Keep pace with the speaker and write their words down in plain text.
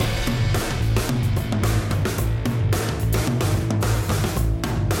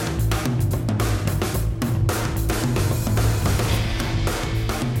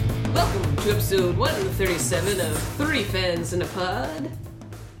episode 137 of 3 Fans in a Pod.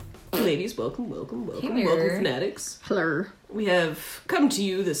 Ladies, welcome, fanatics. Hello. We have come to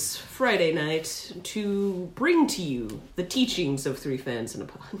you this Friday night to bring to you the teachings of 3 Fans in a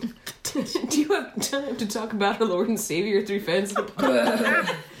Pod. Do you have time to talk about our Lord and Savior, 3 Fans in a Pod?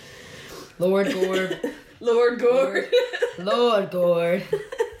 Lord Gord. Lord Gord. Lord Gord.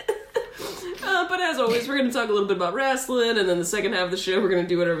 But as always, we're going to talk a little bit about wrestling, and then the second half of the show, we're going to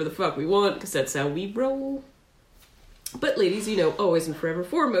do whatever the fuck we want, because that's how we roll. But ladies, you know, always and forever,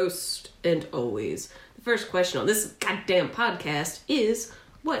 foremost and always, the first question on this goddamn podcast is,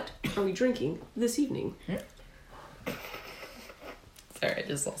 what are we drinking this evening? Sorry, I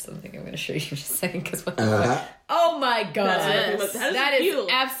just saw something I'm going to show you in a second, because oh my god. How does That it is feel?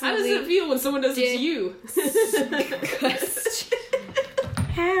 absolutely How does it feel when someone does it to you? disgusting.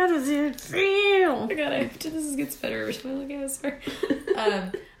 How does it feel? Oh my god, this gets better every time I look at it. Sorry.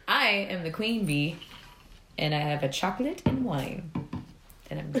 I am the queen bee, and I have a chocolate and wine.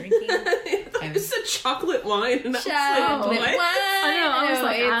 And I'm drinking. I said chocolate wine, and Chocolate I was like, wine. what? I was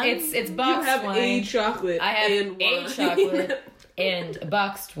like, it's You boxed have wine. a chocolate I have and a wine. chocolate and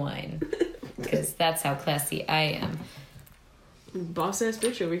boxed wine, because that's how classy I am. Boss ass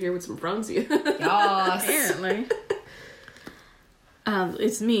bitch over here with some Franzia. Yas. Apparently.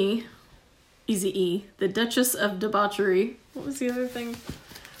 It's me, Easy E, the Duchess of Debauchery. What was the other thing?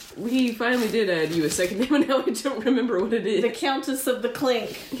 We finally did add you a second name, and now I don't remember what it is. The Countess of the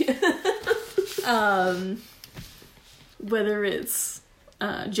Clink. Whether it's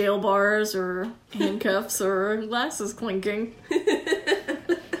jail bars or handcuffs or glasses clinking,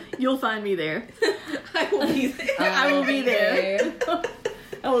 you'll find me there. I will be there. I will be there.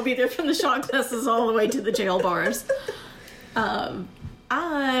 I will be there from the shot glasses all the way to the jail bars.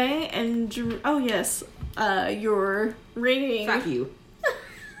 I am. Oh yes, your reigning Fuck you.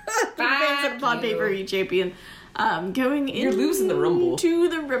 Fans of Pod Pay-Per-View champion. Going in. You're losing the Rumble. To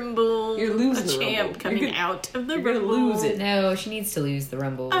the Rumble. You're losing a the champ Rumble. coming You're gonna- out of the you're gonna Rumble. lose it. No, she needs to lose the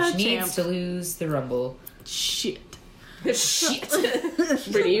Rumble. A She needs champ. to lose the Rumble. Shit. Shit.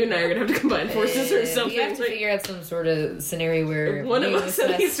 Brittany, you and I are gonna have to combine forces or something. We have to figure out some sort of scenario where One of you us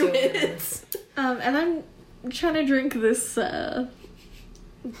at least must wins. And I'm trying to drink this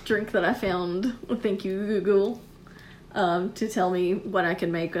drink that I found. Thank you, Google. To tell me what I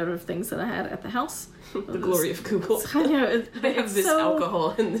can make out of things that I had at the house. The glory of Google. I know. I have this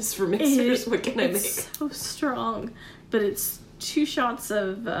alcohol and this for mixers. What can I make? It's so strong. But it's 2 shots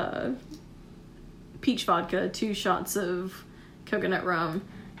of peach vodka, 2 shots of coconut rum,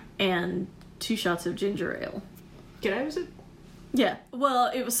 and 2 shots of ginger ale. Can I use it? Yeah.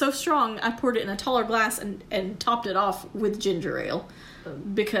 Well, it was so strong, I poured it in a taller glass and topped it off with ginger ale.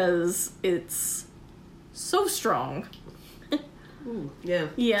 Because it's so strong. Ooh, yeah.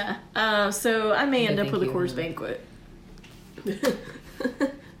 Yeah. So I may end up thank with a you. Coors Banquet.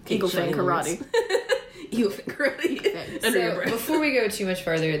 Eagle Fan Karate. Eagle Fan Karate. Under your So breath. before we go too much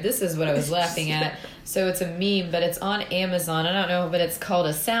farther, this is what I was laughing at. So it's a meme, but it's on Amazon. I don't know, but it's called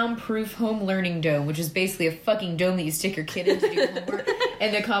a soundproof home learning dome, which is basically a fucking dome that you stick your kid in to do homework.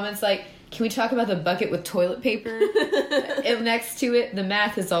 And the comments like, can we talk about the bucket with toilet paper? And next to it, the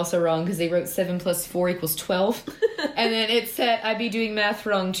math is also wrong because they wrote 7 + 4 = 12. And then it said, I'd be doing math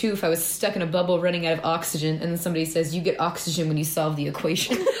wrong too if I was stuck in a bubble running out of oxygen. And then somebody says, you get oxygen when you solve the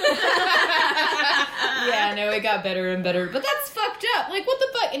equation. Yeah, no, it got better and better. But that's fucked up. Like, what the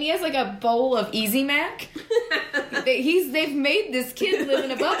fuck? And he has like a bowl of Easy Mac. They've made this kid live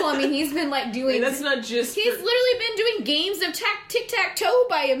in a bubble. I mean, he's been like doing... That's not just... He's literally been doing games of tic-tac-toe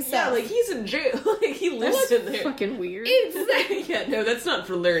by himself. Yeah, like, he's in jail. Like, he lives in there. Fucking weird. Exactly. Yeah, no, that's not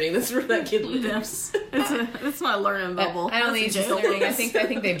for learning. That's where that kid lives. It's not a learning bubble. I don't think it's just learning. I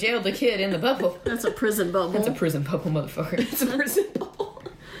think they've jailed the kid in the bubble. That's a prison bubble. That's a prison bubble, motherfucker. It's a prison bubble.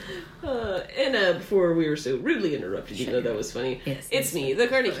 And before we were so rudely interrupted, you know that was funny. Yes, It's me, the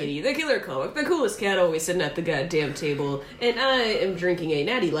Carney Kitty, the killer comic, the coolest cat always sitting at the goddamn table, and I am drinking a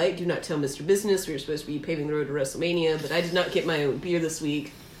Natty Light. Do not tell Mr. Business. We were supposed to be paving the road to WrestleMania, but I did not get my own beer this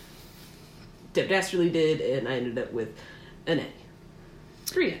week. Deb Dastardly did, and I ended up with a Natty.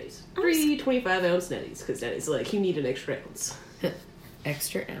 3 Natties. 3 25-ounce Natties, because Natty's like, you need an extra ounce.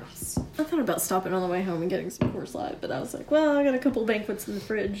 Extra ounce. I thought about stopping on the way home and getting some Coors Light, but I was like, well, I got a couple banquets in the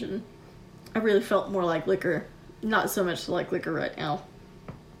fridge, and I really felt more like liquor. Not so much like liquor right now.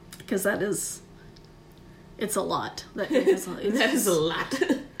 Because it's a lot. That That is a lot.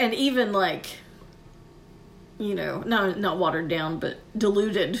 And even like, you know, not watered down, but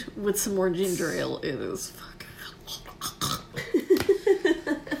diluted with some more ginger ale, it is fuck.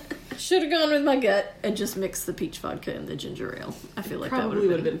 Should have gone with my gut and just mixed the peach vodka and the ginger ale. I feel like Probably that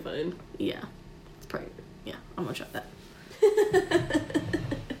would have been fine. Yeah. I'm gonna try that.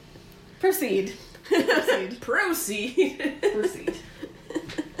 Proceed. Proceed. Proceed. Proceed.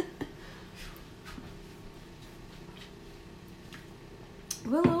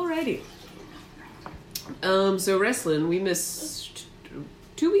 Well, alrighty. So wrestling, we missed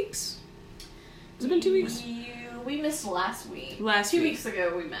 2 weeks? Has it been 2 weeks? We missed last week. Last 2 week. weeks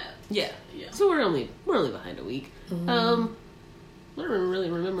ago we met. Yeah. Yeah. So we're only behind a week. I don't really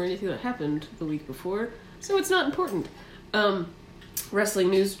remember anything that happened the week before, so it's not important. Wrestling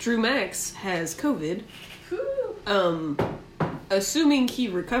news: Drew Max has COVID. Whew. Assuming he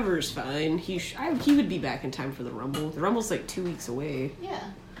recovers fine, he would be back in time for the Rumble. The Rumble's like 2 weeks away. Yeah.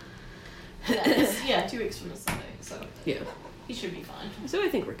 2 weeks from this Sunday, so Yeah. he should be fine. So I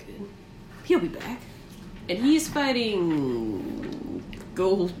think we're good. He'll be back. And he's fighting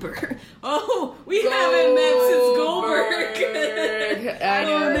Goldberg. Oh, we haven't met since Goldberg. I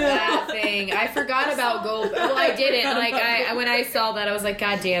know, Oh, no. that thing. I forgot about Goldberg. Well, I didn't. Like, when I saw that, I was like,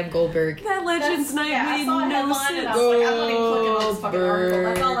 God damn, Goldberg. That Legends Night I made saw a no headline and I sense. was like, I'm not even clicking on this fucking article.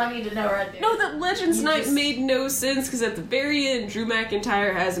 That's Goldberg. all I need to know right there. No, that Legends You Night just- made no sense because at the very end, Drew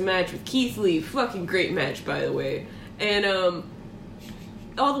McIntyre has a match with Keith Lee. Fucking great match, by the way. And,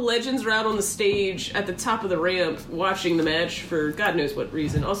 all the legends are out on the stage at the top of the ramp watching the match for God knows what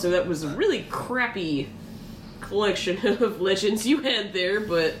reason. Also, that was a really crappy collection of legends you had there,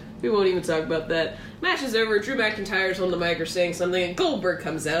 but we won't even talk about that. Match is over, Drew McIntyre's on the mic or saying something, and Goldberg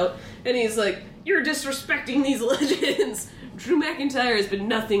comes out, and he's like, "You're disrespecting these legends." Drew McIntyre has been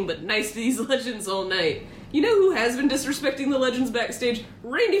nothing but nice to these legends all night. You know who has been disrespecting the legends backstage?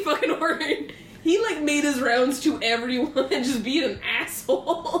 Randy fucking Orton. He, like, made his rounds to everyone just being an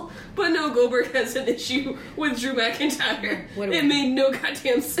asshole. But no, Goldberg has an issue with Drew McIntyre. It made no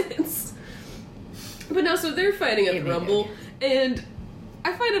goddamn sense. But no, so they're fighting at the Rumble, and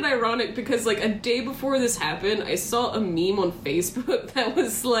I find it ironic because, like, a day before this happened, I saw a meme on Facebook that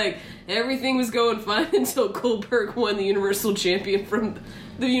was like, everything was going fine until Goldberg won the Universal Championship from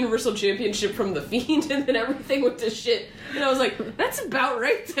The Fiend, and then everything went to shit. And I was like, that's about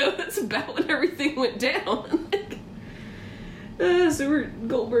right, though. That's about when everything went down. So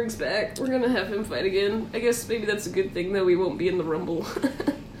Goldberg's back. We're gonna have him fight again. I guess maybe that's a good thing, though. We won't be in the Rumble.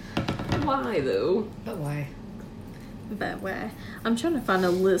 Why, though? But why? That way. I'm trying to find a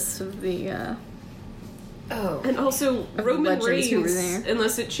list of the, Oh. And also, the Roman legends who were Reigns, there.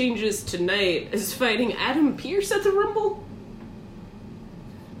 unless it changes tonight, is fighting Adam Pearce at the Rumble?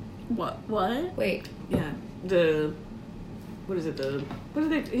 What? Wait. Yeah. What is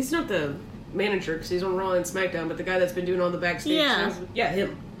it, he's not the manager, because he's on Raw and SmackDown, but the guy that's been doing all the backstage Yeah. shows. Yeah,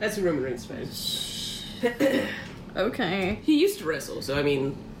 him. That's who Roman Reigns fighting. Okay. He used to wrestle, so I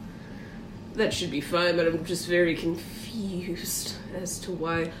mean, that should be fine, but I'm just very confused as to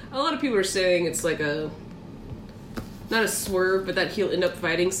why. A lot of people are saying it's like not a swerve, but that he'll end up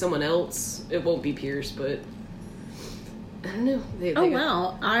fighting someone else. It won't be Pierce, but I don't know.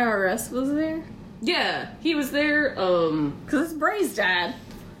 Wow. IRS was there? Yeah, he was there, Because it's Bray's dad.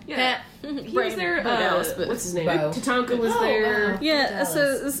 yeah. He was there, Dallas, but what's his name? Bo. Tatanka was Oh, there. wow. Yeah, Dallas.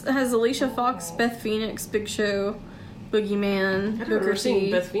 so this has Alicia Fox, Beth Phoenix, Big Show, Boogeyman, I don't Booker remember seeing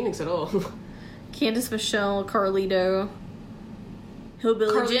T, Beth Phoenix at all. Candice Michelle, Carlito,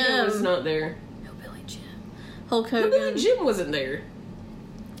 Hillbilly Carlito Jim, was not there. Hillbilly Jim, Hulk Billy Hogan, Jim wasn't there.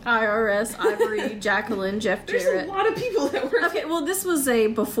 IRS, Ivory, Jacqueline, Jeff There's Jarrett. a lot of people that were Okay, well, this was a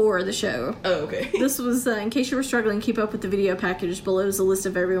before the show. Oh, okay. This was, in case you were struggling, keep up with the video package. Below is a list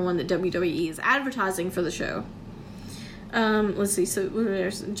of everyone that WWE is advertising for the show. Let's see. So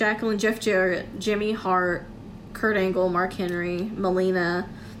there's Jacqueline, Jeff Jarrett, Jimmy Hart, Kurt Angle, Mark Henry, Melina,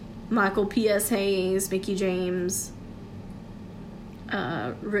 Michael P.S. Hayes, Mickey James,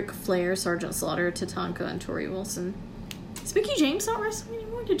 Ric Flair, Sergeant Slaughter, Tatanka, and Tori Wilson. Is Mickey James not wrestling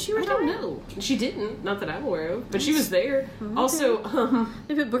anymore? Did she I retire? don't know. She didn't. Not that I'm aware of. But she was there. Also,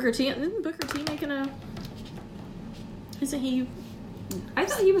 They put Booker T. Isn't Booker T making a... Isn't he... I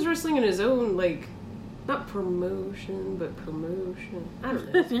thought he was wrestling in his own, like, not promotion, but promotion. I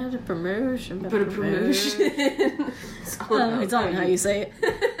don't know. Not a promotion, But a promotion. It's It's not how you say it.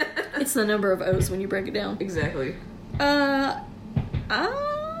 It's the number of O's when you break it down. Exactly.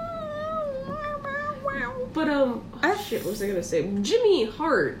 But, shit, what was I gonna say? Jimmy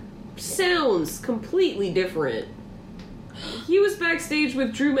Hart sounds completely different. He was backstage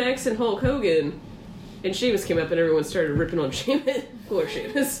with Drew Max and Hulk Hogan, and Sheamus came up and everyone started ripping on Sheamus. Poor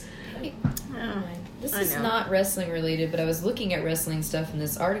Sheamus. This I is know. not wrestling related, but I was looking at wrestling stuff, and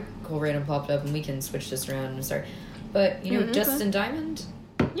this article random popped up, and we can switch this around and start. But you know, Mhm, Justin Diamond,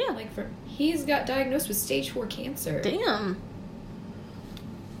 Yeah. he's got diagnosed with stage 4 cancer. Damn.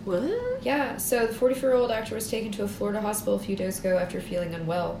 What? Yeah, so the 44-year-old actor was taken to a Florida hospital a few days ago after feeling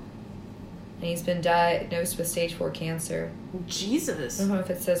unwell. And he's been diagnosed with stage 4 cancer. Jesus. I don't know if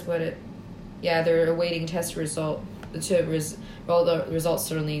it says what it... Yeah, they're awaiting test result well, the results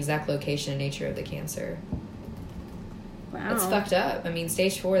to learn the exact location and nature of the cancer. Wow. It's fucked up. I mean,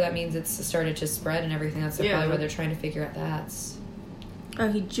 stage 4, that means it's started to spread and everything. That's Yeah. probably why they're trying to figure out that. Oh,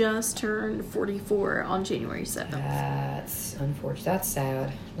 he just turned 44 on January 7th. That's unfortunate. That's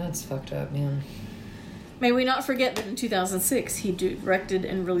sad. That's fucked up, man. May we not forget that in 2006, he directed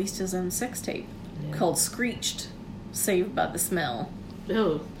and released his own sex tape Yeah. called Screeched, Saved by the Smell.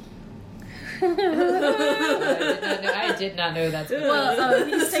 No. I did not know that's what Well,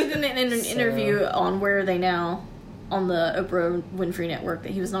 he stated in an So- interview on Where Are They Now on the Oprah Winfrey Network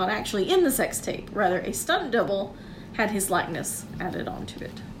that he was not actually in the sex tape. Rather, a stunt double had his likeness added onto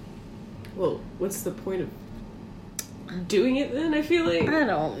it. Well, what's the point of doing it then, I feel like? I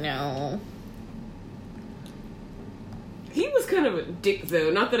don't know. He was kind of a dick, though.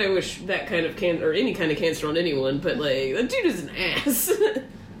 Not that I wish that kind of cancer, or any kind of cancer on anyone, but, like, that dude is an ass.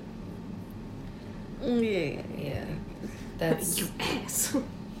 Yeah. Yeah. That's... You ass.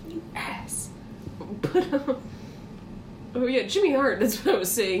 You ass. But, oh yeah, Jimmy Hart, that's what I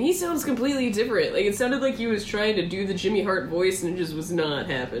was saying. He sounds completely different. Like, it sounded like he was trying to do the Jimmy Hart voice and it just was not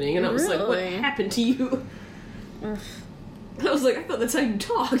happening. And I was like, what Really? happened to you? Ugh. I was like, I thought that's how you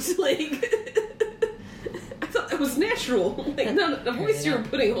talked. Like, I thought that was natural. Like, not the voice you were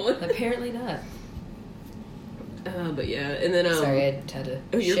putting on. Apparently not. But yeah, and then, Sorry, I had to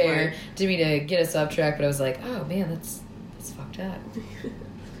Oh, you're share. fine. Didn't mean to get us off track, but I was like, oh man, that's fucked up.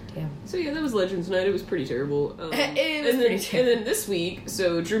 Damn. So yeah, that was Legends Night. It was pretty terrible. It was and then, pretty terrible. And then this week,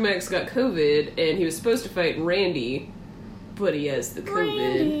 so Drew Max got COVID, and he was supposed to fight Randy, but he has the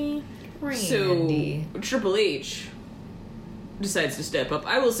COVID. Randy. So Triple H decides to step up.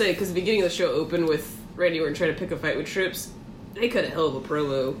 I will say, because the beginning of the show opened with Randy Orton trying to pick a fight with Trips, they cut a hell of a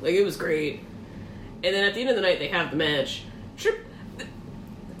promo. Like, it was great. And then at the end of the night, they have the match.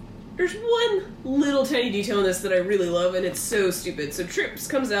 There's one little tiny detail in this that I really love, and it's so stupid. So Trips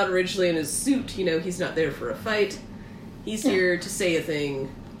comes out originally in his suit. You know, he's not there for a fight. He's here to say a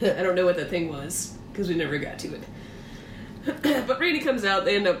thing. I don't know what that thing was, because we never got to it. But Randy comes out,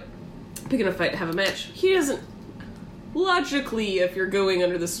 they end up picking a fight to have a match. He doesn't... Logically, if you're going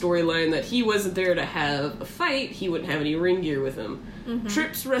under the storyline that he wasn't there to have a fight, he wouldn't have any ring gear with him. Mm-hmm.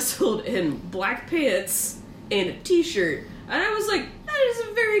 Trips wrestled in black pants and a t-shirt. And I was like, that is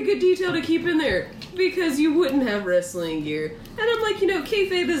a very good detail to keep in there. Because you wouldn't have wrestling gear. And I'm like, you know,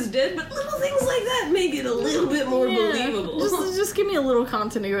 kayfabe is dead, but little things like that make it a little bit more believable. Just give me a little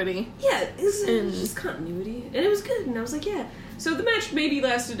continuity. Yeah, it's And- just continuity. And it was good, and I was like, yeah. So the match maybe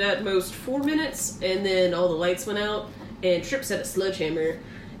lasted at most 4 minutes, and then all the lights went out, and Trips had a sledgehammer,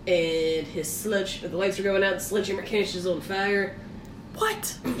 and the lights were going out, the sledgehammer catches on fire.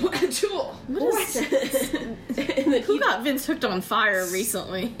 What? What? What is this? And then Who got Vince hooked on fire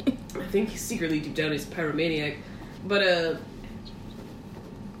recently? I think secretly deep down he's a pyromaniac. But,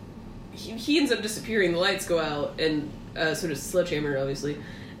 he ends up disappearing, the lights go out, and so does Sledgehammer, obviously.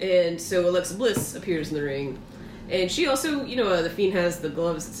 And so Alexa Bliss appears in the ring. And she also, you know, the Fiend has the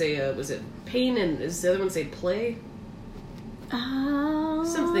gloves that say, was it Pain, and does the other one say Play?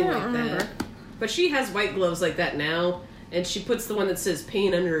 Something I like don't that. remember. But she has white gloves like that now, and she puts the one that says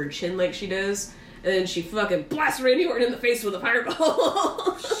Pain under her chin like she does, and then she fucking blasts Randy Orton in the face with a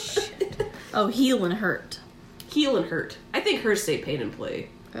fireball. Oh, heal and hurt. Heal and hurt. I think hers say Pain and Play.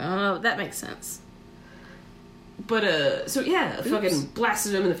 Oh, that makes sense. But, so yeah, fucking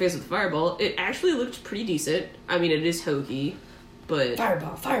blasted him in the face with a fireball. It actually looked pretty decent. I mean, it is hokey, but...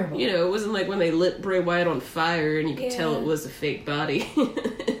 Fireball. You know, it wasn't like when they lit Bray Wyatt on fire and you could tell Yeah. it was a fake body.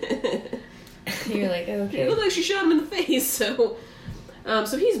 You're like, It okay. looked like she shot him in the face, so...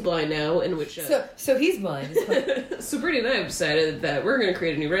 so he's blind now, in which... So he's blind. So Brittany and I have decided that we're going to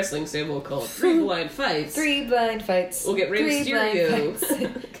create a new wrestling stable called Three Blind Fights. 3 blind fights. We'll get Rey 3 blind Mysterio,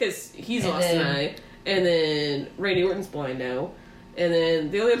 fights. because he's And lost then- an eye. And then Randy Orton's blind now. And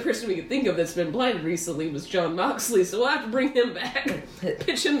then the only other person we could think of that's been blind recently was John Moxley, so we'll have to bring him back.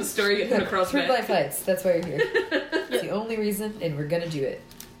 Pitch him the story, get him across 3 back. blind fights. That's why you're here. It's the only reason, and we're gonna do it.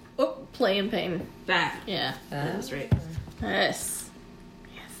 Oh, Play and Pain. Back. Yeah. That's right. Yes.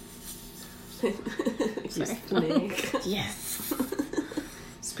 You Sorry. snake. Yes.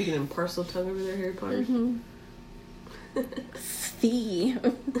 Speaking in parcel tongue over there, Harry Potter.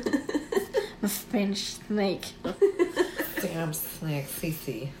 The Spanish snake. Damn snake,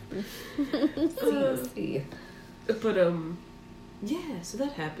 CC. But, Yeah, so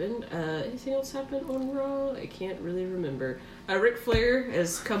that happened. Anything else happened on Raw? I can't really remember. Ric Flair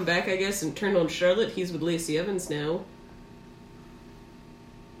has come back, I guess, and turned on Charlotte. He's with Lacey Evans now.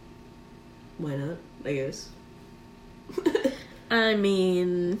 Why not? I guess. I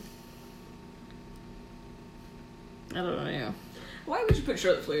mean, I don't know. Why would you put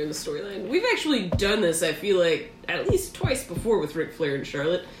Charlotte Flair in the storyline? We've actually done this, I feel like, at least twice before with Ric Flair and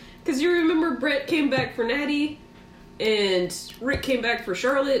Charlotte. Because you remember Brett came back for Natty, and Rick came back for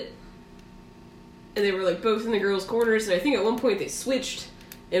Charlotte, and they were like both in the girls' corners, and I think at one point they switched,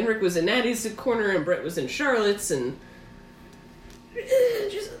 and Rick was in Natty's corner, and Brett was in Charlotte's, and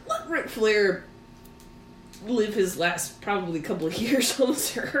just let Ric Flair live his last probably couple of years on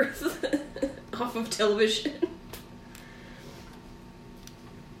this earth off of television.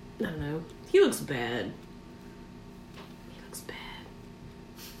 I don't know. He looks bad.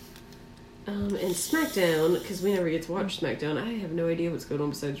 And SmackDown, because we never get to watch SmackDown, I have no idea what's going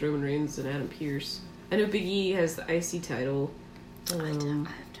on besides Roman Reigns and Adam Pearce. I know Big E has the IC title. I have no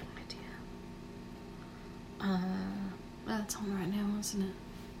idea. That's on right now, isn't it?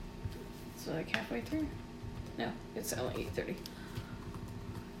 It's like halfway through? No, it's only 8:30.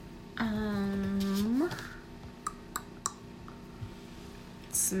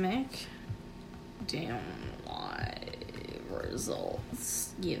 SmackDown Live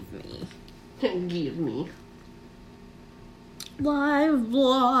results. Give me. Give me. Live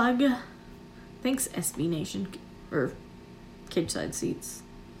vlog. Thanks, SB Nation. Or Cage Side Seats.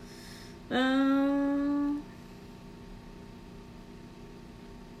 What?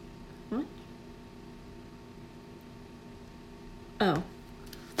 Oh.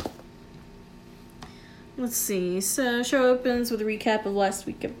 Let's see. So, show opens with a recap of last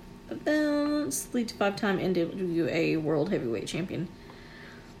week of events. Lead to 5-time NWA World Heavyweight Champion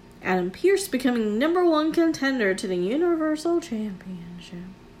Adam Pearce becoming #1 contender to the Universal Championship.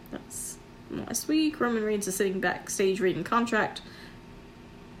 That's last week. Roman Reigns is sitting backstage reading contract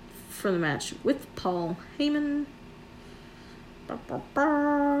for the match with Paul Heyman.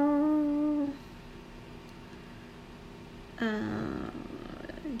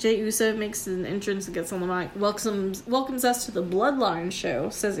 Jey Uso makes an entrance and gets on the mic. Welcomes us to the Bloodline show.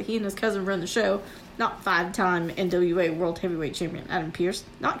 Says that he and his cousin run the show. Not 5-time NWA World Heavyweight Champion Adam Pearce.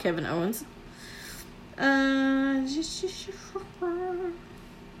 Not Kevin Owens.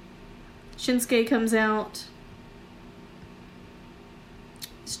 Shinsuke comes out.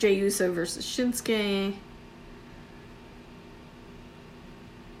 It's Jey Uso versus Shinsuke.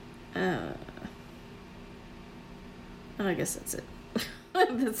 And I guess that's it.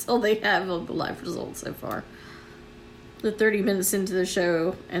 That's all they have of the live results so far. They're 30 minutes into the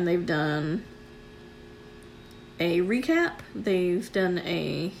show, and they've done a recap. They've done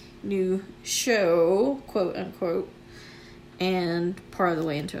a new show, quote unquote, and part of the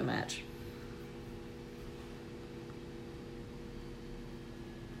way into a match.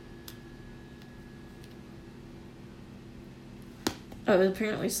 Oh,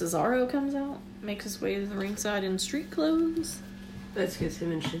 apparently Cesaro comes out, makes his way to the ringside in street clothes. That's because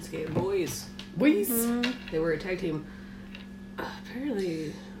him and Shinsuke are boys. They were a tag team.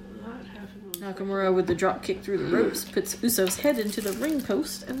 Apparently, a lot happened. Nakamura with the drop kick through the ropes puts Uso's head into the ring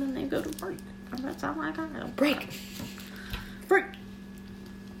post, and then they go to break. And that's how I got it. Break.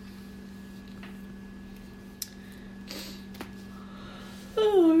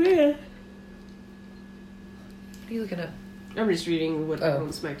 Oh man. What are you looking at? I'm just reading what happened on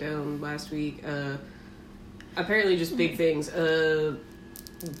SmackDown last week. Apparently just big things.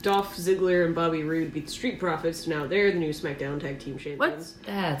 Dolph Ziggler and Bobby Roode beat the Street Profits. Now they're the new SmackDown Tag Team Champions.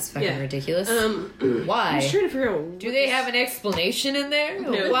 That's fucking ridiculous. Why? I'm trying to figure out. Do they have an explanation in there?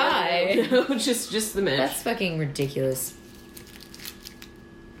 No, why? No, just the match. That's fucking ridiculous.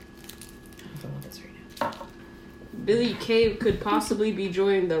 I don't want this right now. Billie Kay could possibly be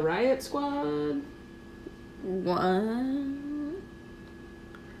joining the Riot Squad. What?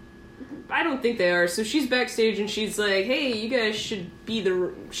 I don't think they are. So she's backstage and she's like, "Hey, you guys shouldn't be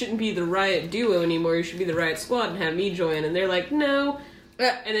the Riot Duo anymore. You should be the Riot Squad and have me join." And they're like, "No."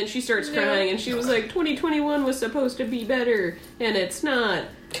 And then she starts crying and she was like, 2021 was supposed to be better and it's not.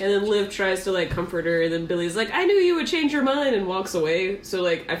 And then Liv tries to like comfort her and then Billy's like, "I knew you would change your mind," and walks away. So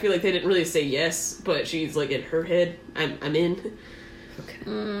like I feel like they didn't really say yes, but she's like in her head, I'm in.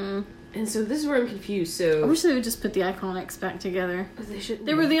 Okay. And so this is where I'm confused. So I wish they would just put the Iconics back together. They should.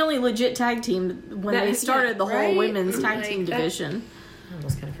 They were the only legit tag team when they started the whole women's tag team division. I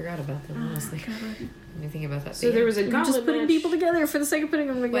almost kind of forgot about them, honestly. Let me think about that. So there was a We're gauntlet just putting match. people together for the sake of putting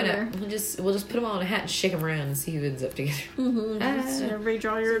them Why together. not? We'll just put them all in a hat and shake them around and see who ends up together. Just everybody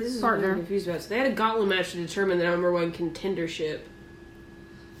draw your This is what I'm partner. confused about. So they had a gauntlet match to determine the number one contendership.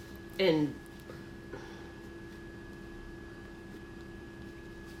 And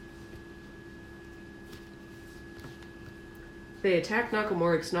they attacked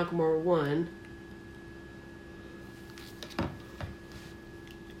Nakamura because Nakamura won.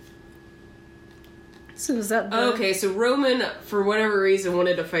 So is that the... Okay, so Roman, for whatever reason,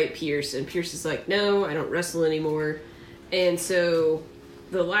 wanted to fight Pierce, and Pierce is like, no, I don't wrestle anymore. And so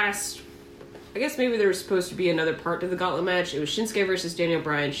the last... I guess maybe there was supposed to be another part to the gauntlet match. It was Shinsuke versus Daniel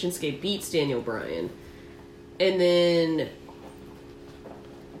Bryan. Shinsuke beats Daniel Bryan. And then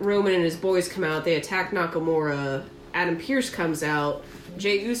Roman and his boys come out. They attack Nakamura. Adam Pearce comes out.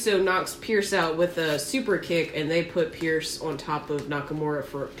 Jey Uso knocks Pierce out with a super kick, and they put Pierce on top of Nakamura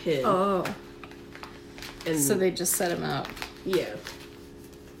for a pin. Oh. And So they just set him up. yeah.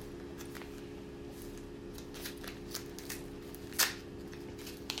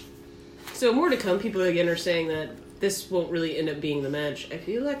 So more to come. People again are saying that this won't really end up being the match. I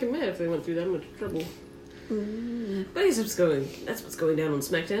feel like it might if they went through that much trouble. But I guess that's what's going down on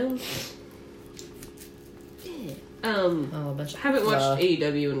SmackDown. Yeah. Oh, a bunch of Haven't watched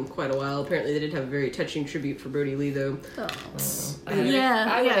AEW in quite a while. Apparently they did have a very touching tribute for Brody Lee though. Oh.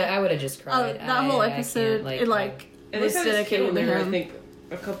 Yeah, Yeah. I would have just cried. That whole I episode, can't, it like And was they've had his kid dedicated on to there, I him. think,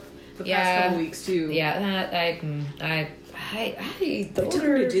 the past Yeah. couple weeks too. Yeah, that They the took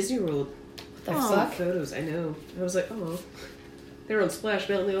him to Disney World. What the Oh. fuck? Photos, I know. I was like, oh. They were on Splash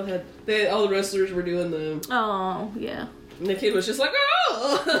Mountain. All the wrestlers were doing the. Oh, yeah. And the kid was just like,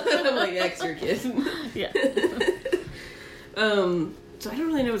 oh! I'm like, yeah, 'cause you're a kid. Yeah. So I don't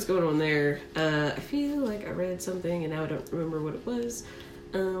really know what's going on there. I feel like I read something and now I don't remember what it was.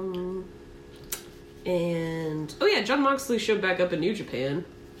 And oh yeah, Jon Moxley showed back up in New Japan.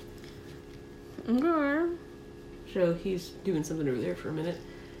 Okay. So he's doing something over there for a minute.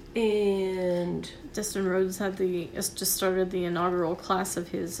 And Dustin Rhodes just started the inaugural class of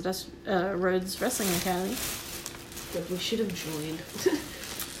his Rhodes Wrestling Academy. we should have joined.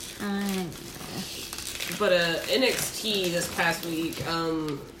 I But NXT this past week,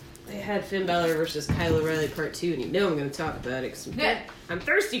 they had Finn Balor versus Kyle O'Reilly Part 2, and you know I'm going to talk about it 'cause I'm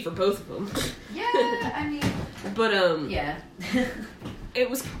thirsty for both of them. Yeah, I mean, But yeah. it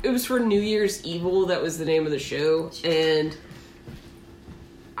was for New Year's Evil. That was the name of the show, and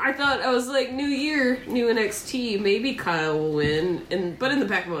I thought, I was like, New Year, new NXT, maybe Kyle will win. But in the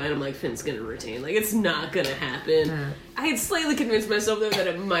back of my mind, I'm like, Finn's gonna retain. Like, it's not gonna happen. I had slightly convinced myself, though, that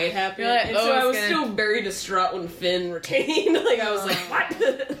it might happen. You're like, and oh, so I it's was gonna- still very distraught when Finn retained. Like, I was like,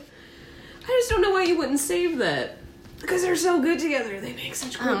 what? I just don't know why you wouldn't save that. Because they're so good together. They make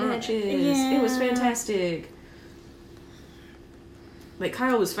such great matches. yeah. It was fantastic. Like,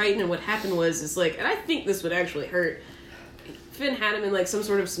 Kyle was fighting, and what happened is like, and I think this would actually hurt. Finn had him in, like, some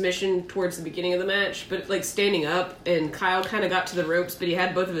sort of submission towards the beginning of the match, but, like, standing up, and Kyle kind of got to the ropes, but he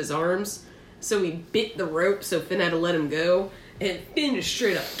had both of his arms, so he bit the rope, so Finn had to let him go, and Finn just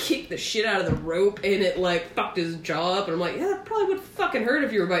straight up kicked the shit out of the rope, and it, like, fucked his jaw up, and I'm like, yeah, that probably would fucking hurt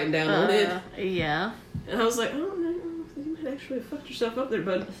if you were biting down on it. Yeah. And I was like, oh, no, you might actually have fucked yourself up there,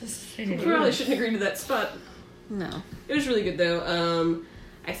 bud. You probably shouldn't agree to that spot. No. It was really good, though.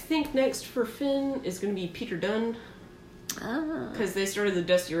 I think next for Finn is going to be Peter Dunne. Because they started the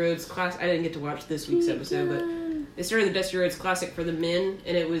Dusty Rhodes Classic. I didn't get to watch this week's episode, but they started the Dusty Rhodes Classic for the men,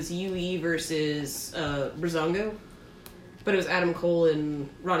 and it was UE versus Breezango. But it was Adam Cole and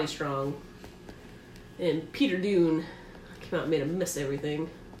Roddy Strong. And Peter Dunne came out and made him miss everything.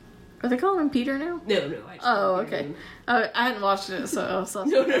 Are they calling him Peter now? No, I just Oh, called him Peter okay. Dunne. I hadn't watched it, so I was No,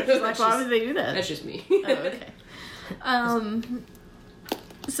 like, that's why just- would they do that? That's just me. Oh, okay.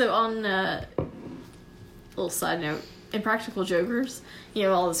 So on little side note, Impractical Jokers, you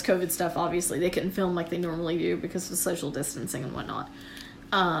know, all this COVID stuff, obviously they couldn't film like they normally do because of social distancing and whatnot,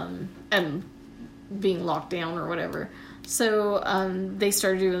 and being locked down or whatever. So they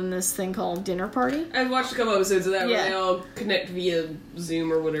started doing this thing called Dinner Party. I've watched a couple episodes of that Yeah. where they all connect via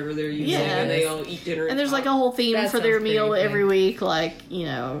Zoom or whatever they're using, Yeah. and they all eat dinner. And there's like a whole theme That for their sounds pretty meal funny. every week, like, you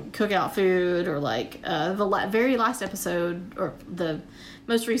know, cookout food, or like the very last episode, or the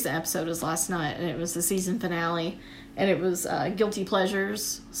most recent episode was last night, and it was the season finale, and it was guilty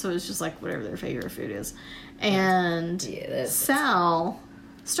pleasures, so it's just like whatever their favorite food is. And Yeah, that's- Sal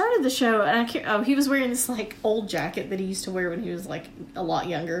started the show, and he was wearing this like old jacket that he used to wear when he was like a lot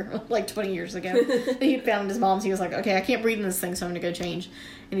younger, like 20 years ago. That he found his mom's. He was like, okay, I can't breathe in this thing, so I'm gonna go change.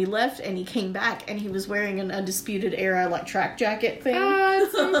 And he left, and he came back, and he was wearing an Undisputed Era like track jacket thing. Oh,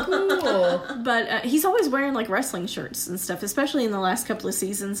 that's so cool. But he's always wearing like wrestling shirts and stuff, especially in the last couple of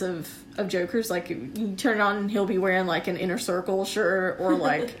seasons of Jokers. Like you turn it on, and he'll be wearing like an Inner Circle shirt or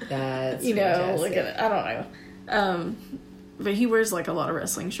like That's you know, fantastic. like I don't know. But he wears like a lot of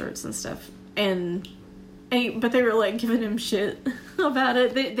wrestling shirts and stuff, but they were like giving him shit about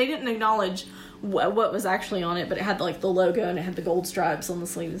it. They didn't acknowledge what was actually on it, but it had like the logo and it had the gold stripes on the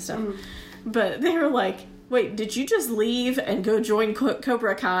sleeve and stuff. But they were like, "Wait, did you just leave and go join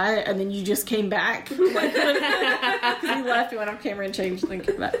Cobra Kai, and then you just came back?" Like, because he left, he went off camera and changed, and then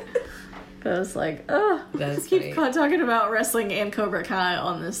came back. But I was like, oh, That's keep funny. talking about wrestling and Cobra Kai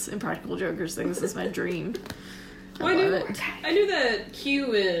on this Impractical Jokers thing. This is my dream. Well, I love it. I knew that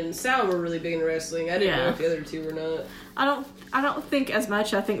Q and Sal were really big in wrestling. I didn't know Yeah. if the other two were not. I don't think as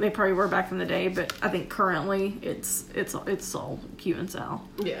much. I think they probably were back in the day, but I think currently it's all Q and Sal.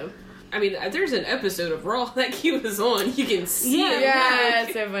 Yeah. I mean, there's an episode of Raw that Q is on. You can see Yeah. it. Yeah,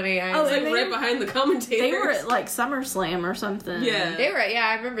 it's so funny. Oh, It's like and they- right behind the commentators. They were at like SummerSlam or something. Yeah. They were, yeah,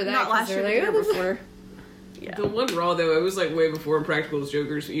 I remember that. Not 'cause last they year, were the year like, "Oh, before. Yeah. The one Raw, though, it was like way before Impractical's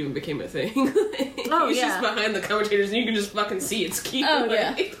Jokers even became a thing. Oh, He's yeah. just behind the commentators and you can just fucking see it's Q. Oh,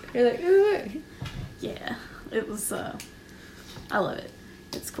 yeah. You're like, ooh. Yeah, it was. I love it.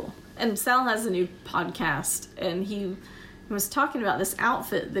 It's cool. And Sal has a new podcast, and he was talking about this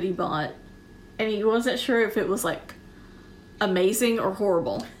outfit that he bought, and he wasn't sure if it was like amazing or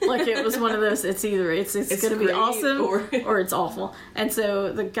horrible. Like it was one of those. It's either it's going to be great awesome or- or it's awful. And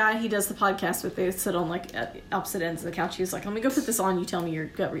so the guy he does the podcast with, they sit on like at opposite ends of the couch. He was like, "Let me go put this on. You tell me your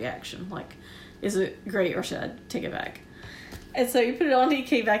gut reaction. Like, is it great or should I take it back?" And so he put it on. He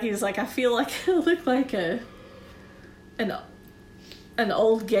came back. He was like, "I feel like I look like an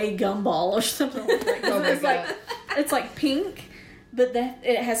old gay gumball or something like that." Oh my It's like God. it's like pink, but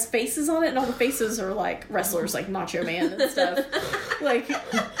it has faces on it, and all the faces are like wrestlers, like Macho Man and stuff. Like,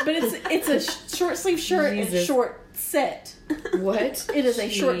 but it's a short sleeve shirt and Jesus. short set. What? It is a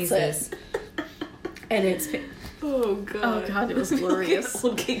short Jesus. set, and it's Oh, God. oh god, it was glorious.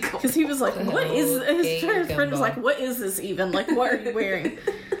 Okay, go. Because he was like, "What is?" His gay friend was gumball. like, "What is this even? Like, what are you wearing?"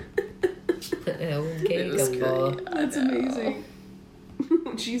 Okay, It was gumball. great. That's I know. amazing.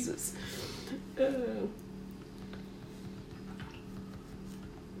 Jesus. I'm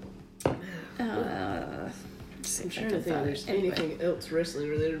I'm trying to think if there's anything else wrestling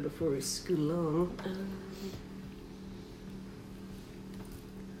related before we scoot along.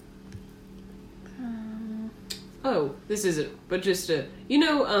 Oh, this isn't, but just Stone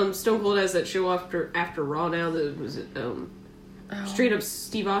Cold has that show after Raw now. That was it. Straight Up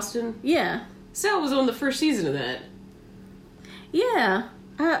Steve Austin. Yeah. Sal was on the first season of that. Yeah.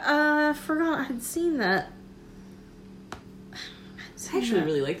 I forgot I had seen that. I actually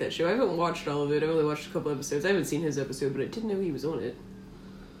really like that show. I haven't watched all of it. I only watched a couple episodes. I haven't seen his episode, but I didn't know he was on it.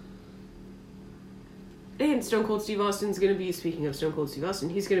 And Stone Cold Steve Austin's going to be, speaking of Stone Cold Steve Austin,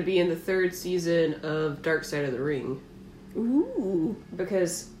 he's going to be in the third season of Dark Side of the Ring. Ooh.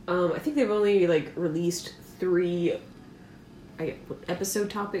 Because I think they've only released 3 episode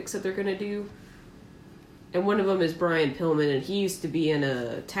topics that they're going to do. And one of them is Brian Pillman, and he used to be in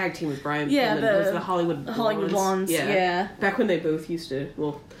a tag team with Brian Pillman with the Hollywood Blondes. Hollywood Blondes, yeah. Back when they both used to,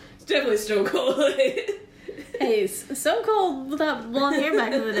 well, it's definitely Stone Cold. Hey, Stone Cold without blonde hair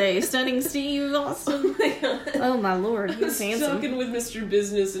back in the day. Stunning Steve Austin. Oh my lord, he was handsome. Talking with Mr.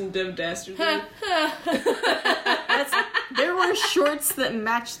 Business and Dev Dastardly. There were shorts that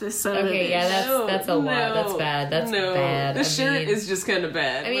matched this son of a Okay, bitch. yeah, that's a lot. That's bad. That's bad. The I shirt mean- is just kind of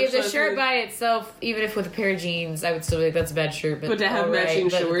bad. I mean, if the shirt by itself, even if with a pair of jeans, I would still be like, that's a bad shirt. But to have all right. matching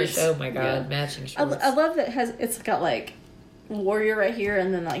But with the shorts. oh my god, Yeah. matching I shorts. love that it's got like Warrior right here,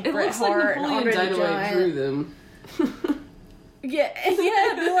 and then like it Bret looks like Hart and Napoleon Andre the Dynamite drew Giant. them. Yeah,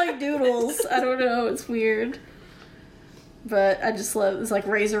 they're like doodles. I don't know, it's weird. But I just love it's like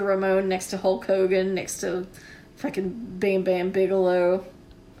Razor Ramon next to Hulk Hogan, next to fucking Bam Bam Bigelow.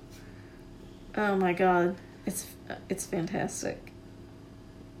 Oh my god, it's fantastic.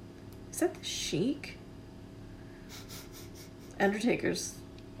 Is that the Sheik? Undertaker's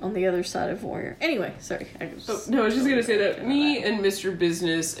on the other side of Warrior. Anyway, sorry. I was just gonna say that me and Mr.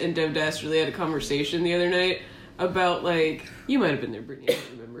 Business and Dev Dastardly had a conversation the other night about you might have been there, Brittany. I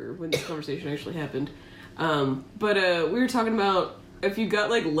don't remember when this conversation actually happened. But we were talking about if you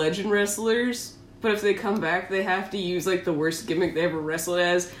got legend wrestlers but if they come back, they have to use, like, the worst gimmick they ever wrestled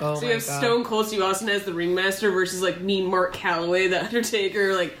as. Oh so you my have God. Stone Cold Steve Austin as the ringmaster versus, like, mean Mark Calloway, the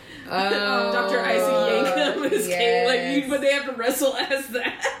Undertaker, like, Dr. Isaac Yankem is King. Like, but they have to wrestle as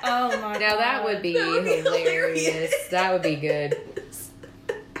that. Oh my god. Now that would be, That would be hilarious. hilarious. That would be good.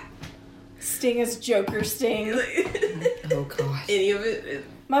 Sting is Joker Sting. Oh gosh. Any of it.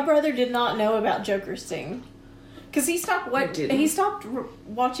 My brother did not know about Joker Sting. Because he stopped didn't. he stopped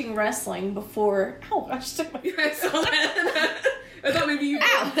watching wrestling before. Ow, I just took my. I saw that. I thought maybe you did.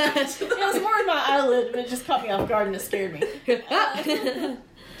 It was more in my eyelid, but it just caught me off guard and it scared me.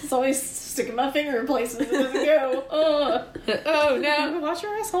 It's always sticking my finger in places it doesn't go. Oh no. Watch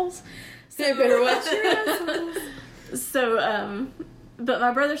your assholes. You better watch your assholes. So, but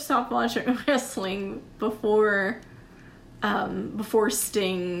my brother stopped watching wrestling before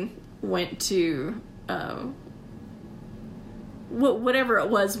Sting went to whatever it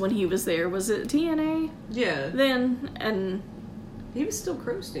was when he was there. Was it TNA Yeah. then? And He was still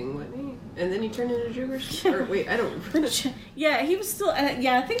Crow-Sting, wasn't he? And then he turned into Joker. Or wait, I don't. yeah, he was still.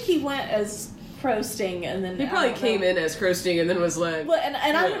 Yeah, I think he went as Crow Sting, and then He probably came in as Crow-Sting and then was like. Well, and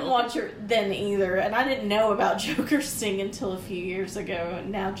I didn't No. watch it then either, and I didn't know about Joker Sting until a few years ago,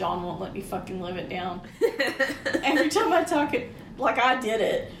 and now John won't let me fucking live it down. Every time I talk it, like I did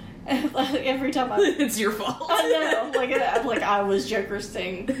it, every time I... It's your fault. I know, like I was Joker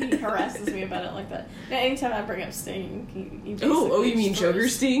Sting. He harasses me about it like that. Now, anytime I bring up Sting, he Oh, you mean Joker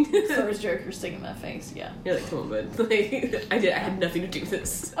Sting? throws Joker Sting in my face, yeah. You're like, come on, bud. Like, I had nothing to do with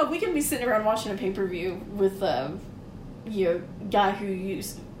this. Oh, we can be sitting around watching a pay-per-view with, guy who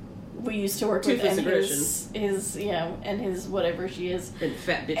we used to work with, Toothless and Aggression. his, and his whatever she is. And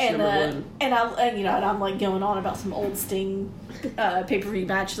fat bitch And, number one. and I'm like going on about some old Sting pay-per-view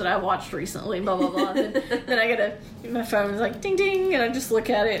match that I watched recently, blah, blah, blah. And then I get my phone is like, ding, ding, and I just look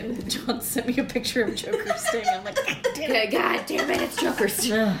at it, and John sent me a picture of Joker Sting. I'm like, God damn it, it's Joker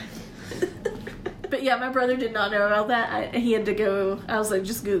Sting. But yeah, my brother did not know about that. He had to go, I was like,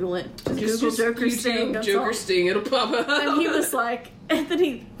 just Google it. Just Google Joker YouTube Sting. That's Joker all. Sting, it'll pop up. And he was like, and then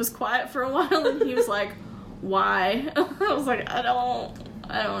he was quiet for a while, and he was like, why? I was like, I don't know.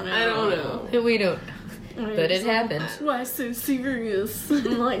 I don't know. We don't. And But he it was like, happened. Why so serious?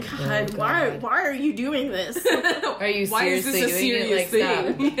 I'm like, why are you doing this? Are you Why is seriously this a doing it? Like,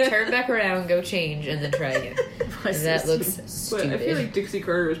 serious thing? stop. Turn back around, go change, and then try again. Why so That looks serious? But stupid. I feel like Dixie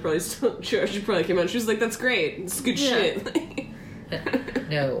Carter was probably still. She probably came out. She was like, "That's great. It's good Yeah. shit."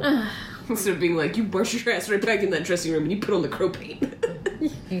 No. Instead of being like, "You brush your ass right back in that dressing room and you put on the crow paint."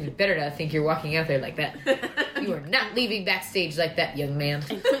 You better not think you're walking out there like that. You are not leaving backstage like that, young man.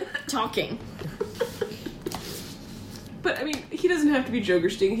 And quit talking. But I mean, he doesn't have to be Joker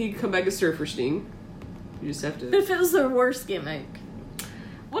Sting. He can come back as Surfer Sting. You just have to. If it was their worst gimmick.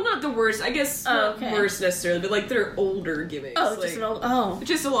 Well, not the worst. I guess Oh, not okay. worst necessarily, but like they're older gimmicks. Oh, like, just an old. Oh.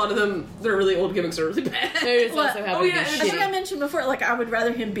 just a lot of them. Their really old gimmicks are really bad. There's Well, also having oh, yeah, to be and I think shitty. I mentioned before, like, I would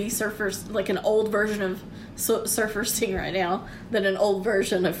rather him be like an old version of Surfer Sting right now than an old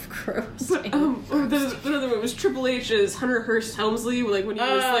version of Crow Sting. Or the other one was Triple H as Hunter Hearst Helmsley, like when he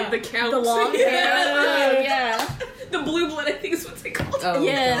was like the Count. The long hair. Oh, yeah. The blue blood, I think is what they called it. Oh,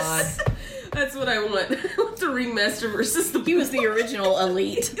 Yes. God. That's what I want. I want the Ringmaster versus the. He was the original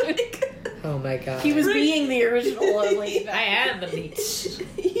elite. Oh, my God. He was being the original elite. I am the meat.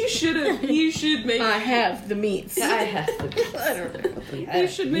 He should have. He should make. I have the meats. I have the I don't know. They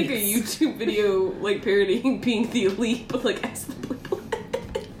should make a YouTube video like parodying being the elite, but like as the blue blood.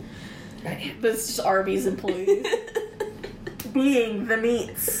 But it's just Arby's employees. Being the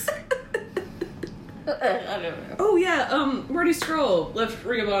meats. I don't know. Oh yeah, Marty Scurll left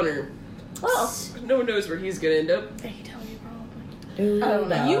Ring of Honor. Well, No one knows where he's gonna end up. AEW probably.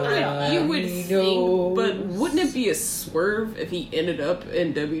 don't You would think, but wouldn't it be a swerve if he ended up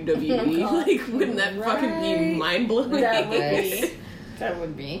in WWE? Oh, God. Like, wouldn't that fucking be Right. mind blowing? That would Yes. be. That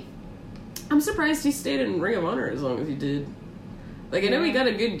would be. I'm surprised he stayed in Ring of Honor as long as he did. Like, I know he got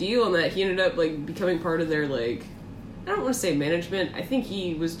a good deal on that. He ended up like becoming part of their like, I don't want to say management. I think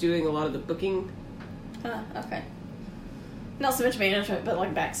he was doing a lot of the booking. Okay. Not so much management, but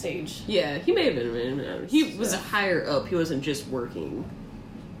like backstage. Yeah, he may have been a management. I don't know. He was higher up. He wasn't just working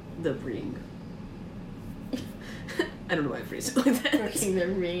the ring. I don't know why I phrased it like that. Working the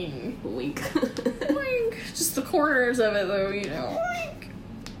ring. Wink. Wink. Just the corners of it, though, you know. Wink.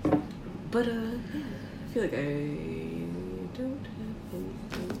 But yeah, I feel like I don't have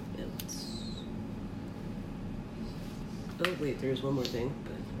anything else. Oh wait, there's one more thing,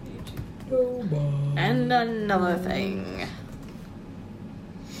 but YouTube. And another thing.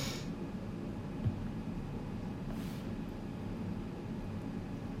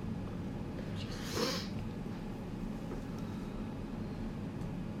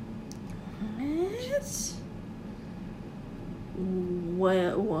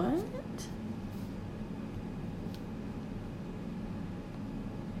 What?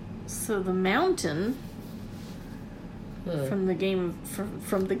 So the mountain from the Game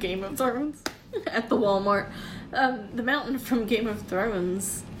of Thrones at the Walmart. The mountain from Game of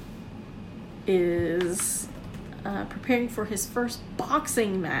Thrones is preparing for his first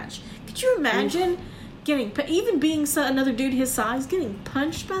boxing match. Could you imagine even being another dude his size getting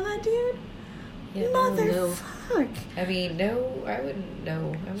punched by that dude? Yeah, Motherfuck. I mean, no, I wouldn't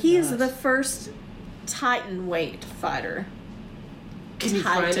know. He is the first Titan weight fighter. Can you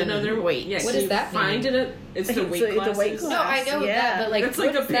find another weight? Yeah, what does that mean? It's the weight class. No, I know that, but like, that's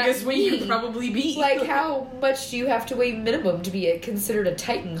like the biggest weight you could probably be. Like, how much do you have to weigh minimum to be considered a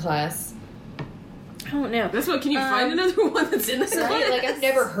Titan class? I don't know. That's what. Can you find another one that's in this class? Like, I've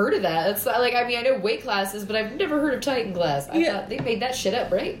never heard of that. It's like, I mean, I know weight classes, but I've never heard of Titan class. I thought they made that shit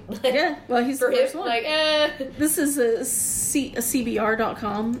up, right? Yeah. Well, he's for the first him, one. like, This is a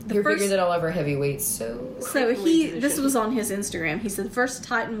CBR.com. You're bigger than I'll ever heavyweights, so this was on his Instagram. He said, the first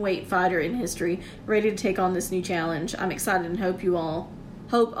Titan weight fighter in history, ready to take on this new challenge. I'm excited and hope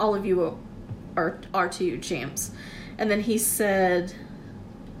all of you are too, champs. And then he said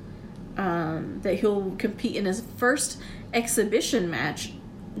that he'll compete in his first exhibition match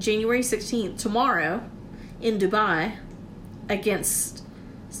January 16th, tomorrow, in Dubai, against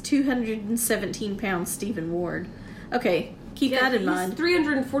 217-pound Stephen Ward. Okay, keep that in mind.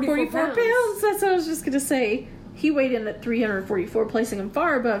 344 pounds. That's what I was just going to say. He weighed in at 344, placing him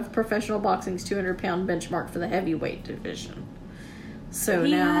far above professional boxing's 200-pound benchmark for the heavyweight division. So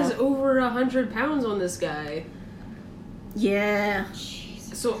he now has over 100 pounds on this guy. Yeah.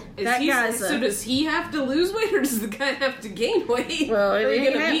 So does he have to lose weight, or does the guy have to gain weight? Well, he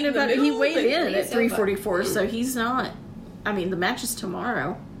weighed in Like, at 344, so he's not. I mean, the match is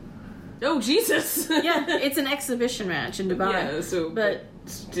tomorrow. Oh, Jesus! Yeah, it's an exhibition match in Dubai. Yeah, so but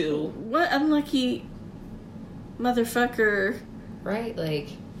still, what unlucky motherfucker? right, like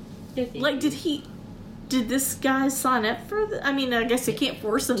did this guy sign up for the... I mean, I guess you can't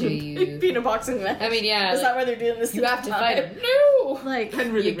force him to be in a boxing match. I mean, yeah, that's not why they're doing this. You have to fight him. No, like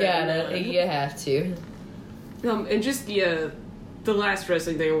you gotta, you have to. And just the last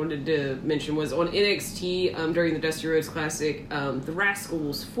wrestling thing I wanted to mention was on NXT during the Dusty Rhodes Classic. The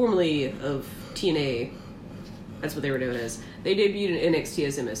Rascals, formerly of TNA, that's what they were known as. They debuted in NXT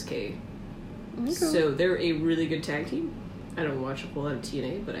as MSK. Okay. So they're a really good tag team. I don't watch a whole lot of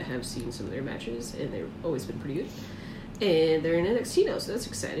TNA, but I have seen some of their matches, and they've always been pretty good. And they're in NXT now, so that's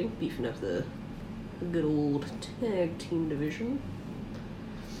exciting. Beefing up the good old tag team division.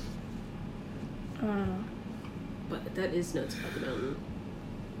 But that is nuts about the mountain.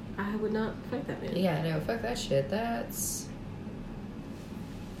 I would not fight that man. Yeah, no, fuck that shit. Does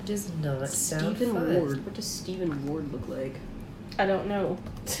not sound Stephen fun. Ward. What does Stephen Ward look like? I don't know.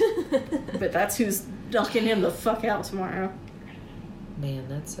 But that's who's knocking him the fuck out tomorrow. Man,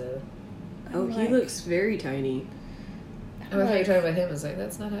 that's a... Oh, he looks very tiny. Oh, I thought you were talking about him. I was like,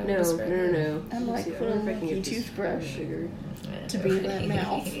 that's not how we describe him. No. I'm like, put on a toothbrush to be in that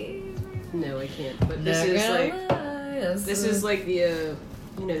mouth. No, I can't. But this is like... This is like the,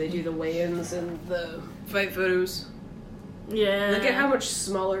 they do the weigh-ins and the fight photos. Yeah. Look at how much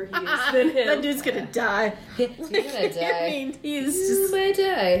smaller he is than him. That dude's gonna die. He's gonna die. I mean, he's just might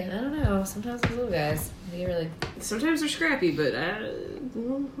die. I don't know. Sometimes those little guys, they really... Sometimes they're scrappy, but I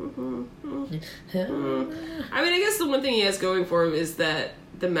mean, I guess the one thing he has going for him is that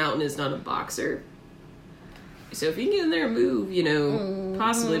the Mountain is not a boxer. So if he can get in there and move,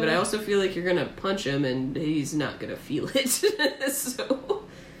 possibly, but I also feel like you're gonna punch him and he's not gonna feel it. So...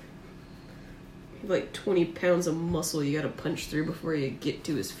 like 20 pounds of muscle you gotta punch through before you get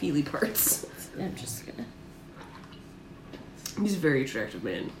to his feely parts. I'm just gonna... He's a very attractive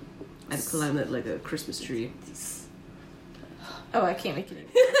man. I'd climb that like a Christmas tree. Oh, I can't make it.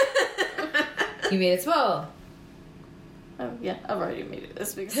 You made it small. Oh, yeah, I've already made it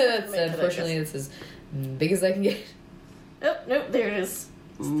this big. Unfortunately, it's as big as I can get. Oh, nope, there it is.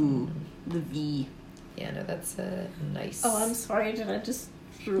 Ooh, the V. Yeah, no, that's nice. Oh, I'm sorry, did I just...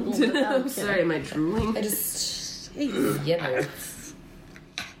 I'm sorry, am I drooling? I just... yeah.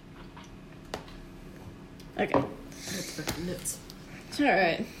 Okay. That's fucking nuts.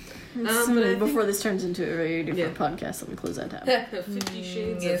 Alright. But before this turns into a very different podcast, let me close that tab. 50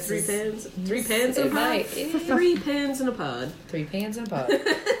 shades of 3 pans. 3 pans in it a pod? might. 3 pans in a pod. 3 pans in a pod.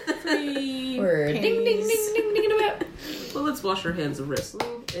 3 Word. Ding, ding, ding, ding, ding, ding. Well, let's wash our hands of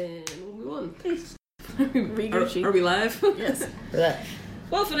wrestling, and we'll move Gucci. on. Are we live? Yes. For that.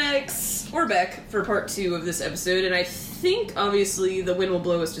 Well, fanatics, we're back for part 2 of this episode, and I think, obviously, the wind will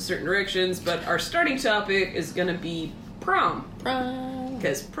blow us to certain directions, but our starting topic is gonna be prom. Prom.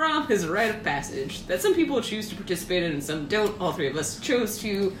 Because prom is a rite of passage that some people choose to participate in and some don't. All three of us chose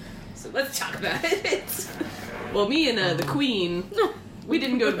to, so let's talk about it. Well, me and the queen, we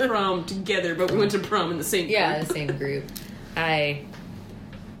didn't go to prom together, but we went to prom in the same group. Yeah, the same group. I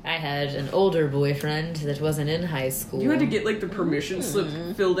had an older boyfriend that wasn't in high school. You had to get, like, the permission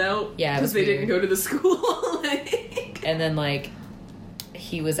slip filled out. Yeah, it because was they weird. didn't go to the school. Like... And then, like,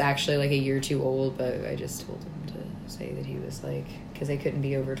 he was actually, like, a year too old, but I just told him to say that he was, like, because they couldn't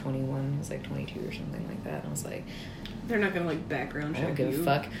be over 21. He was, like, 22 or something like that. And I was like, They're not gonna, like, background I check don't give you. a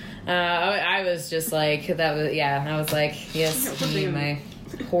fuck. I was just like, that was, yeah. I was like, yes, me and my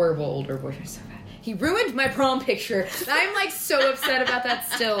horrible older boyfriend. So bad. He ruined my prom picture. I'm like so upset about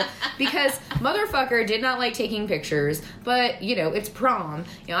that still because motherfucker did not like taking pictures, but you know it's prom.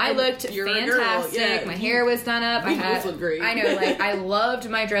 You know I And looked you're a girl, fantastic. yeah, My hair was done up. we both look great. I know, like I loved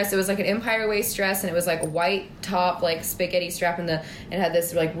my dress. It was like an empire waist dress, and it was like a white top, like spaghetti strap, and it had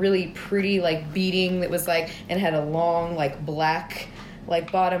this like really pretty like beading that was like, and it had a long like black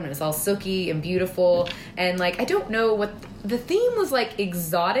like bottom, and it was all silky and beautiful, and like I don't know what the theme was, like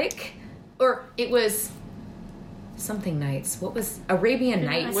exotic. Or it was something nights. What was Arabian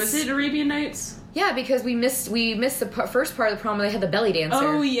Nights? Was it Arabian Nights? Yeah, because we missed the first part of the prom where they had the belly dancer.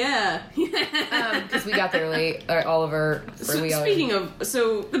 Oh, yeah. Because we got there late. All of our. Speaking of,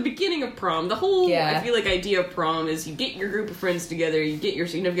 so the beginning of prom, the whole, Yeah. I feel like, idea of prom is you get your group of friends together, you get your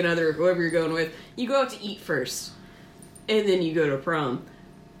significant other, or whoever you're going with, you go out to eat first, and then you go to prom.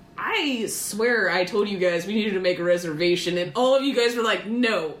 I swear I told you guys we needed to make a reservation, and all of you guys were like,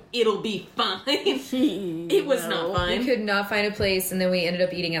 no, it'll be fine. It was not We fine. could not find a place, and then we ended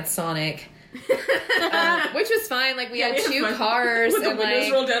up eating at Sonic. Which was fine. Like we had We two fun. cars, With the and windows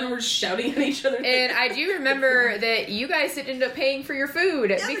like, rolled down, and we're shouting at each other. and I do remember that you guys ended up paying for your food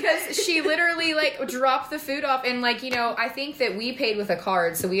because she literally like dropped the food off, and like, you know, I think that we paid with a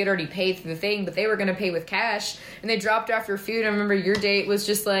card, so we had already paid through the thing, but they were going to pay with cash, and they dropped off your food. I remember your date was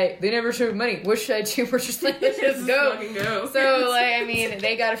just like, they never showed money. What should I do? We're just like, let's just go. Fucking go. So like, I mean,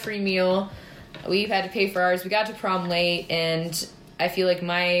 they got a free meal. We've had to pay for ours. We got to prom late, and I feel like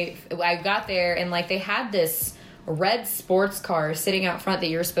I got there, and like they had this red sports car sitting out front that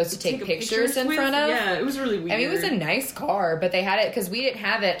you were supposed to take pictures in with? front of. Yeah, it was really weird. I mean, it was a nice car, but they had it because we didn't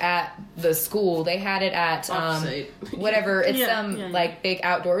have it at the school. They had it at Offsite. whatever. It's Yeah, some yeah. like big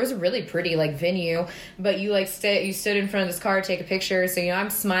outdoor. It was a really pretty like venue, but you like you stood in front of this car to take a picture. So you know, I'm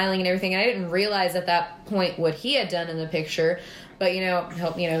smiling and everything. And I didn't realize at that point what he had done in the picture, but you know,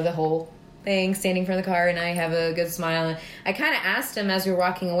 the whole thing, standing in front of the car, and I have a good smile. And I kind of asked him as we were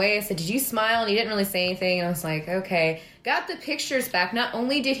walking away, I said, did you smile? And he didn't really say anything, and I was like, okay. Got the pictures back. Not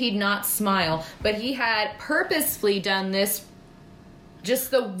only did he not smile, but he had purposefully done this,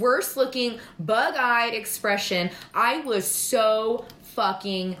 just the worst looking bug-eyed expression. I was so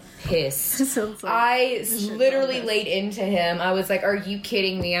fucking pissed. Sounds like I shit literally on this. laid into him. I was like, are you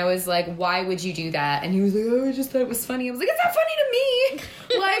kidding me? I was like, why would you do that? And he was like, oh, I just thought it was funny. I was like, it's not funny to me.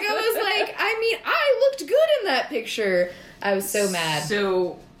 Like, I was like, I mean, I looked good in that picture. I was so mad.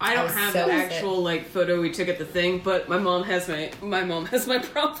 So I don't was have so the upset. actual like photo we took at the thing, but my mom has my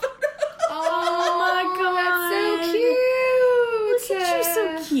prom photo. Oh my god, That's so cute. You're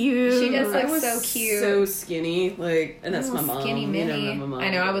so cute. She does I look was so cute. so skinny, like, and that's my Little mom. Skinny You know, Minnie. my mom. I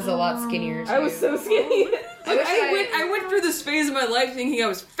know, I was a lot skinnier too. I was so skinny. I wish I went through this phase of my life thinking I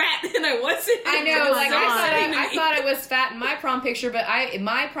was fat, and I wasn't. I know, It was like so I skinny. thought I was fat in my prom picture, but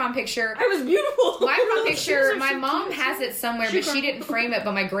my prom picture, I was beautiful. my prom picture, She was my so mom cute. has it somewhere, but she didn't frame it.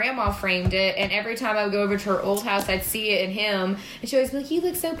 But my grandma framed it, and every time I would go over to her old house, I'd see it in him, and she always be like, "You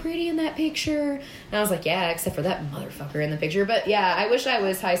look so pretty in that picture." And I was like, "Yeah, except for that motherfucker in the picture." But yeah, I wish I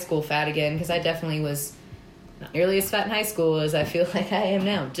was high school fat again because I definitely was not nearly as fat in high school as I feel like I am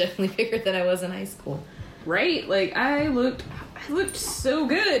now. Definitely bigger than I was in high school. Right? Like I looked so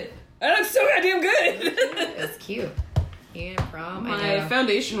good. I looked so goddamn good. It was cute. You in prom? I My know.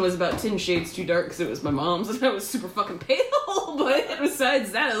 foundation was about 10 shades too dark because it was my mom's, and I was super fucking pale. But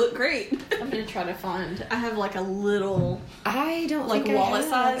besides that, I looked great. I'm gonna try to find. I have like a little I don't like think wallet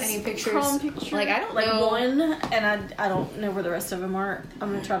I have size any pictures. prom picture. Like I don't like know. one, and I don't know where the rest of them are.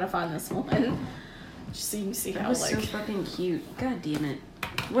 I'm gonna try to find this one, just so you can see That how was like. so fucking cute. God damn it.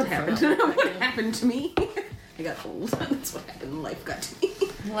 What happened? forgot. What happened to me? I got old. That's what happened. Life got to me.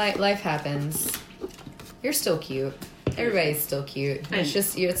 Life happens. You're still cute. Everybody's still cute. It's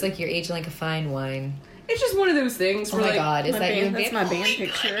just it's like you're aging like a fine wine. It's just one of those things Oh where my like, god, is my that you? band, that's my band Oh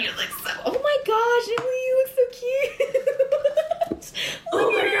picture. God, you look so. Oh my gosh, Emily, you look so cute.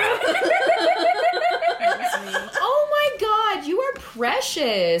 oh my god. Oh my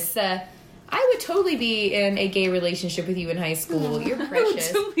precious. I would totally be in a gay relationship with you in high school. You're That would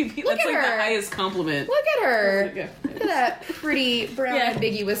precious. totally be. Look That's at like her. the highest compliment. Look at her. Okay. Look at that pretty brown, Yeah.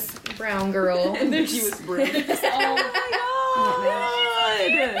 ambiguous brown girl. Ambiguous brown. Oh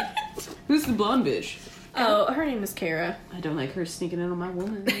my god! Who's the blonde bitch? Oh, her name is Kara. I don't like her sneaking in on my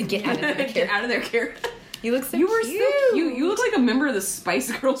woman. Get out of there, Get Kara. out of there, Kara. You look so You were cute. so cute. You look like a member of the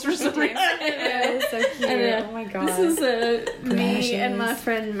Spice Girls or something. Yeah, so cute. And, Oh my god. This is me and my Precious.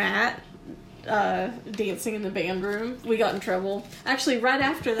 friend Matt dancing in the band room. We got in trouble. Actually, right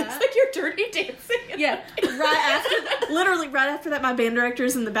after that. It's like you're dirty dancing. Yeah, literally right after that, my band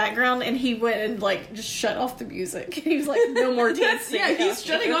director's in the background, and he went and like just shut off the music. He was like, "No more dancing." He's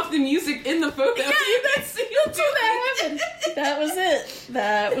shutting off the music in the photo. Yeah, that's what happened. That was it.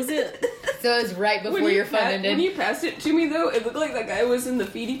 That was it. So it was right before your fun ended. When you passed it to me, though, it looked like that guy was in the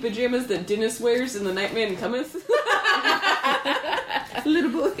feety pajamas that Dennis wears in The Nightman Cometh.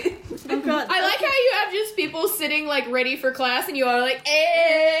 Little boy. Oh God. I like how you have just people sitting like ready for class, and you are like,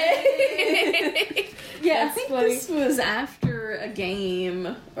 "Eh." Yeah, I That's think funny. this was after a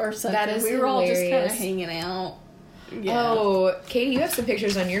game or something. That is we were all just kind of hilarious. hanging out. Yeah. Oh, Katie, you have some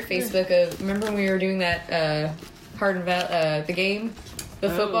pictures on your Facebook of. Remember when we were doing that the game, the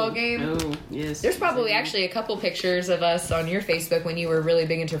football game? Oh, yes. There's probably actually a couple pictures of us on your Facebook when you were really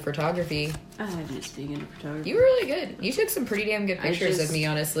big into photography. I'm just being into photography. You were really good. You took some pretty damn good pictures of just- me,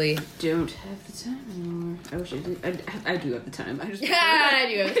 honestly. don't have the time anymore. I wish I did. I do have the time. I just Yeah, I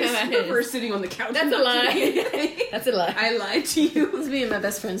do have the time. I just prefer sitting on the couch. That's and a not lie. doing anything. That's a lie. I lied to It you. was me and my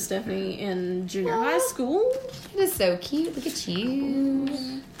best friend Stephanie in junior Aw. high school. That is so cute. Look at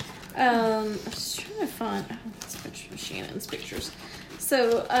you. I was just trying to find this picture of Shannon's pictures.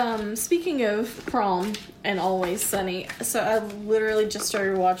 So, speaking of prom and Always Sunny, so I literally just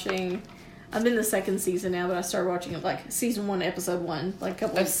started watching. I'm in the second season now, but I started watching it like season 1, episode 1, like a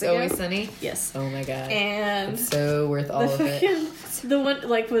couple weeks That's ago. Always Sunny. Yes, Oh my god. and It's so worth all the of it. fucking the one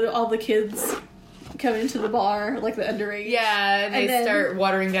like with all the kids coming to the bar, like the underage. Yeah, and they And then- start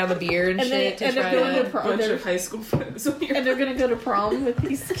watering down the beer and, and shit then- to and try they're going to. to prom. Bunch They're- of high school photos on your And they're gonna go to prom with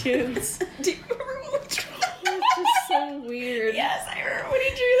these kids. Do you remember what was It's just so weird. Yes, I remember when he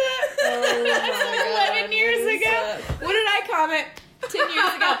drew that. Oh That's my like God, 11 years what is ago. that? What did I comment 10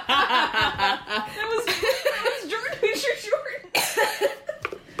 years ago? That was Jordan Fisher Short.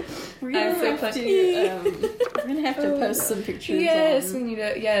 We're gonna so have funny. to. We're gonna have to post some pictures. Yes, we on- need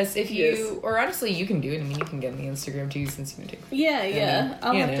to. Yes, if you Yes. or honestly, you can do it. I mean, you can get on the Instagram too, since you can take. Yeah, yeah. mean,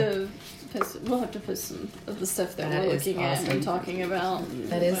 I'll you have know. to post. We'll have to post some of the stuff that That we're is looking at awesome. and talking about.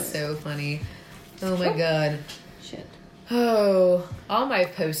 That is so funny. Oh my god. Shit. Oh, all my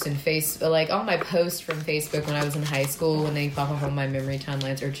posts in all my posts from Facebook when I was in high school, when they pop up on my memory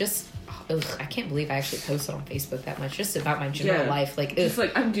timelines, are just. Ugh, I can't believe I actually posted on Facebook that much, just about my general Yeah. life. Like, It's ugh.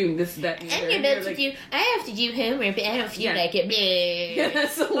 like I'm doing this, that, and the other. I'm And you're about to like, do. I have to do homework, but I don't feel Yeah. like it. Bleh. Yeah,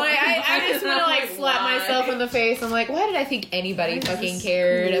 that's a lot. Like, I just want to like slap why? myself in the face. I'm like, why did I think anybody fucking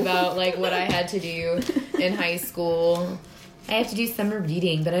cared about like what I had to do in high school? I have to do summer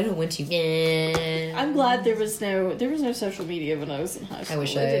reading, but I don't want to. I'm glad there was no social media when I was in high school.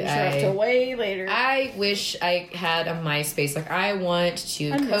 wish it didn't show up I- till way later. I wish I had a MySpace. Like, I want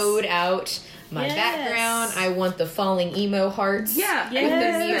to I miss- code out my Yes. background. I want the falling emo hearts. Yeah, With the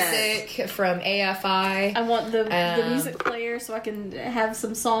Yes. music from AFI. I want the Um, music player so I can have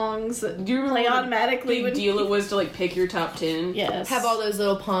some songs that Do you remember play what a automatically. big when deal it was to like pick your top 10? Yes. Have all those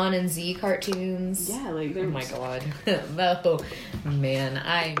little Pawn and Z cartoons. Yeah, like Oh there my was- god. Oh, man,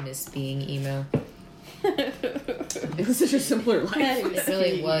 I miss being emo. It was such a simpler life. It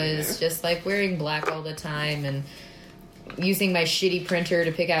really was. Just like wearing black all the time and using my shitty printer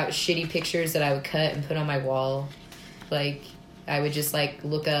to pick out shitty pictures that I would cut and put on my wall. Like, I would just like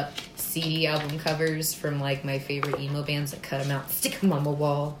look up CD album covers from like my favorite emo bands and cut them out, stick them on the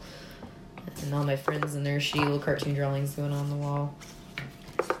wall. And all my friends and their shitty little cartoon drawings going on the wall.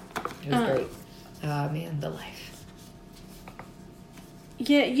 It was great. Man, the life.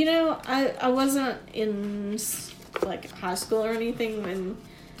 Yeah, you know, I wasn't in like high school or anything when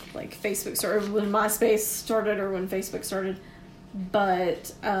like Facebook started, when MySpace started or when Facebook started,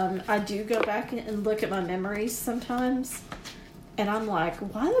 but I do go back and look at my memories sometimes, and I'm like,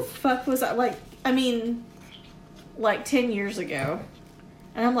 why the fuck was I like? I mean, like 10 years ago,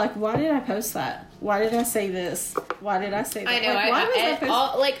 and I'm like, why did I post that? Why did I say this? Why did I say that? I know. Like, why was I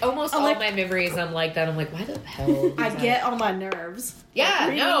post- Almost I all like- my memories, I'm like that. I'm like, why the hell? I did get on my nerves. Yeah, Like,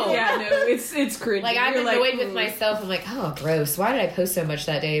 reading no. it. Yeah, no, it's cringy. Like, I'm You're annoyed with "Ooh." myself. I'm like, oh, gross. Why did I post so much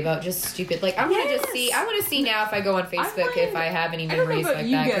that day about just stupid? Like, I want to just Yes. see. I want to see now if I go on Facebook find- if I have any I don't know memories about like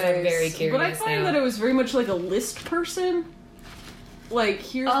you that because I'm very guys, curious but I find now. that I was very much like a list person. like,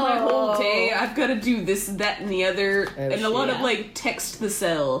 here's my whole Oh. day. I've got to do this, that, and the other, and a lot of shit. like text the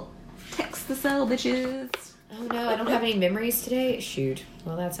cell, bitches. Oh no, I don't have any memories today. Shoot.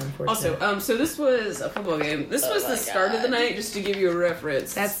 Well, that's unfortunate. Also, so this was a football game. This was my the start of the God. night, just to give you a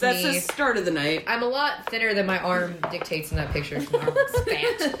reference. That's the me. start of the night. I'm a lot thinner than my arm dictates in that picture. My arm looks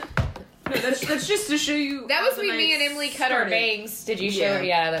fat. No, that's just to show you. That how was the when me night and Emily cut our started. bangs. Did you show? Yeah.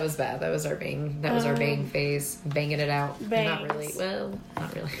 Yeah, that was bad. That was our bang. That was our bang phase. Banging it out. Not Bangs. really. Well,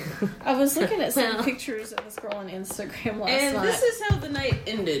 not really. I was looking at some Well. pictures of this girl on Instagram last And night. this is how the night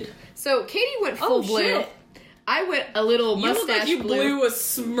ended. So Katie went full Oh, blue. shit. I went a little You look mustache like you blew a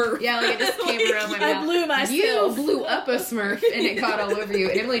smurf. Yeah, like it just came around my I mouth. blew myself. You blew up a Smurf and it got all over you.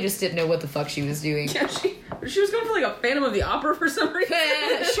 And Emily just didn't know what the fuck she was doing. Yeah, she was going for like a Phantom of the Opera for some reason.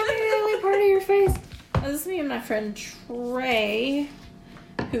 Show me the only part of your face. This is me and my friend Trey,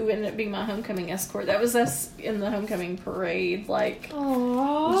 who ended up being my homecoming escort. That was us in the homecoming parade. Like,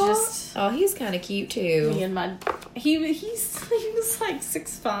 Aww. Just- oh, he's kind of cute me too. and my... He was like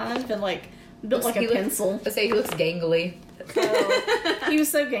 6'5" and like built like He a look- pencil. Let's say he looks gangly. He was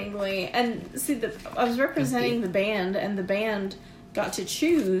so gangly. And see, I was representing the band, and the band got to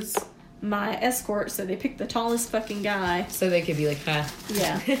choose my escort, so they picked the tallest fucking guy. So they could be like, huh.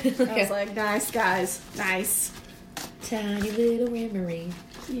 Yeah. I was like, nice, guys. Nice. Tiny little memory.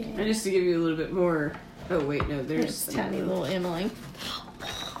 Yeah. And just to give you a little bit more. Oh wait, no, There's there's tiny little Emily.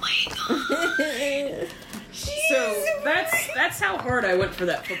 Oh my god. So that's how hard I went for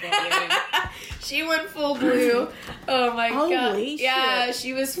that football game. She went full blue. Oh my god. Holy Yeah, shit.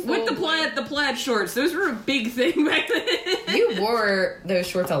 she was full With the blue. plaid shorts, those were a big thing back then. You wore those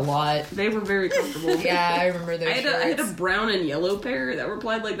shorts a lot. They were very comfortable. Yeah, I remember those I had a shorts. brown and yellow pair that were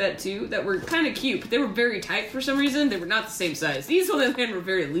plaid like that too, that were kind of cute, but they were very tight for some reason. They were not the same size. These on the other hand were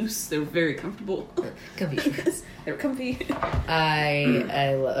very loose. They were very comfortable. Comfy shorts. They were comfy.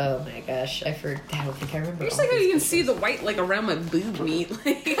 Oh my gosh, I don't think I remember. Just all like how these you can see pictures. the white like around my boob meat.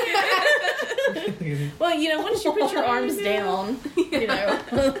 Like, Well, you know, once you put your arms down, you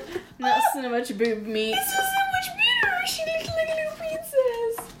know, not so much boob meat. This was so much better. She looked like a little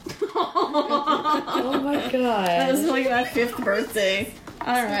princess. Oh my That was god. like my 5th birthday.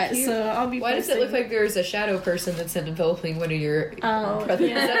 Alright, cute. so I'll be Why does it posting- look like there's a shadow person that's enveloping one of your Oh, brothers?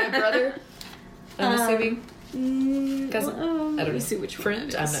 yeah. Is that a brother? I'm assuming. Cousin? I don't let me know. see which one Friend?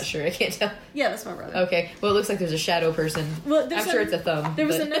 it I'm is. not sure. I can't tell. Yeah, that's my brother. Okay. Well, it looks like there's a shadow person. Well, there's I'm sure it's a thumb. There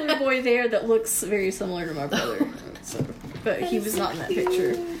was but- another boy there that looks very similar to my brother, so, but he was not in that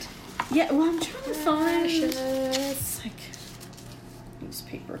picture. Yeah, well, I'm trying to find Precious. like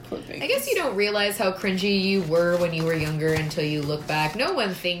newspaper clippings. I guess you don't realize how cringy you were when you were younger until you look back. No one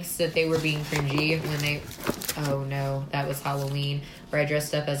thinks that they were being cringy when they... Oh no, that was Halloween, where I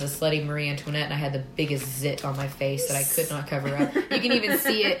dressed up as a slutty Marie Antoinette and I had the biggest zit on my face that I could not cover up. You can even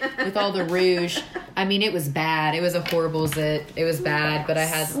see it with all the rouge. I mean, it was bad. It was a horrible zit. It was bad, but I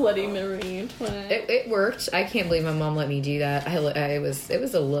had... Slutty Marie Antoinette. It worked. I can't believe my mom let me do that. It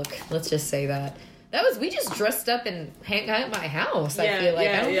was a look. Let's just say that. We just dressed up and hang out at my house. I feel like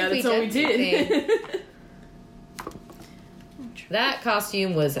I don't think that's all we anything. did. That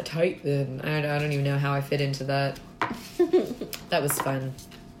costume was a tight then. I don't even know how I fit into that. That was fun.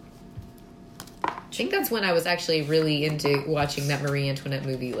 I think that's when I was actually really into watching that Marie Antoinette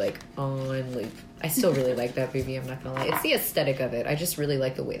movie, like, on loop. I still really like that movie, I'm not gonna lie. It's the aesthetic of it. I just really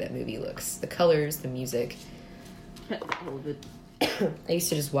like the way that movie looks. The colors, the music. All of it. I used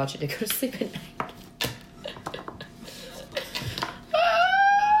to just watch it to go to sleep at night.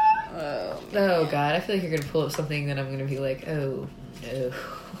 Oh god, I feel like you're gonna pull up something that I'm gonna be like, oh no.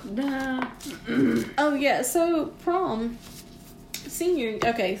 Nah. Oh yeah, so prom, senior.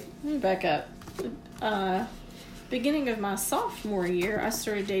 Okay, let me back up. Beginning of my sophomore year, I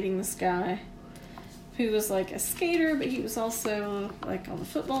started dating this guy who was like a skater, but he was also like on the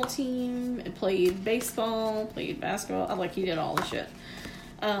football team and played baseball, played basketball. Like he did all the shit.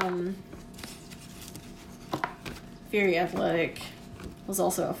 Very athletic. Was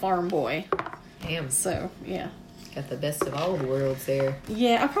also a farm boy. Damn, So yeah, got the best of all worlds there.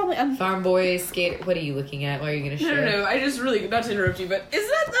 yeah. I'm Farm boy, skater. What are you looking at? Why are you gonna share? No. I just really, not to interrupt you, but is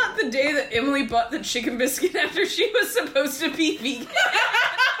that not the day that Emily bought the chicken biscuit after she was supposed to be vegan?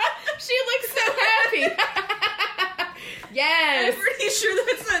 She looks so happy. Yes. I'm pretty sure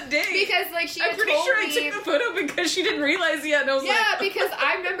that's that day. Because like she I'm had pretty told sure I me. took the photo because she didn't realize yet, and I was Yeah, like, because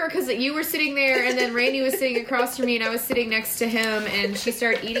I remember because you were sitting there and then Randy was sitting across from me and I was sitting next to him and she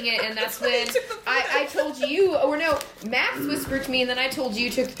started eating it and that's when I told you, or no, Max whispered to me and then I told you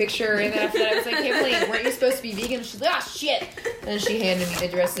took the picture and then after that I was like, Emily, weren't you supposed to be vegan? She's like, oh shit. And she handed me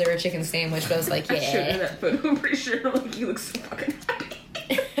the rest of her chicken sandwich, but I was like, I showed her yeah. that photo. I'm pretty sure like he looks so fucking happy.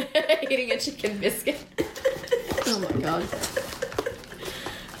 chicken biscuit. Oh my god.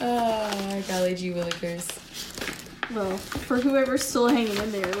 Oh, golly gee willikers. Well, for whoever's still hanging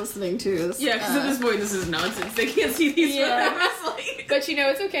in there listening to this. Yeah, because at this point, this is nonsense. They can't see these Yeah. photos. Like, But you know,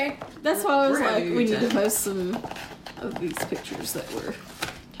 it's okay. That's why I was We're like, having a we good need to time. post some of these pictures that we're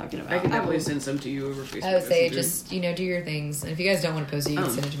talking about. I can definitely will- send some to you over Facebook. I would say Messenger. just, you know, do your things. And if you guys don't want to post it, you can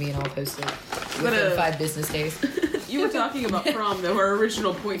send it to me and I'll post it But, within 5 business days. You were talking about prom, though. Our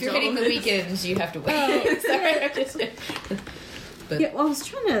original point. If you're to all hitting the of this. weekends, you have to wait. Sorry, I'm just... But, Yeah, well, I was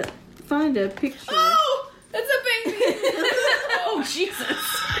trying to find a picture. oh! That's a baby! Oh Jesus!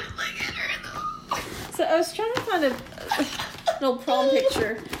 So I was trying to find an old prom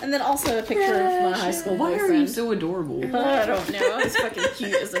picture, and then also a picture of my high school Why boyfriend. are you so adorable? I don't know. I was fucking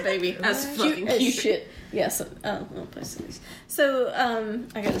cute as a baby. That's Cute fucking as cute. shit. Yes. I'll post these. So,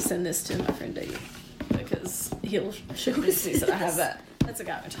 I gotta send this to my friend Dave because he'll show me see that I have that. That's a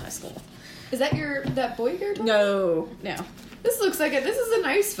guy I went to high school. Is that that boy you're talking No. This looks like this is a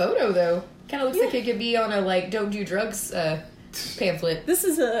nice photo, though. Kind of looks like it could be on a, like, don't do drugs pamphlet. This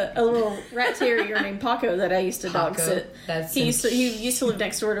is a little rat terrier named Paco that I used to dog Paco. sit. That's He used to live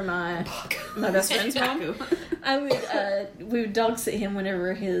next door to my best friend's mom. We would dog sit him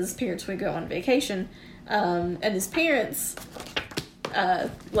whenever his parents would go on vacation, and his parents,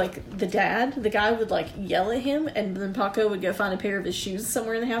 like the guy would like yell at him, and then Paco would go find a pair of his shoes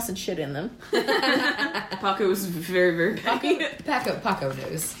somewhere in the house and shit in them. Paco was very, very big. Paco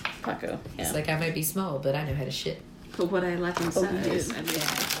knows. Paco, yeah. It's like, I might be small, but I know how to shit. But what I like inside he is did. I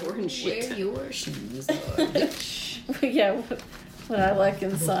mean, orange shit. Wear your shoes, bitch. Yeah, what I like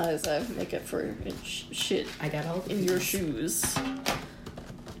in size, I make up for in shit I got all the in your shoes.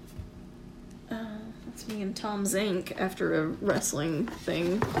 That's me and Tom Zink after a wrestling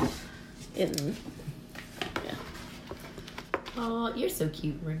thing in. Yeah. Oh, you're so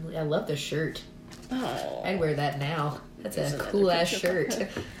cute, Brinley. I love the shirt. Oh. I'd wear that now. That's There's a another cool ass picture. shirt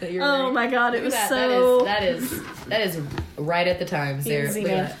that you're Oh wearing. my god, it Look was at so. that is right at the times there. easy,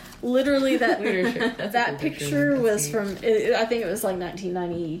 Look at man. that. Literally, that Look at her shirt. That's a that cool picture Let's was see. from. I think it was like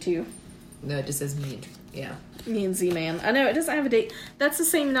 1992. No, it just says me. Yeah. Me and Z-Man. I know it doesn't have a date. That's the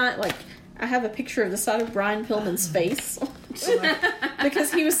same night. Like I have a picture of the side of Brian Pillman's face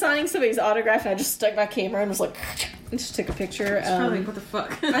because he was signing somebody's autograph, and I just stuck my camera and was like, and just took a picture. It's probably what the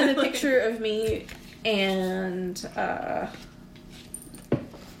fuck. I had a picture of me and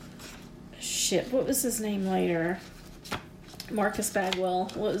shit. What was his name later? Marcus Bagwell.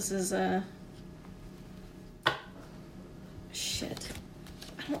 What was his shit?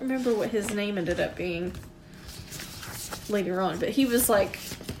 I don't remember what his name ended up being later on, but he was like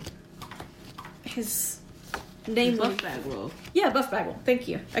his name was Buff Bagwell. yeah, Buff Bagwell. Thank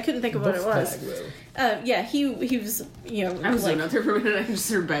you. I couldn't think of what it was. Yeah, he was, you know, I was like, zoning out there for a minute. I just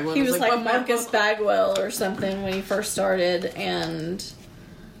heard Bagwell. he I was like Buff Marcus Bagwell. Bagwell or something when he first started, and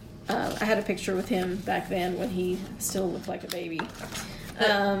I had a picture with him back then when he still looked like a baby.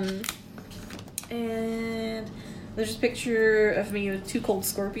 And there's a picture of me with Too Cold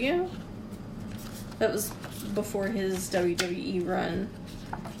Scorpio. That was before his WWE run,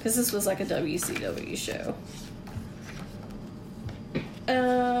 because this was like a WCW show.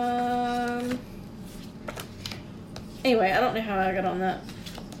 Anyway, I don't know how I got on that.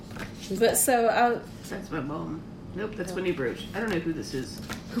 But so That's my mom. Nope, that's Winnie Broach. I don't know who this is.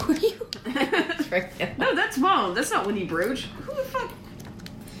 Who are you? No, that's mom. That's not Winnie Broach. Who the fuck?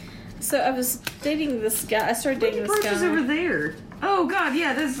 I was dating this guy. I started dating Winnie this Broach is over guy. there. Oh god,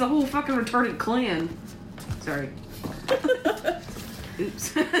 yeah, this is the whole fucking retarded clan. Sorry.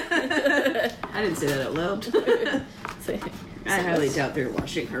 Oops. I didn't say that out loud. I highly doubt they're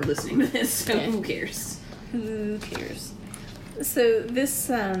watching or listening to this, so Yeah. who cares? Who cares? So this,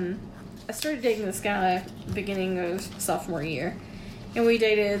 I started dating this guy beginning of sophomore year. And we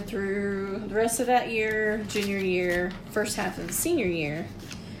dated through the rest of that year, junior year, first half of the senior year.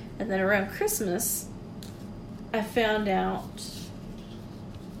 And then around Christmas, I found out,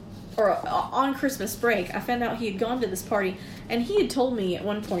 or on Christmas break, I found out he had gone to this party. And he had told me at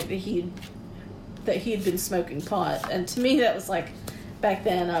one point that he had been smoking pot. And to me, that was like, back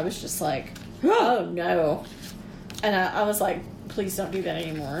then, I was just like, oh no. And I was like, please don't do that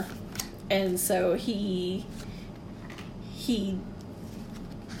anymore. And so he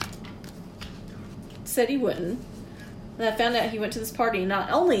said he wouldn't. And I found out he went to this party. Not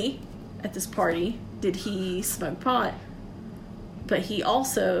only at this party did he smoke pot, but he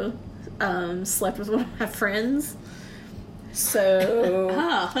also slept with one of my friends. So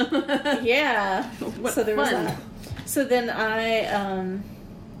yeah. What So there was fun. that. So then I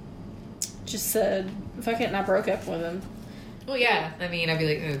just said fuck it, and I broke up with him. Well, yeah. I mean, I'd be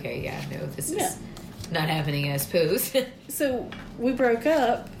like, okay, yeah, no, this is Yeah. not happening, I suppose. So we broke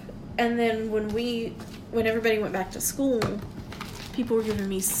up, and then when everybody went back to school, people were giving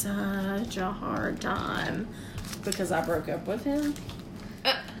me such a hard time because I broke up with him.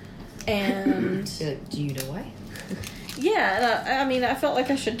 And Do you know why? yeah, I mean, I felt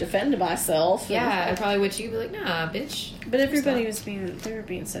like I should defend myself. Yeah, I probably would. You'd be like, nah, bitch. But everybody they were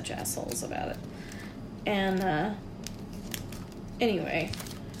being such assholes about it. And, anyway.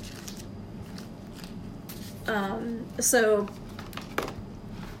 So,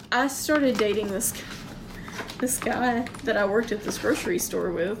 I started dating this guy that I worked at this grocery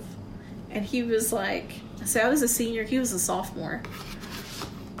store with. And he was like, so I was a senior, he was a sophomore.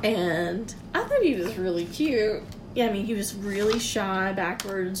 And I thought he was really cute. Yeah, I mean, he was really shy,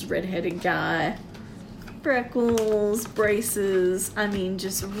 backwards, redheaded guy. Freckles, braces. I mean,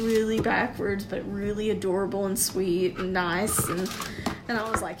 just really backwards, but really adorable and sweet and nice. And I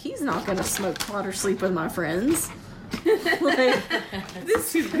was like, he's not going to smoke pot or sleep with my friends. Like,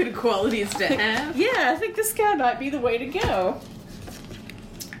 This is good qualities to have. yeah, I think this guy might be the way to go.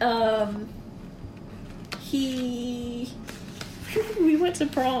 We went to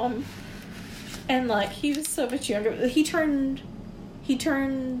prom, and like he was so much younger. He turned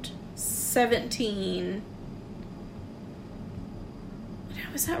 17.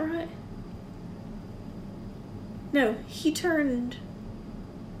 Now, is that right? No, he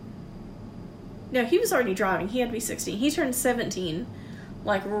was already driving. He had to be 16. He turned 17,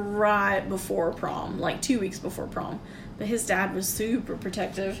 like, right before prom, like 2 weeks before prom. But his dad was super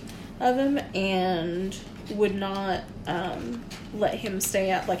protective of him and would not let him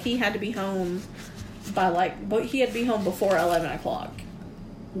stay out. Like, he had to be home but he had to be home before 11 o'clock.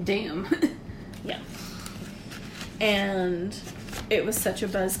 Damn. Yeah. And it was such a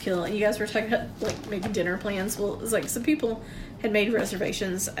buzzkill. And you guys were talking about, like, making dinner plans. Well, it was like some people had made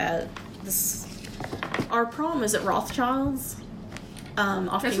reservations at this. Our prom was at Rothschild's.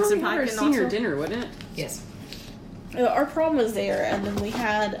 Off That's where Kingston we had Pike our in senior Knoxville. dinner, wasn't it? Yes. Our prom was there, and then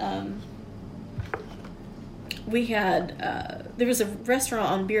there was a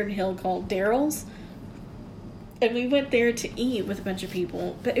restaurant on Bearden Hill called Daryl's, and we went there to eat with a bunch of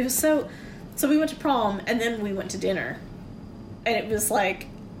people. But it was so we went to prom, and then we went to dinner, and it was like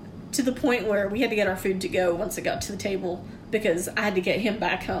to the point where we had to get our food to go once it got to the table because I had to get him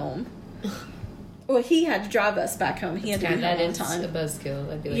back home. Well, he had to drive us back home. He had to be home on time. A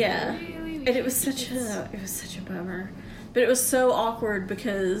buzzkill. I'd be like, Yeah. really? And it was such a bummer. But it was so awkward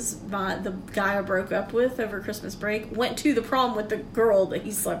because the guy I broke up with over Christmas break went to the prom with the girl that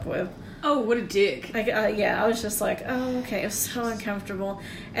he slept with. Oh, what a dick. Like, I was just like, oh, okay. It was so uncomfortable.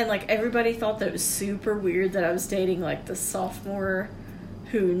 And, like, everybody thought that it was super weird that I was dating, like, the sophomore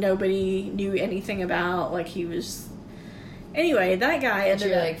who nobody knew anything about. Like, he was... Anyway, that guy ended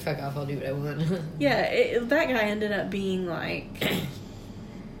You're up... like, fuck off, I'll do what I want. Yeah, that guy ended up being, like...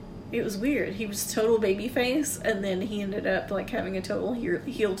 It was weird. He was total baby face, and then he ended up, like, having a total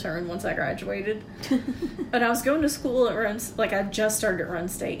heel turn once I graduated. But I was going to school at I just started at Run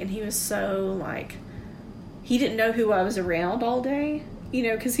State, and he was so, like... He didn't know who I was around all day, you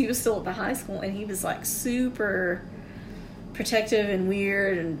know, because he was still at the high school, and he was, like, super protective and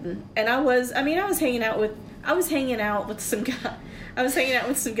weird, and I was hanging out with some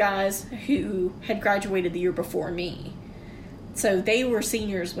guys who had graduated the year before me. So they were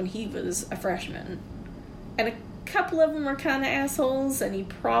seniors when he was a freshman. And a couple of them were kind of assholes, and he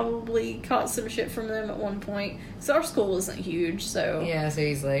probably caught some shit from them at one point. So our school wasn't huge, so... Yeah, so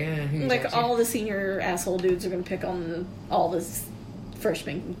he's like, who like, touched you? all the senior asshole dudes are going to pick on all the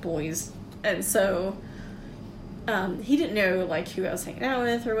freshman boys. And so... he didn't know, like, who I was hanging out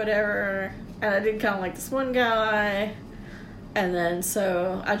with or whatever. And I did kind of like this one guy. And then,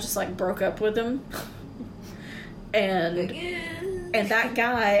 so, I just, like, broke up with him. And that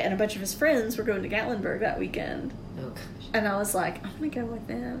guy and a bunch of his friends were going to Gatlinburg that weekend. Oh, gosh. And I was like, I'm going to go with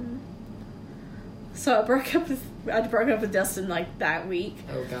them. So I broke up with Dustin, like, that week.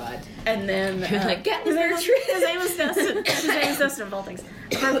 Oh, God. And then... You're like, his name was Dustin. His name was Dustin, of all things.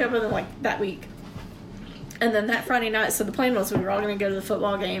 I broke up with him, like, that week. And then that Friday night, so the plan was we were all going to go to the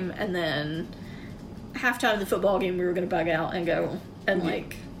football game, and then halftime of the football game, we were going to bug out and go and,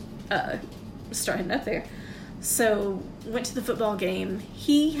 like, start heading up there. So, went to the football game.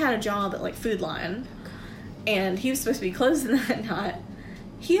 He had a job at, like, Food Lion, and he was supposed to be closing that night.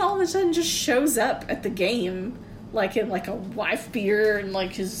 He all of a sudden just shows up at the game, like, in, like, a wife beater and,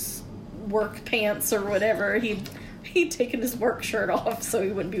 like, his work pants or whatever. He'd taken his work shirt off so he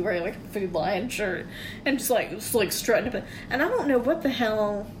wouldn't be wearing, like, a Food Lion shirt, and just, like, strutting up. And I don't know what the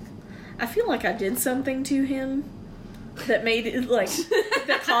hell... I feel like I did something to him, that made it, like,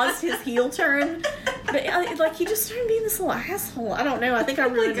 that caused his heel turn. But, like, he just started being this little asshole. I don't know. I think I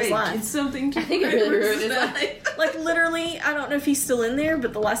ruined his Did life. something to I think I really ruined his life. Like, literally, I don't know if he's still in there,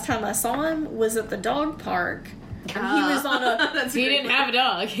 but the last time I saw him was at the dog park. And he was on a... That's He didn't have a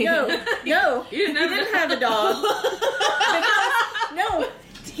dog. No, he didn't have a dog.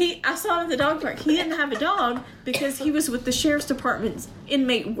 I saw him at the dog park. He didn't have a dog because he was with the sheriff's department's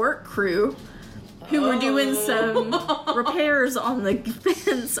inmate work crew who were doing some repairs on the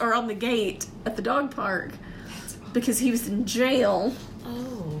fence or on the gate at the dog park because he was in jail.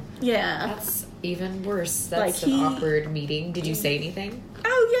 Oh. Yeah. That's even worse. That's Like, an awkward meeting. Did you say anything?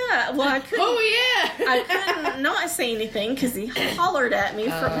 Oh, yeah. Well, I couldn't. Oh, yeah! I couldn't not say anything because he hollered at me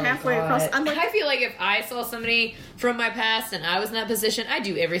from halfway across. I'm like, I feel like if I saw somebody from my past and I was in that position, I'd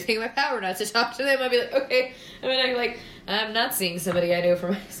do everything in my power not to talk to them. I'd be like, okay. I mean, I'm not seeing somebody I know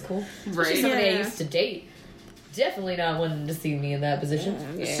from high school. Right. Somebody I Yeah. used to date. Definitely not wanting to see me in that position.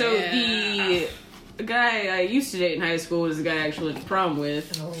 So the guy I used to date in high school was the guy I actually went to prom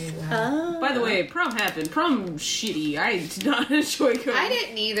with. Oh, wow. By the way, prom happened. Prom shitty. I did not enjoy going. I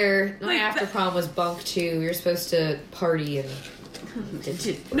didn't either. My Like, after prom was bunk too. We were supposed to party and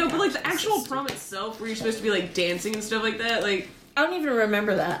No, but like the actual prom itself, where you're supposed to be like dancing and stuff like that. Like I don't even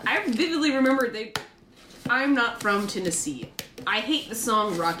remember that. I vividly remember I'm not from Tennessee. I hate the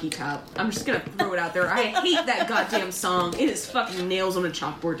song Rocky Top. I'm just gonna throw it out there. I hate that goddamn song. It is fucking nails on a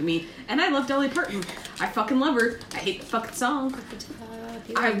chalkboard to me. And I love Dolly Parton. I fucking love her. I hate the fucking song.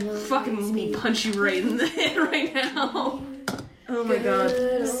 I fucking need to punch you right in the head right now. Oh my god.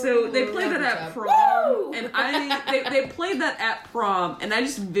 So they played that at prom, and they played that at prom, and I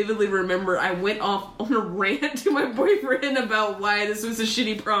just vividly remember I went off on a rant to my boyfriend about why this was a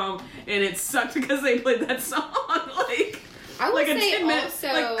shitty prom, and it sucked because they played that song. I would Like a say 10-minute, also,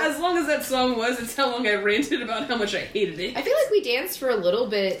 like as long as that song was, it's how long I ranted about how much I hated it. I feel like we danced for a little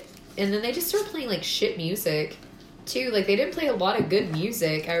bit, and then they just started playing like shit music, too. Like they didn't play a lot of good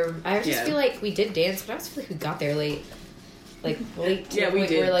music. I just Yeah. feel like we did dance, but I just feel like we got there late. Like late to Yeah, the we point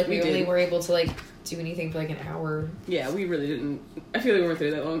did. where like We we only did. were able to like do anything for like an hour. Yeah, we really didn't. I feel like we weren't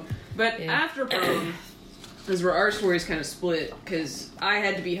there that long. But Yeah. after prom is where our stories kind of split, because I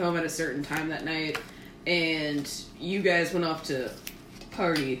had to be home at a certain time that night, and you guys went off to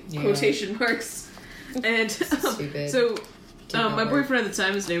party, Yeah. quotation marks. And Stupid. so not my work. boyfriend at the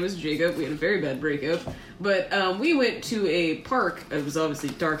time, his name was Jacob. We had a very bad breakup. But we went to a park. It was obviously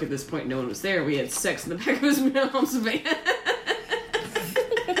dark at this point. No one was there. We had sex in the back of his mom's van.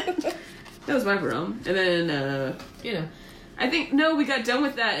 That was my prom. And then, You know. I think, no, we got done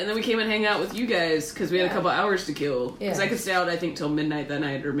with that, and then we came and hang out with you guys, because we had a Yeah. couple hours to kill. Because Yeah. I could stay out, I think, till midnight that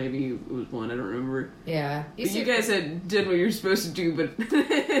night, or maybe it was 1, I don't remember. Yeah. But you guys did what you were supposed to do, but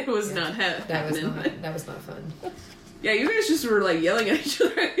it was not that was happening. not fun. Yeah, you guys just were, like, yelling at each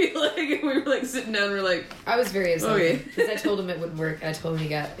other, I feel like, and we were, like, sitting down, and we were like, I was very upset Okay. because I told him it wouldn't work. I told him he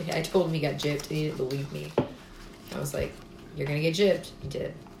got gypped, and he didn't believe me. I was like, "You're gonna get gypped." He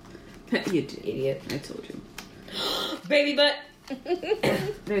did. you did. Idiot. I told you. Baby butt.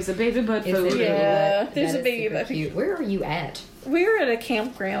 There's a baby butt It's a photo. baby Yeah, butt. there's That a is baby super butt. cute. Where are you at? We were at a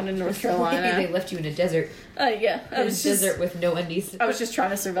campground in North They Carolina. left you in a desert. Yeah, I In a was just desert with no undies. I was just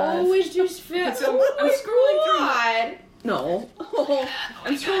trying to survive. it's just felt. So I'm scrolling through. No.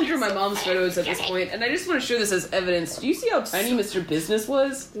 I'm scrolling through my mom's photos at this point, and I just want to show this as evidence. Do you see how tiny Mr. Business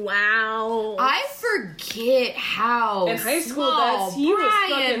was? Wow. I forget how In high school, small he was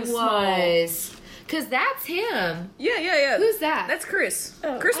Brian fucking small. was. Cause that's him. Yeah. Who's that? That's Chris.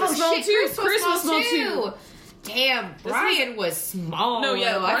 Oh. Chris was Oh, small shit, too. Chris was small too. Damn, Brian was small. No,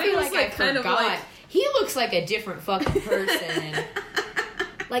 yeah, though. I Brian feel was, like like, I kind of forgot. like- He looks like a different fucking person.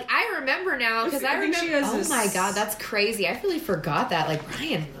 Like I remember now because I think she remember. has Oh this- my god, that's crazy! I really forgot that. Like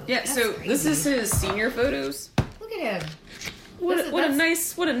Brian. Yeah. that's So crazy. this is his senior photos. Look at him. What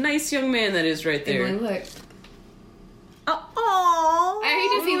That's- what a nice young man that is right there. Emily, look. Oh.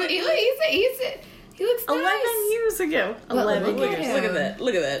 He looks nice. 11 years ago. But 11 look at years. him. Look at that.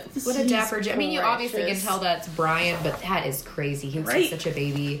 Look at that. What a He's dapper. I mean, you obviously can precious. tell that's Brian, but that is crazy. He looks Right? like such a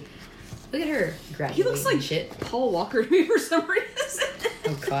baby. Look at her. He looks like shit. Paul Walker to me for some reason.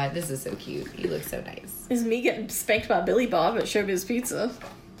 Oh god, this is so cute. He looks so nice. Is me getting spanked by Billy Bob at Showbiz Pizza.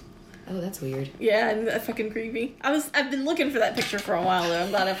 Oh, that's weird. Yeah, and that fucking creepy. I've been looking for that picture for a while though. I'm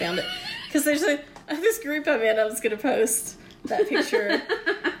glad I found it. Because there's this group I'm in, I was gonna post that picture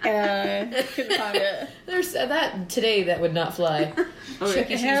and I couldn't find it. There's that today that would not fly. Okay. Chuck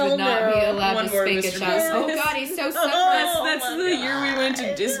E. Cheese Hell would not be no. allowed One to more spank a Mr. child. Business. Oh god, he's so sunburned. That's my the year we went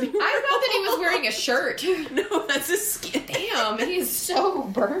to Disney. I thought that he was wearing a shirt. No, that's his skin. Damn, he's so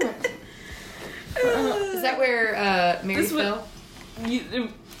burnt. Is that where Mary This was- fell?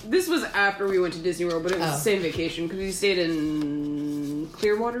 This was after we went to Disney World, but it was Oh. the same vacation because we stayed in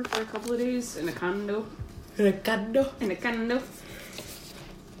Clearwater for a couple of days in a condo. In a condo.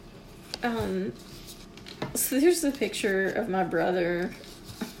 So here's the picture of my brother.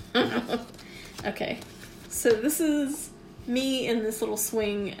 Okay. So this is me in this little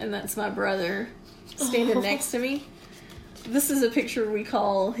swing, and that's my brother standing next to me. This is a picture we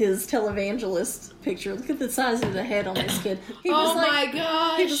call his televangelist picture. Look at the size of the head on this kid. He was my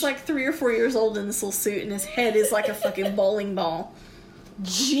gosh! He was like 3 or 4 years old in this little suit, and his head is like a fucking bowling ball.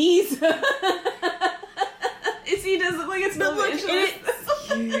 Jeez. He does look like it's But look,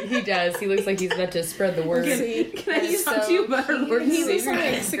 He does. He looks like he's about to spread the word. See, Can I he's talk to you about our Lord and He was Savior?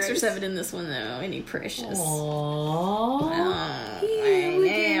 like Jesus 6 or Christ? 7 in this one, though, and he precious. Aww. Oh, He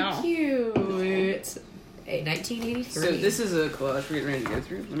I know. was cute. Hey, 1983. So this is a collage we're getting ready to go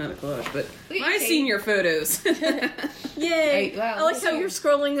through. Well, not a collage, but Look at my Kate. senior photos. Yay! Wow. I like how you're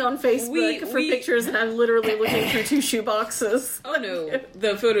scrolling on Facebook for we- pictures, and I'm literally looking through 2 shoe boxes. Oh no,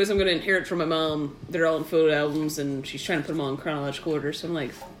 the photos I'm going to inherit from my mom, they're all in photo albums, and she's trying to put them all in chronological order, so I'm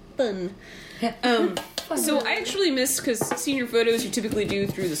like, fun. So I actually missed, because senior photos you typically do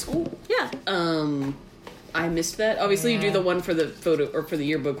through the school. Yeah. I missed that. Obviously, you do Yeah. the one for the photo, or for the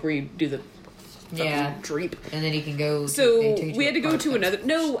yearbook, where you do the Yeah. drape. And then you can go. So they take you we had to a go park to that's- another.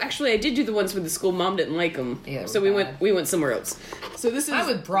 No, actually, I did do the ones with the school. Mom didn't like them, Yeah, so we're we bad. went somewhere else. So this is I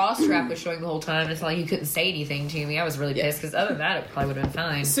with bra strap was showing the whole time. It's like you couldn't say anything to me. I was really Yeah. pissed because other than that, it probably would have been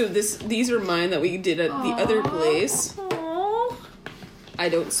fine. so these are mine that we did at the other place. Aww. I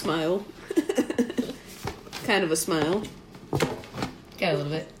don't smile. Kind of a smile. Got a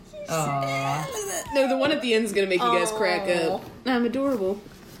little bit. Aww. No, the one at the end is gonna make you guys crack up. I'm adorable.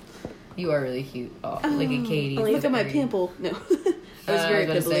 You are really cute. Oh, look at Katie. Look at my pimple. No, I was very I was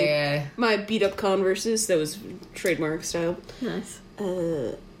gonna pimply. say, My beat up Converses. That was trademark style. Nice.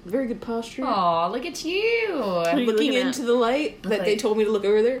 Very good posture. aw, look at you. you Looking looking at? into the light that they like- told me to look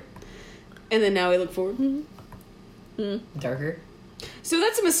over there, and then now I look forward. Darker. So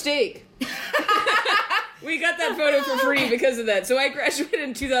that's a mistake. We got that photo for free because of that. So I graduated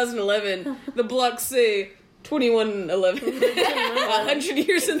in 2011. The blocks say 2111. 100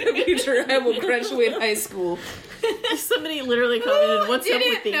 years in the future, I will graduate high school. Somebody literally commented, "What's up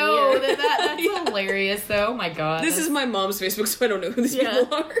with the know year?" that's hilarious though. Oh my god. This is my mom's Facebook, so I don't know who these Yeah.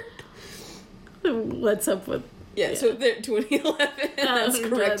 people are. What's up with? Yeah, so they're 2011. That's I'm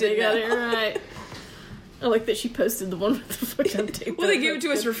glad corrected they got now. it right. I like that she posted the one with the fucking tape. Well, they gave it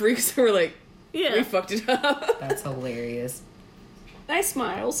to us for free because they were like, Yeah. we fucked it up. That's hilarious. I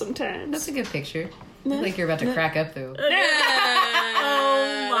smile sometimes. That's a good picture. Like you're about to crack up though.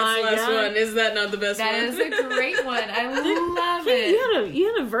 Oh my That's the last God. one. Is that not the best That one? is a great one. I love Hey, it. you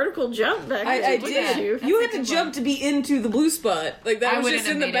had a vertical jump back. I there, did. didn't you? You That's had a to good jump one. to be into the blue spot. Like that I was wouldn't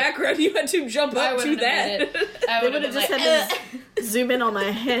just in have the made it. background. You had to jump I up to wouldn't have that. made it. I They would would have have been just like, had to zoom in on my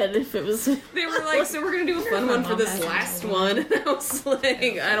head if it was. They were like, so we're gonna do a fun one for this last one. And I was like,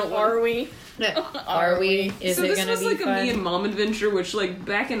 I don't want. Are we? Are we? Is So it this gonna was be like fun? a me and mom adventure, which like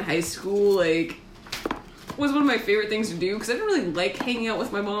back in high school, like was one of my favorite things to do because I didn't really like hanging out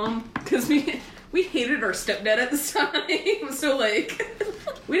with my mom because we hated our stepdad at the time, so like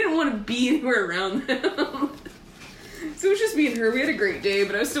we didn't want to be anywhere around them. So it was just me and her. We had a great day,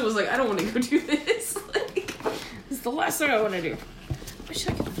 but I still was like, I don't want to go do this. Like, It's the last thing I want to do. Wish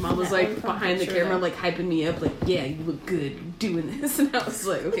I could. mom was That one like from behind the picture camera, that- like hyping me up, like, yeah, you look good doing this, and I was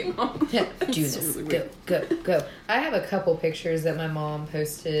like, okay, mom. Yeah, do It's this. really Go, weird. go, go. I have a couple pictures that my mom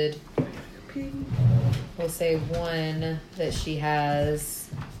posted. We'll say one that she has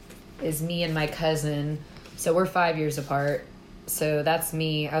is me and my cousin. So we're 5 years apart. So that's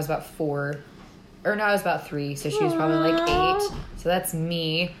me. I was about 4. Or no, I was about 3. So she was probably like 8. So that's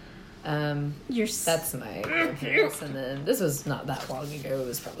me. You're That's my grandparents. And then this was not that long ago. It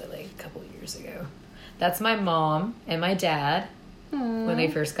was probably like a couple years ago. That's my mom and my dad when they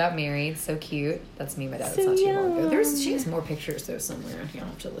first got married. So cute. That's me and my dad. It's So not too long ago. young. She has more pictures though somewhere. I'll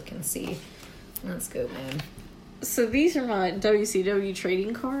have to look and see. Let's go, man. So these are my WCW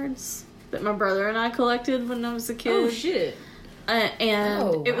trading cards that my brother and I collected when I was a kid. Oh shit. And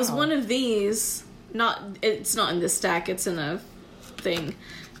Oh, it was wow. one of these. It's not in this stack. It's in a thing,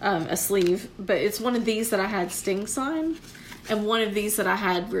 a sleeve. But it's one of these that I had Sting sign, and one of these that I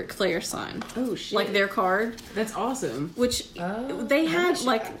had Ric Flair sign, Oh shit. like their card. That's awesome. Which Oh, they had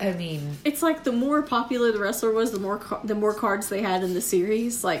like. I mean, It's like the more popular the wrestler was, the more cards they had in the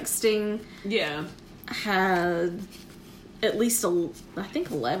series. Like Sting Yeah. had at least I think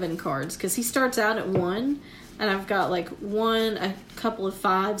 11 cards because he starts out at 1, and I've got like a couple of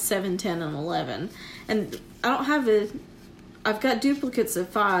 5, 7, 10, and 11. And I don't have I've got duplicates of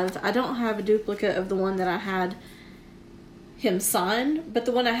 5. I don't have a duplicate of the one that I had him sign, but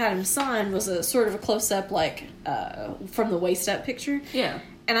the one I had him sign was a sort of a close-up, like, from the waist-up picture. Yeah.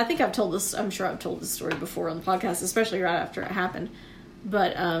 And I think I'm sure I've told this story before on the podcast, especially right after it happened.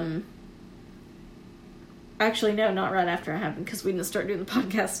 But, actually, no, not right after it happened, because we didn't start doing the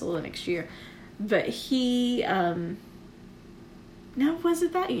podcast till the next year. But he, no, was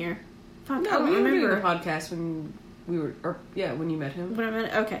it that year? Fuck, I don't we were doing remember. the podcast when we were, when you met him. When I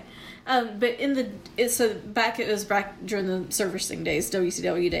met, okay. But it was back during the servicing days,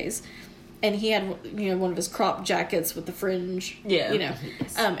 WCW days. And he had, one of his crop jackets with the fringe, Yeah.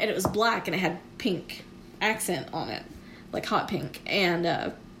 and it was black and it had pink accent on it, like hot pink. And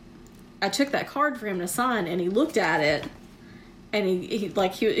I took that card for him to sign, and he looked at it, and he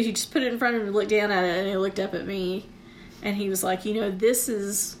just put it in front of him and looked down at it, and he looked up at me, and he was like, this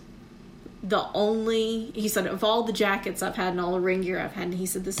is he said, of all the jackets I've had and all the ring gear I've had, he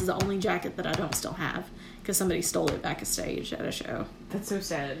said, this is the only jacket that I don't still have, because somebody stole it back a stage at a show. That's so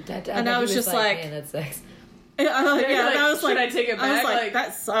sad. And I was just like, man, that sucks. And I was should I take it back? I was like, Like-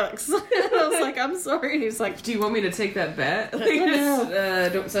 that sucks. I was like, I'm sorry. And he was like, Do you want me to take that bet? Like, No.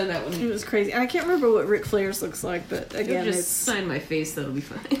 Don't sign that one. it was crazy. And I can't remember what Ric Flair's looks like, but again, Just it's sign my face, that'll be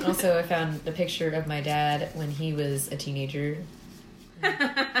fine. Also, I found a picture of my dad when he was a teenager.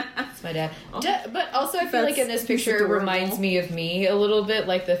 It's my dad. But also, I feel like in this That's picture adorable. reminds me of me a little bit,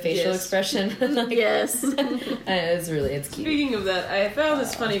 like the facial Yes. expression. Like, yes. it's cute. Speaking of that, I found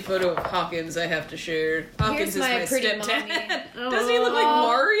this funny photo of Hawkins I have to share. Hawkins Here's my is my pretty stepdad. mommy. Doesn't he look like Aw.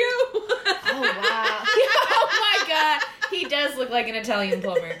 Mario? Oh wow! Oh my god, he does look like an Italian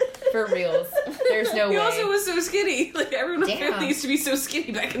plumber for reals. There's no He way. also was so skinny. Like, everyone in my Damn. family used to be so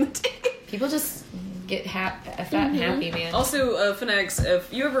skinny back in the day. People just get fat and happy, man. Also, Fanatics,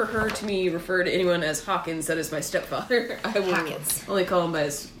 if you ever heard me refer to anyone as Hawkins, that is my stepfather. I will Hawkins. only call him by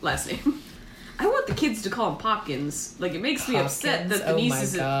his last name. I want the kids to call him Popkins. Like, it makes me upset Popkins? that the Oh my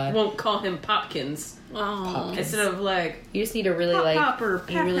nieces God. won't call him Popkins. Oh. Instead of, like, You just need to really Pop or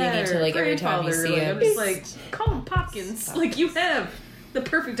you really need to like every time you grandfather. see Like, him. I'm just like, call him Popkins. Like, you have the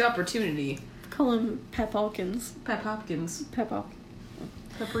perfect opportunity. Call him Pep Hawkins. Pep Hopkins. Pep Hawkins.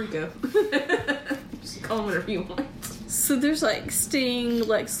 Paprika. Just call him whatever you want. So there's like Sting,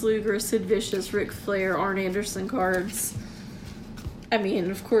 Lex Luger, Sid Vicious, Ric Flair, Arn Anderson cards. I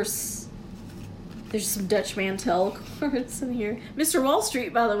mean, of course, there's some Dutch Mantel cards in here. Mr. Wall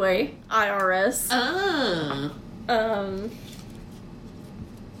Street, by the way, IRS. Ah.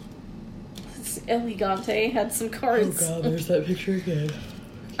 El Gigante had some cards. there's that picture again.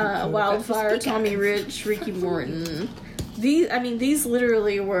 Wildfire, Tommy Rich, Ricky Morton. These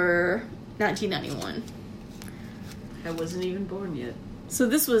literally were 1991. I wasn't even born yet. So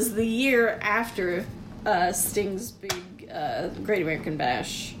this was the year after Sting's big Great American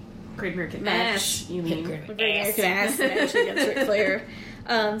Bash. Great American Match. Ash, you mean? Great Great American Bash match against Ric Flair.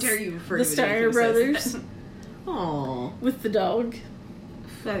 Dare you refer the to Steiner Brothers Aww. with the dog.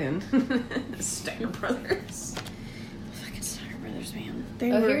 Fucking Steiner Brothers. Fucking Steiner Brothers, man.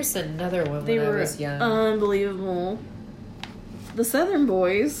 They Oh, were here's another one they when I were was young. unbelievable. The Southern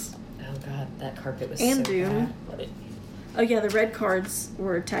Boys. Oh god, that carpet was And so Doom. bad. Oh yeah, the red cards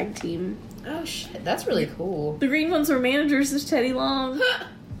were a tag team. Oh shit, that's really cool. The green ones were managers as Teddy Long.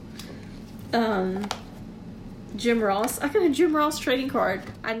 Jim Ross. I got a Jim Ross trading card.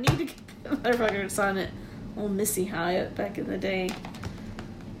 I need to get that motherfucker to sign it. Old Missy Hyatt back in the day.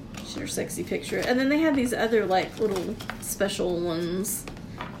 She's her sexy picture. And then they had these other like little special ones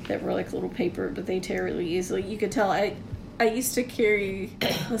that were like little paper, but they tear really easily. You could tell I used to carry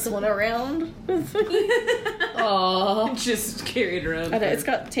this one around with me. Aww. Just carried around. I know, it's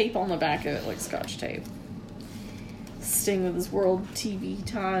got tape on the back of it, like Scotch tape. Sting with his world TV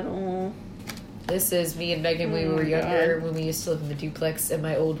title. This is me and Megan when we Oh were my younger, God. when we used to live in the duplex in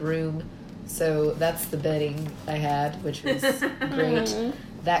my old room. So that's the bedding I had, which was great.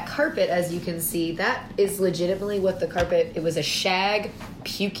 That carpet, as you can see, that is legitimately what the carpet, it was a shag,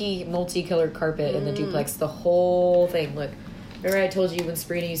 pukey, multicolored carpet in the duplex. The whole thing. Look, remember I told you when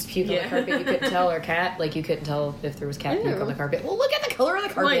Sabrina used to puke on the Yeah. carpet, you couldn't tell, or cat, like you couldn't tell if there was cat puke Ew. on the carpet. Well, look at the color of the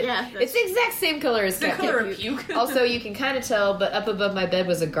carpet. Well, yeah, It's the exact same color as the cat color of puke. puke. Also, you can kind of tell, but up above my bed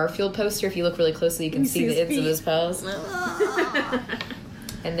was a Garfield poster. If you look really closely, you can You see see the his ends of feet. his paws.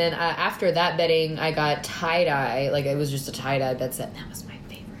 And then after that bedding, I got tie-dye. Like, it was just a tie-dye bed set. That was my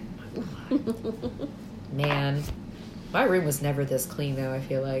favorite. Man. My room was never this clean, though, I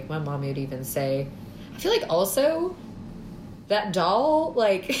feel like. My mom would even say. I feel like also, that doll,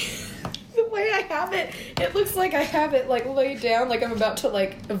 like, the way I have it, it looks like I have it like laid down, like I'm about to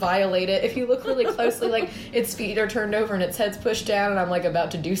like violate it. If you look really closely, like its feet are turned over and its head's pushed down, and I'm like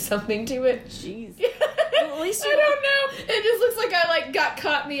about to do something to it. Jeez. Well, at least I don't know. It just looks like I like got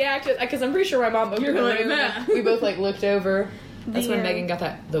caught in the act because I'm pretty sure my mom opened You're the like room. that. We both like looked over. That's when The, Megan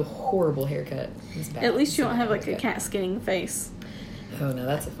got the horrible haircut. It was bad. At least you don't have like a Haircut. cat skinning face. Oh no,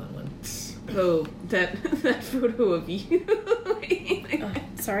 that's a fun one. Oh, that photo of you.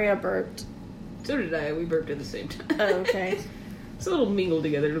 Sorry, I burped. So did I. We burped at the same time. Oh, okay. So it'll mingle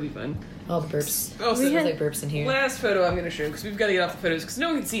together. It'll be fun. All the burps. Oh, so We There's had- like burps in here. last photo I'm going to show because we've got to get off the photos because no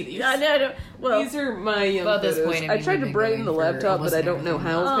one can see these. No. Well, These are my young Well, at this photos. point, I I mean, tried we've to been brighten the going for laptop, but almost I don't know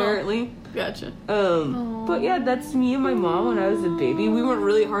everything. how Oh. apparently. gotcha. But yeah, that's me and my mom when I was a baby. We went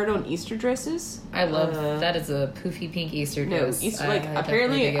really hard on Easter dresses. I love that is a poofy pink Easter No, dress. Easter, I like definitely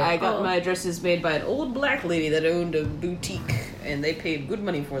apparently dig it. I got Oh. my dresses made by an old black lady that owned a boutique, and they paid good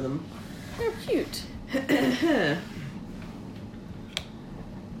money for them. They're cute.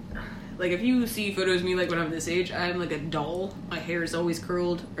 Like if you see photos of me like when I'm this age, I'm like a doll. My hair is always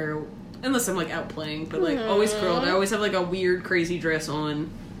curled, or unless I'm like out playing, but like always curled. I always have like a weird, crazy dress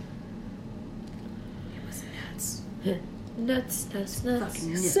on. It was nuts. Nuts.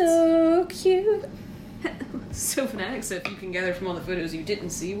 Fucking nuts. So cute. So fanatics, if you can gather from all the photos you didn't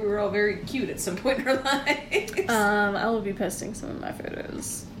see, we were all very cute at some point in our lives. I will be posting some of my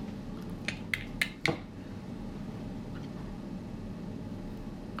photos.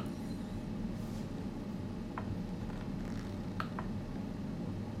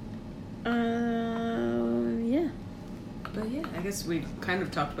 Yeah. But yeah, I guess we kind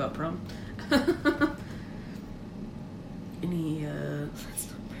of talked about prom. Any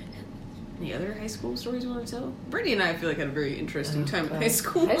other high school stories you want to tell? Brittany and I feel like had a very interesting time in high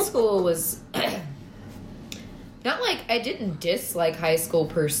school. High school was not like I didn't dislike high school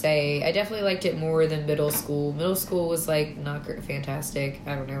per se. I definitely liked it more than middle school. Middle school was like not fantastic.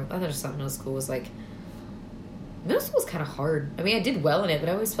 I don't know. I just thought middle school was like middle school was kind of hard. I mean, I did well in it, but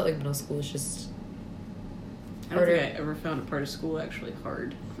I always felt like middle school was just I don't think I ever found a part of school actually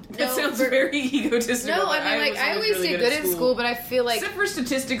hard. That No, sounds for- very egotistical. no. but I mean, like I always really did good in school, but I feel like except for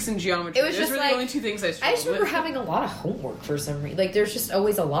statistics and geometry. It was Those just were like- the only two things I I struggled just remember with. having a lot of homework for some reason. Like, there's just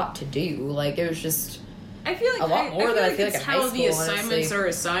always a lot to do. Like, it was just I feel like a lot more than I feel like it's in high how the school, assignments honestly. are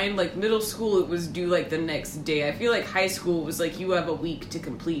assigned. Like middle school, it was due like the next day. I feel like high school was like you have a week to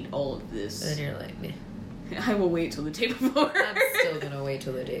complete all of this. and you're like, meh. I will wait till the day before. I'm still gonna wait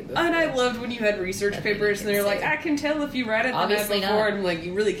till the day before. And I loved when you had research Nothing papers you and they're can like, say. I can tell if you write it the Obviously night before. not. And I'm like,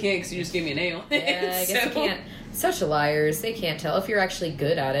 you really can't because you just gave me a nail. Yeah, I guess you can't. Such liars. They can't tell if you're actually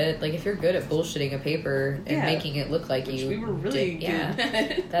good at it. Like, if you're good at bullshitting a paper and Yeah. making it look like Which you we were really did. Yeah. good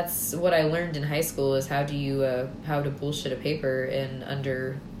at. That's what I learned in high school is how to bullshit a paper in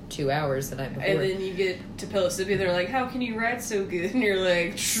under 2 hours the night before. And then you get to Pellissippi, they're like, how can you write so good? And you're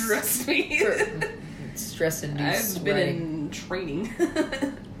like, trust me. Stress induced I've been writing. in training.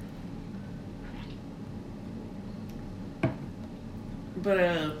 But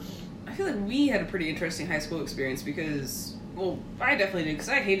I feel like we had a pretty interesting high school experience because, well, I definitely did because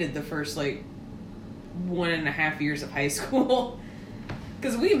I hated the first like 1.5 years of high school.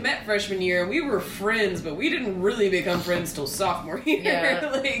 Because we met freshman year and we were friends, but we didn't really become friends till sophomore year.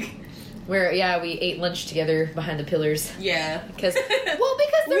 Yeah. Like, Where, yeah, we ate lunch together behind the pillars. yeah. Because there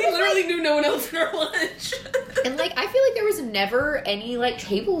we was, literally like, knew no one else in our lunch. and, like, I feel like there was never any, like,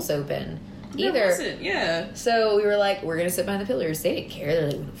 tables open either. There wasn't, yeah. So we were like, we're gonna sit behind the pillars. They didn't care. They're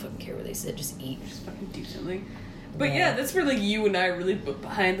like, we don't fucking care where they sit. Just eat. Just fucking do something. But Yeah. yeah, that's where like you and I really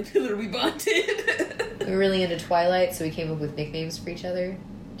behind the pillar we bonded. We were really into Twilight, so we came up with nicknames for each other.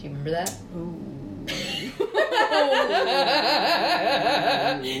 Do you remember that?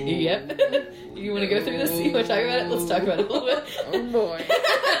 Yep. You want to go through this? You want to talk about it? Let's talk about it a little bit. Oh boy.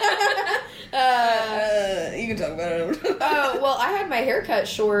 You can talk about it. Oh, well, I had my hair cut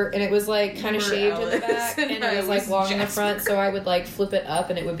short and it was like kind of You were shaved in the Alice, back and and it I was like was long in the Jasper. front, so I would like flip it up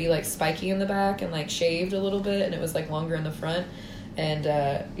and it would be like spiky in the back and like shaved a little bit and it was like longer in the front. And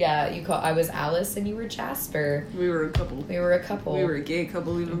yeah, I was Alice and you were Jasper. We were a couple. We were a couple. We were a gay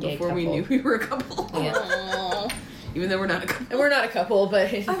couple even Gay before we couple. knew we were a couple. Yeah. Even though we're not a couple. And we're not a couple, but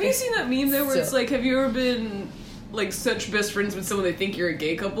Have you seen that meme though where it's Still. like, have you ever been like such best friends with someone they think you're a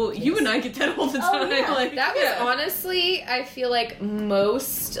gay couple? You and I get that all the time. Like, that was yeah. honestly, I feel like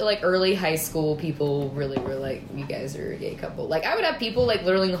most like early high school people really were like, you guys are a gay couple. Like I would have people like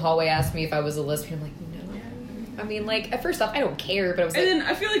literally in the hallway ask me if I was a lesbian. I'm like, no. I mean, like at first off, I don't care, but I was like, And then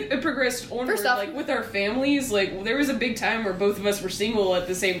I feel like it progressed onward. First off- like with our families, like there was a big time where both of us were single at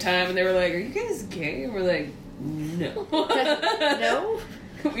the same time, and they were like, "Are you guys gay?" And we're like, "No, no.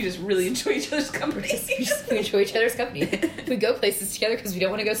 We just really enjoy each other's company. We enjoy each other's company. We go places together because we don't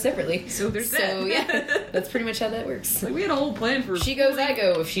want to go separately. So there's that. So yeah, that's pretty much how that works. Like, we had a whole plan for... If she goes, I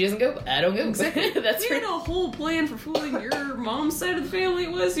go. If she doesn't go, I don't go. Exactly. That's we had a whole plan for fooling your mom's side of the family.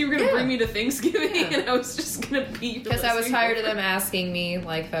 It was you were gonna bring me to Thanksgiving, and I was just gonna be because I was tired of them asking me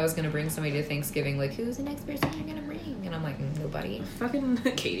like if I was gonna bring somebody to Thanksgiving, like who's the next person you're gonna bring, and I'm like nobody. Fucking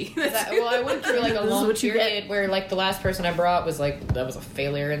Katie. I went through like a long what you period where like the last person I brought was like that was a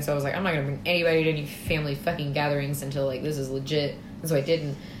failure, and so I was like I'm not gonna bring anybody to any family fucking gatherings until like this is legit, and so I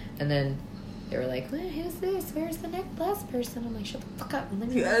didn't, and then. They were like, well, who's this? Where's the last person? I'm like, shut the fuck up. And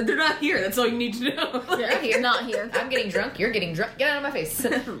then they're not here. That's all you need to know. they're here. Not here. I'm getting drunk. You're getting drunk. Get out of my face.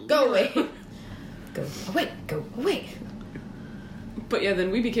 Go away. Go away. Go away. But yeah,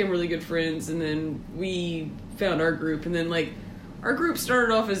 then we became really good friends, and then we found our group, and then like our group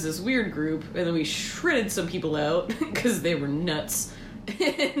started off as this weird group, and then we shredded some people out because they were nuts,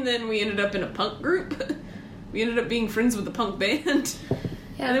 and then we ended up in a punk group. We ended up being friends with the punk band.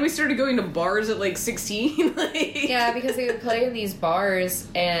 Yeah. And then we started going to bars at like 16. Like... Yeah, because they would play in these bars,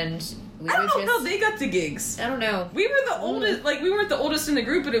 and we I don't would know how they got to gigs. I don't know. We were the oldest, like, we weren't the oldest in the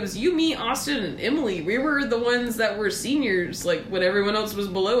group, but it was you, me, Austin, and Emily. We were the ones that were seniors, like, when everyone else was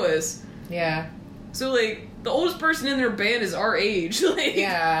below us. Yeah. So, like, the oldest person in their band is our age. Like,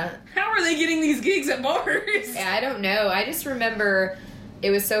 yeah. How are they getting these gigs at bars? Yeah, I don't know. I just remember... It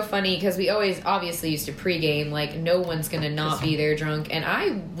was so funny because we always obviously used to pregame, like no one's gonna not be there drunk, and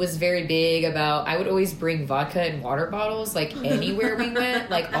I was very big about, I would always bring vodka and water bottles like anywhere we went,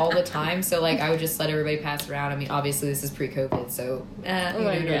 like all the time, so like I would just let everybody pass around. I mean, obviously this is pre-COVID, so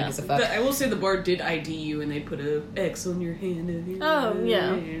nobody gives a fuck. I will say the bar did ID you and they put a X on your hand. Oh,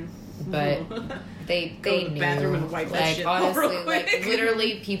 yeah. But they Go to the knew, bathroom and wipe that like shit off honestly, real like quick.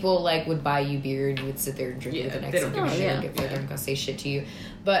 literally people like would buy you beer and you would sit there and drink it the next they don't day. give a They're not gonna say shit to you.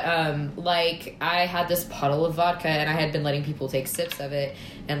 But like I had this puddle of vodka and I had been letting people take sips of it,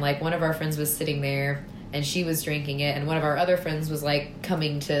 and like one of our friends was sitting there and she was drinking it, and one of our other friends was like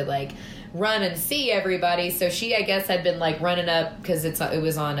coming to like run and see everybody, so she I guess had been like running up because it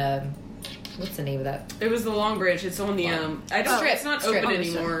was on what's the name of that? It was the Long Branch. It's on the Strip. It's not Strip. open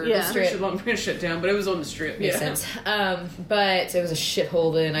anymore. Yeah. The Strip. Long Branch shut down, but it was on the Strip. Makes sense. But it was a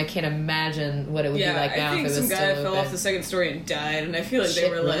shithole, and I can't imagine what it would be like now I think if it some was guy still fell open. off the second story and died, and I feel like Shit, they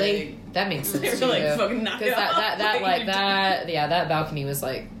were really? like... That makes sense. They were like, too, fucking knock it because off. that balcony was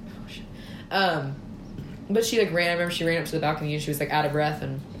like, oh shit. But she like ran. I remember she ran up to the balcony and she was like out of breath,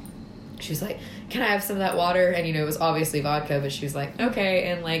 and she was like, "Can I have some of that water?" And you know it was obviously vodka, but she was like, "Okay."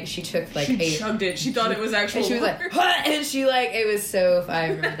 And like she took like she chugged it. She thought it was actual and she was water. like, "What?" And she like it was so. I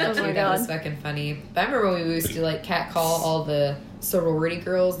remember that Oh too. my That was God. fucking funny. But I remember when we used to like catcall all the sorority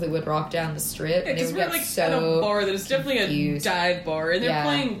girls that would rock down the Strip, and they Because would we're get like so at a bar that is definitely confused. a dive bar, and they're Yeah.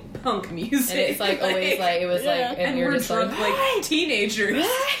 playing punk music. And it's like always like it was Yeah. like, and you're we're just drunk like "Hey, teenagers.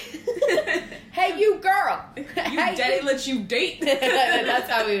 hey, you girl! You Hey, daddy let you date. That's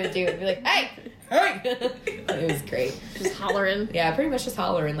how we would do it. Be like, hey, hey! It was great. Just hollering. Yeah, pretty much just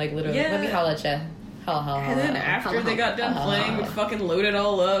hollering, like literally. Yeah. Let me holler at you. Holla. And then after they got done playing, we'd fucking load it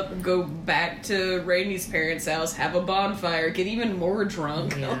all up, go back to Randy's parents' house, have a bonfire, get even more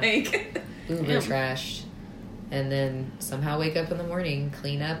drunk. Yeah. Like, Uber trashed, and then somehow wake up in the morning,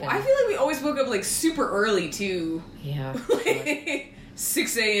 clean up. And, I feel like we always woke up like super early too. yeah, Like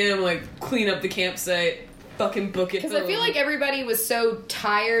 6 a.m. like clean up the campsite, fucking book it. because I feel like everybody was so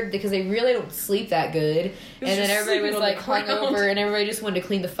tired because they really don't sleep that good, and then just everybody sleeping was on like the ground. hungover, and everybody just wanted to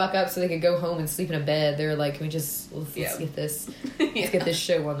clean the fuck up so they could go home and sleep in a bed. They were like, "Can we just let's Yeah. get this." Yeah. Let's get this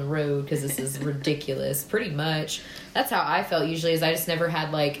show on the road because this is ridiculous. Pretty much. That's how I felt usually is I just never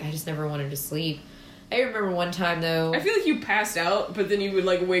wanted to sleep. I remember one time though. I feel like you passed out, but then you would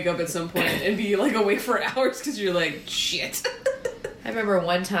like wake up at some point and be like awake for hours because you're like shit. I remember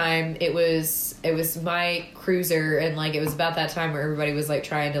one time it was my cruiser, and like it was about that time where everybody was like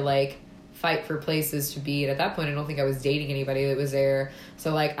trying to like fight for places to be, and at that point I don't think I was dating anybody that was there.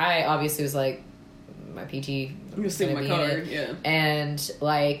 So like I obviously was like my PT I'm gonna sleep in my car. Yeah. and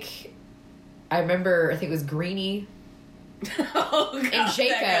like I remember I think it was Greenie Oh, God, and that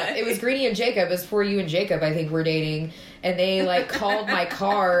Jacob. guy. It was Greenie and Jacob. It was before you and Jacob, I think, were dating. And they, like, called my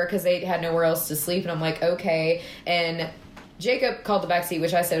car because they had nowhere else to sleep. And I'm like, okay. And Jacob called the backseat,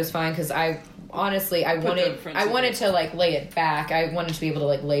 which I said was fine because I honestly, I wanted to, like, lay it back. I wanted to be able to,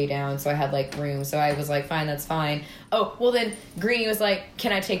 like, lay down so I had, like, room. So I was like, fine, that's fine. Oh, well, then Greenie was like,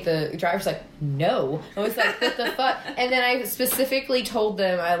 can I take the driver's like, no. I was like, what the fuck? And then I specifically told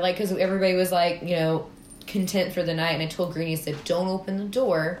them, because everybody was like, you know, content for the night, and I told Greenie, I said, don't open the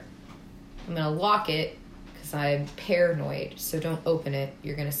door. I'm gonna lock it because inside, paranoid, so don't open it.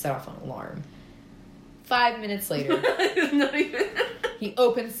 You're going to set off an alarm. 5 minutes later, Not even. he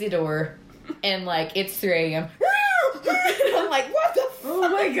opens the door, and, like, it's 3 a.m. And I'm like, what the fuck? Oh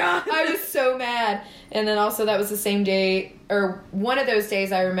my god. I was so mad. And then also that was the same day, or one of those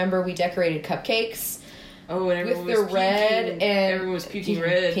days I remember we decorated cupcakes. Oh, and everyone with was the red puking. and everyone was puking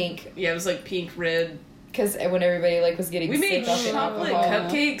red. Pink. Yeah, it was like pink, red. Because when everybody like was getting We made sick off the chocolate alcohol.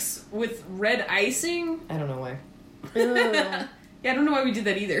 cupcakes with red icing. I don't know why. Ugh. Yeah, I don't know why we did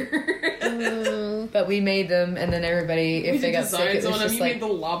that either. But we made them, and then everybody, if we they did got sick, it designs was on them. just You like... made the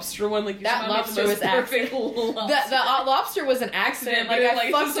lobster one. Like That lobster was perfect lobster. The lobster was an accident. Like, Yeah, I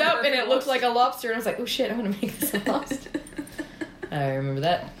it was fucked a up, and it perfect looked like lobster. a lobster, and I was like, oh shit, I want to make this a lobster. I remember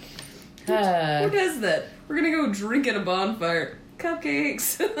that. Who does that? We're gonna go drink at a bonfire.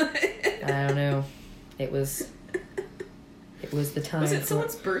 Cupcakes. I don't know. It was the time. Was it for-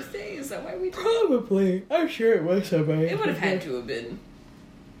 someone's birthday? Is that why we did it? Probably. I'm sure it was somebody. It would have had to have been.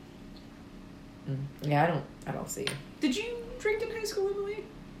 Yeah, I don't see. Did you drink in high school, Emily?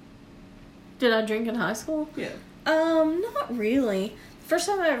 Did I drink in high school? Yeah. Not really. First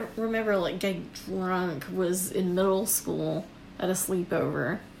time I remember like getting drunk was in middle school at a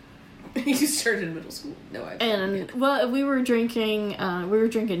sleepover. You started in middle school. No, I. And well, we were drinking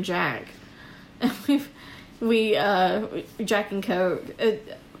Jack. we Jack and Coke.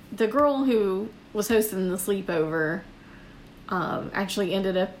 The girl who was hosting the sleepover actually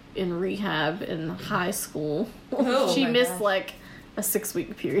ended up in rehab in high school. Oh, she my missed gosh. like a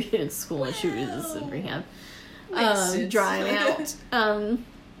 6-week period in school, and she was in rehab, Makes sense. drying out.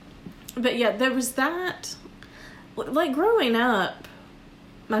 But yeah, there was that. Like growing up,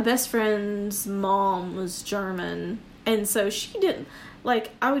 my best friend's mom was German, and so she didn't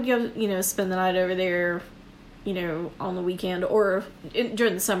like. I would go, spend the night over there, on the weekend or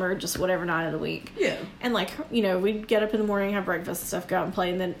during the summer, just whatever night of the week. Yeah. And like, we'd get up in the morning, have breakfast and stuff, go out and play,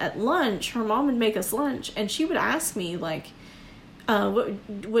 and then at lunch, her mom would make us lunch, and she would ask me like,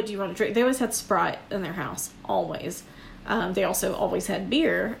 "What do you want to drink?" They always had Sprite in their house, always. They also always had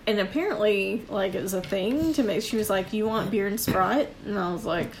beer, and apparently, like, it was a thing to make. She was like, "You want beer and Sprite?" And I was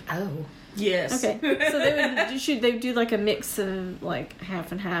like, Oh. Yes. "Okay." So they would do like a mix of like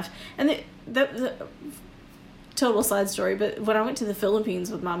half and half, and the total side story. But when I went to the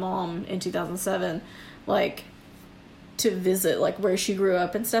Philippines with my mom in 2007, like to visit like where she grew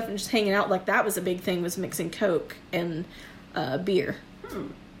up and stuff, and just hanging out, like that was a big thing, was mixing Coke and beer.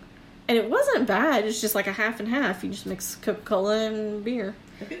 And it wasn't bad. It's just like a half and half. You just mix Coca-Cola and beer.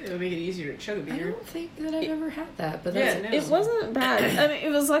 I think it would make it easier to chug a I beer. don't think that I've ever had that, but Yeah, that's no. It wasn't bad. I mean, it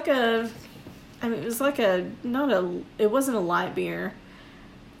was like it wasn't a light beer.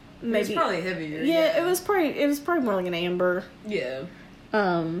 Maybe. It's probably heavier. Yeah, it was probably more like an amber. Yeah.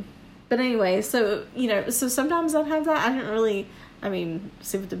 But anyway, so sometimes I'd have that. I didn't really,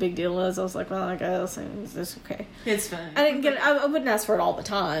 see what the big deal was. I was like, well, I guess it's okay. It's fine. I didn't get it. I wouldn't ask for it all the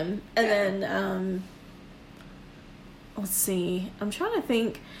time. And Yeah. then, let's see. I'm trying to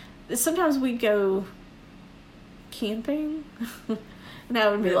think. Sometimes we'd go camping. And I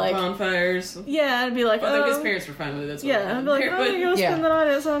would be like, bonfires. yeah, I'd be like, Well, his oh, parents were fine with it. That's what yeah, I'd be like, oh, you go Yeah. spend the night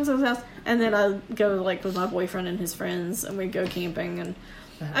at so-and-so's house. And then I'd go, like, with my boyfriend and his friends, and we'd go camping. And,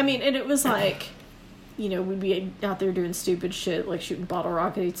 and it was like, we'd be out there doing stupid shit, like shooting bottle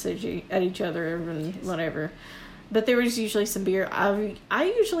rockets at each other and whatever. But there was usually some beer. I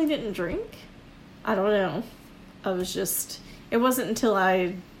usually didn't drink. I don't know. I was just... It wasn't until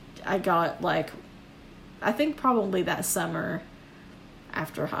I got, like... I think probably that summer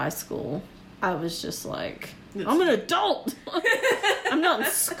after high school, I was just like... I'm an adult! I'm not in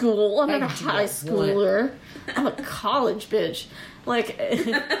school. I'm not a high schooler. I'm a college bitch. Like,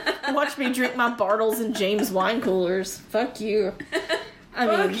 watch me drink my Bartles and James wine coolers. Fuck you.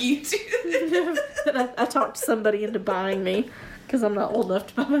 Fuck you too. I talked somebody into buying me because I'm not old enough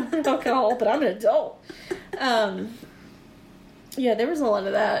to buy my own alcohol, but I'm an adult. Yeah, there was a lot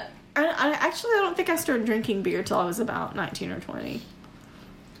of that. I don't think I started drinking beer till I was about 19 or 20.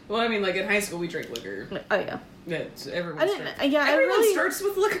 Well, like in high school, we drank liquor. Oh yeah. That's everyone. I didn't. starts- Yeah, Everyone I really. starts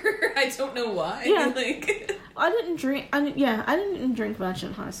with liquor. I don't know why. Yeah. Like. I didn't drink. I didn't drink much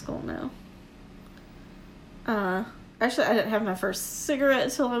in high school. No. Actually, I didn't have my first cigarette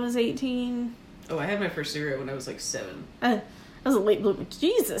until I was 18. Oh, I had my first cigarette when I was like 7. I was a late bloomer.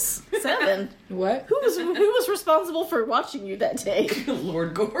 Jesus, 7. What? Who was responsible for watching you that day?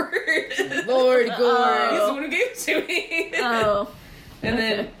 Lord Gord. Lord He's Gore. the one who gave it to me. Oh. And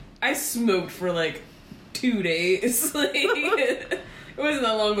then Okay. I smoked for like 2 days. Like, it wasn't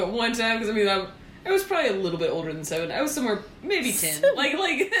that long, but one time, because I was probably a little bit older than 7. I was somewhere, maybe 10. Like,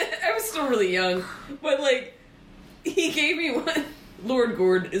 I was still really young. But, like, He gave me one. Lord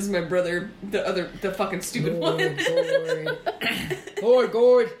Gord is my brother. The fucking stupid one. Lord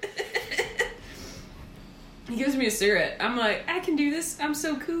Gord. He gives me a cigarette. I'm like, I can do this. I'm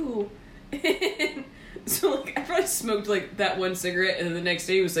so cool. So, like, I probably smoked, like, that one cigarette, and then the next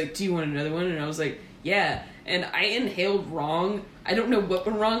day he was like, do you want another one? And I was like, yeah. And I inhaled wrong. I don't know what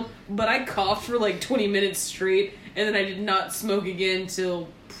went wrong, but I coughed for, like, 20 minutes straight, and then I did not smoke again till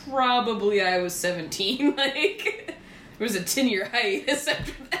probably I was 17. Like, it was a 10-year hiatus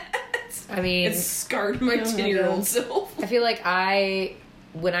after that. I mean... It scarred my 10-year-old self. I feel like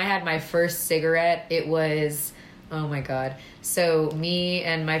when I had my first cigarette, it was... Oh my god. So me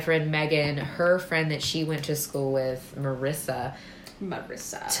and my friend Megan, her friend that she went to school with, Marissa,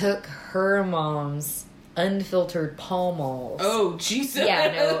 took her mom's unfiltered Pall Malls. Oh, Jesus.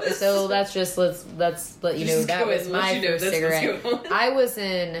 Yeah, no. So let's let you know that was my first cigarette. I was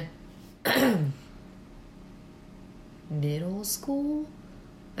in middle school.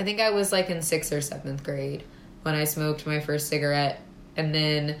 I think I was like in 6th or 7th grade when I smoked my first cigarette, and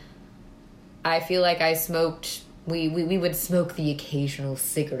then I feel like I smoked. We would smoke the occasional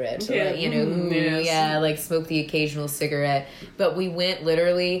cigarette, yeah. Like, you know, Yes. yeah, like smoke the occasional cigarette. But we went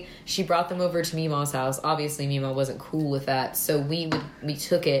literally. She brought them over to Meemaw's house. Obviously, Meemaw wasn't cool with that, so we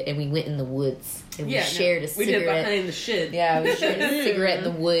took it and we went in the woods and we shared a cigarette. We did behind the shed. Yeah, we shared a cigarette in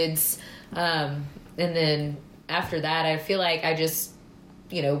the woods, and then after that, I feel like I just,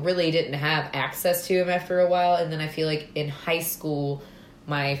 really didn't have access to him after a while, and then I feel like in high school,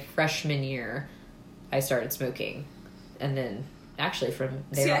 my freshman year, I started smoking, and then actually from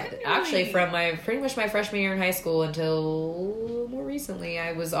there, from pretty much my freshman year in high school until more recently,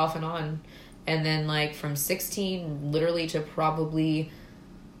 I was off and on, and then like from 16 literally to probably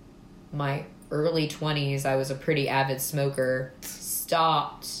my early 20s, I was a pretty avid smoker.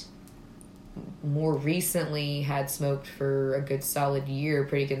 Stopped. More recently, had smoked for a good solid year,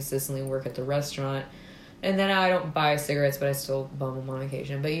 pretty consistently. Work at the restaurant. And then I don't buy cigarettes, but I still bum them on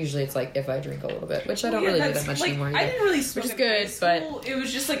occasion. But usually it's like if I drink a little bit, which I don't really do that much anymore either. I didn't really smoke which is in high good, school. It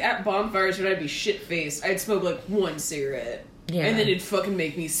was just like at bonfires when I'd be shit-faced, I'd smoke like one cigarette. Yeah. And then it'd fucking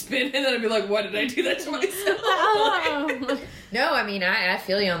make me spin, and then I'd be like, why did I do that to myself? No, I mean, I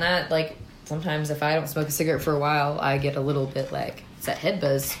feel you on that. Like, sometimes if I don't smoke a cigarette for a while, I get a little bit like, it's that head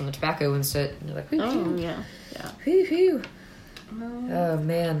buzz from the tobacco and shit. And you're like, whoo, yeah. whoo. Oh,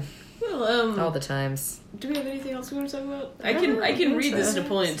 man. Well, all the times. Do we have anything else we want to talk about? I can read this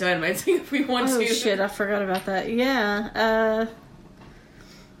Napoleon Dynamite thing if we want to. Oh shit, I forgot about that. Yeah.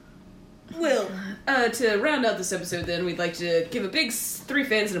 Well, to round out this episode then, we'd like to give a big 3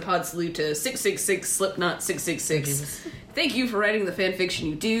 fans and a pod salute to 666 Slipknot 666. Thank you for writing the fan fiction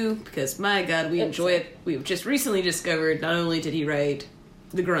you do, because my god, we enjoy it. We've just recently discovered not only did he write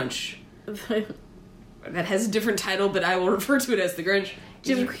The Grunch, that has a different title, but I will refer to it as The Grunch.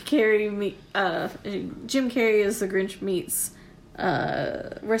 Jim Carrey is The Grinch meets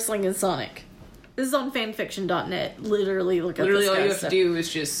Wrestling and Sonic. This is on fanfiction.net. Literally look up Literally this all you have stuff. to do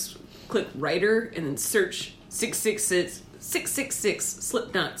is just click writer and then search 666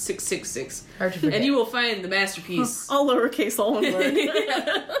 Slipknot 666. Hard to forget. And you will find the masterpiece. All lowercase, all one word.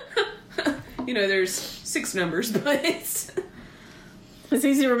 There's 6 numbers, but It's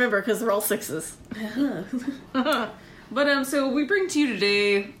easy to remember because they're all 6s. But so we bring to you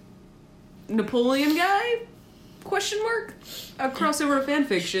today Napoleon Guy? Question mark? A crossover of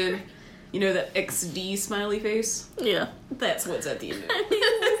fanfiction. You know that XD smiley face? Yeah. That's what's at the end of it.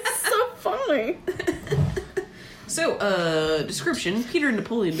 It's so funny. So, description. Peter and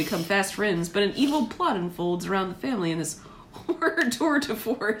Napoleon become fast friends, but an evil plot unfolds around the family in this horror tour de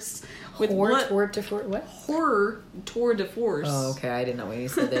force. Horror tour de force. Oh, okay. I didn't know what you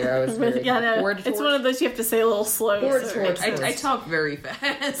said there. I was very... It's one of those you have to say a little slow. I talk very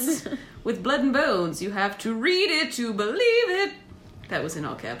fast. With blood and bones, you have to read it to believe it. That was in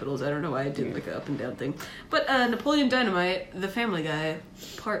all capitals. I don't know why I did like an up and down thing. But Napoleon Dynamite, The Family Guy,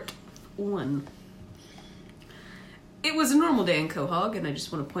 Part 1. It was a normal day in Quahog, and I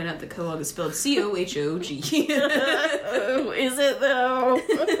just want to point out that Quahog is spelled C-O-H-O-G. Oh, is it though?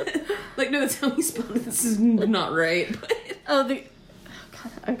 Like, no, that's how he spelled it. This is not right. But Oh, God.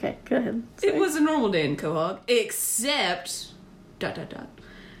 Okay, go ahead. it was a normal day in Quahog, except... ...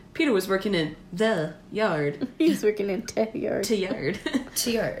 Peter was working in the yard. He's working in yard. To yard.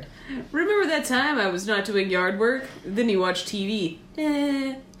 T-yard. Remember that time I was not doing yard work? Then you watch TV.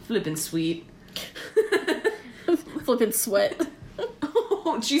 Flippin' sweet. Flippin' sweat.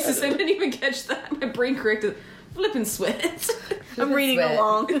 Oh, Jesus, I didn't even catch that. My brain corrected. Flippin' sweat. I'm reading sweat.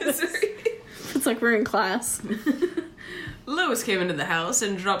 along. Sorry. It's like we're in class. Lois came into the house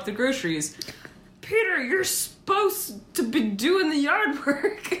and dropped the groceries. Peter, you're supposed to be doing the yard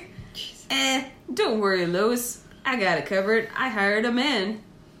work. Don't worry, Lois. I got it covered. I hired a man.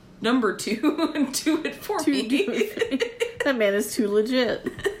 Number 2 do it for me. That man is too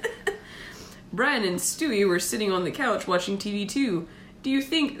legit. Brian and Stewie were sitting on the couch watching TV too. Do you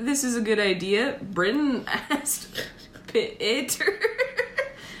think this is a good idea? Brendan asked Peter.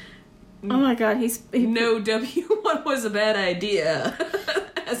 Oh my god, No, what was a bad idea?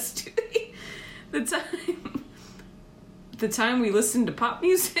 asked Stewie. The time we listened to pop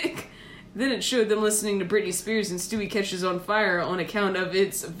music. Then it showed them listening to Britney Spears and Stewie catches on fire on account of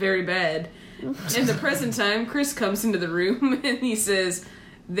It's Very Bad. In the present time, Chris comes into the room and he says,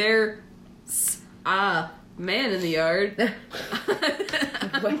 there's a man in the yard.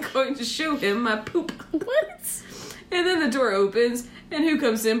 I'm going to show him my poop. What? And then the door opens and who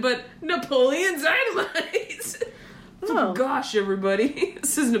comes in but Napoleon Dynamite. Oh gosh, everybody.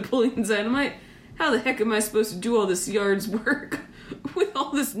 This is Napoleon Dynamite. How the heck am I supposed to do all this yard's work with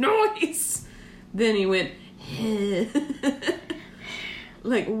all this noise? Then he went,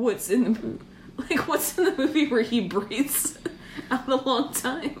 like what's in the movie where he breathes out a long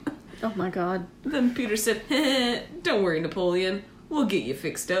time? Oh my god. Then Peter said, don't worry, Napoleon. We'll get you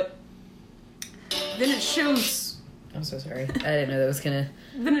fixed up. Then it shows... I'm so sorry. I didn't know that was gonna...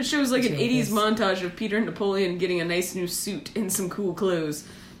 Then it shows like an 80s montage of Peter and Napoleon getting a nice new suit and some cool clothes.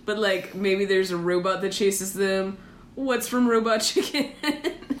 But like, maybe there's a robot that chases them. What's from Robot Chicken?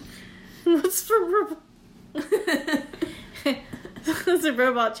 What's from Robot... There's a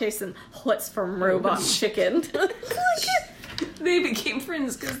robot chasing what's from Robot Chicken. They became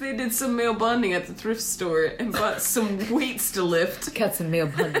friends because they did some male bonding at the thrift store and bought some weights to lift. Got some male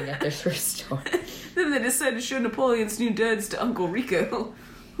bonding at their thrift store. Then they decided to show Napoleon's new duds to Uncle Rico.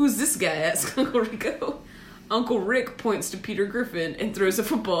 Who's this guy? Asked Uncle Rico. Uncle Rick points to Peter Griffin and throws a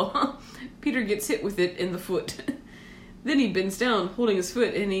football. Peter gets hit with it in the foot. Then he bends down, holding his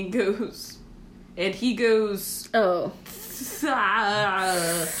foot, and he goes... Oh.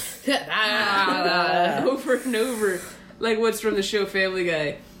 over and over, like what's from the show Family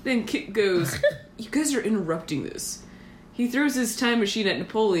Guy. Then Kit goes, you guys are interrupting this. He throws his time machine at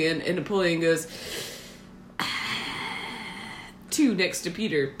Napoleon, and Napoleon goes, 2 next to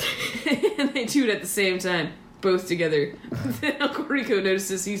Peter. And they toot at the same time, both together. Then Uncle Rico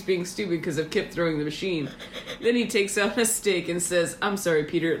notices he's being stupid because of Kip throwing the machine. Then he takes out a steak and says, I'm sorry,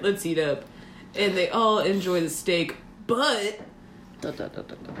 Peter, let's eat up. And they all enjoy the steak, but...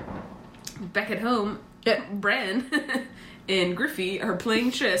 Back at home, Bran and Griffey are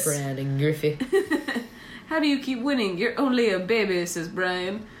playing chess. Brad and Griffey. How do you keep winning? You're only a baby, says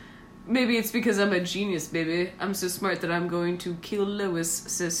Brian. Maybe it's because I'm a genius, baby. I'm so smart that I'm going to kill Lois,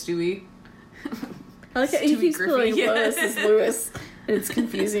 says Stewie. I like how he keeps calling Lois as Lewis. It's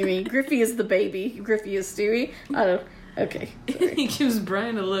confusing me. Griffey is the baby. Griffey is Stewie. I don't... Okay. He gives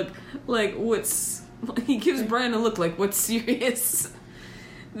Brian a look like what's serious.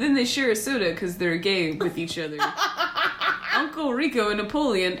 Then they share a soda because they're gay with each other. Uncle Rico and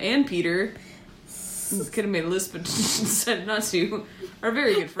Napoleon and Peter, could have made a list but decided not to, are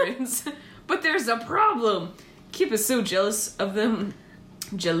very good friends. But there's a problem. Kip is so jealous of them.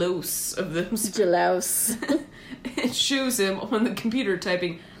 Jealous. It shows him on the computer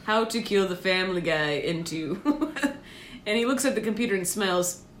typing how to kill the Family Guy into. And he looks at the computer and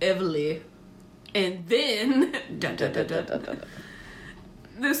smiles heavily. And then...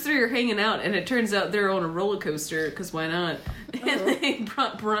 Those 3 are hanging out, and it turns out they're on a roller coaster, because why not? And they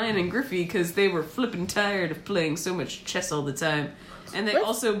brought Brian and Griffey, because they were flipping tired of playing so much chess all the time. And they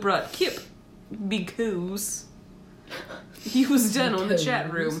also brought Kip, because he was done on the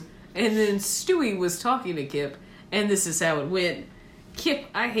chat room. And then Stewie was talking to Kip, and this is how it went. Kip,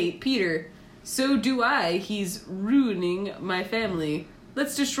 I hate Peter. So do I. He's ruining my family.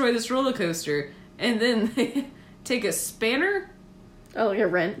 Let's destroy this roller coaster. And then they take a spanner? Oh, like a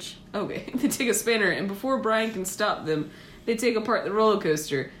wrench. Okay. They take a spanner, and before Brian can stop them, they take apart the roller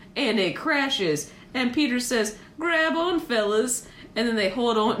coaster. And it crashes. And Peter says, grab on, fellas. And then they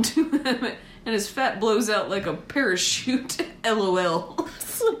hold on to him, and his fat blows out like a parachute. LOL.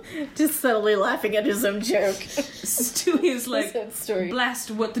 Just subtly laughing at his own joke. Stewie is like,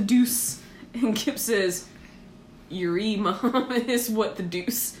 blast what the deuce. And Kip says, your mom is what the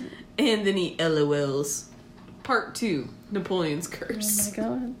deuce. And then he LOLs. Part 2, Napoleon's Curse. Oh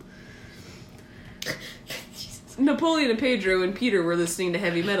my god. Napoleon and Pedro and Peter were listening to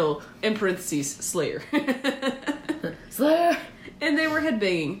heavy metal, in parentheses, Slayer. Slayer! And they were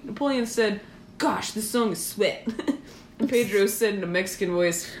headbanging. Napoleon said, gosh, this song is sweat. And Pedro said in a Mexican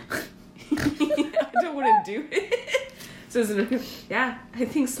voice, I don't want to do it. Says, yeah, I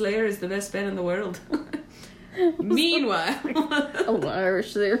think Slayer is the best band in the world. Meanwhile, a little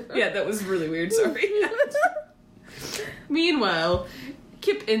Irish there. yeah, that was really weird. Sorry. Meanwhile,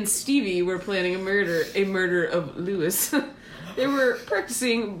 Kip and Stevie were planning a murder of Lewis. They were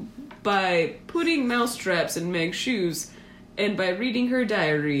practicing by putting mousetraps in Meg's shoes and by reading her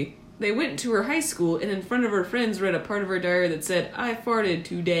diary. They went to her high school and in front of her friends read a part of her diary that said, "I farted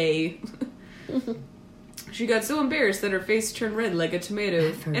today." She got so embarrassed that her face turned red like a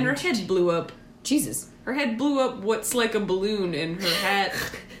tomato and her head blew up. Jesus. Her head blew up what's like a balloon and her hat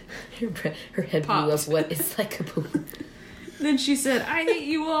Her head popped. blew up what is like a balloon. Then she said, "I hate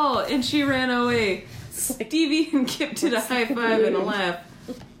you all," and she ran away. Stevie and Kip did a high five and a laugh.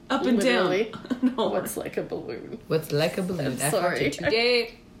 Up and Literally. down. No. What's like a balloon? What's like a balloon? I'm sorry. I farted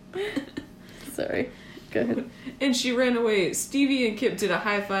today. Sorry. Go ahead. And she ran away. Stevie and Kip did a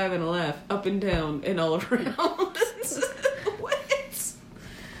high five and a laugh. Up and down and all around. What?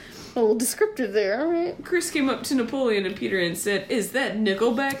 A little descriptive there, alright. Chris came up to Napoleon and Peter and said, "Is that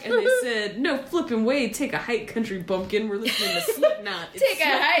Nickelback?" And they said, "No flipping way. Take a hike, country bumpkin. We're listening to Slipknot." It's Take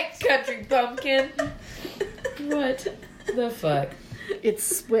a hike, country bumpkin. What the fuck? It's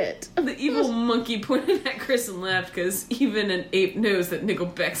sweat. The evil monkey pointed at Chris and laughed because even an ape knows that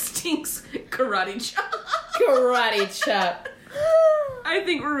Nickelback stinks. Karate chop. Karate chop. I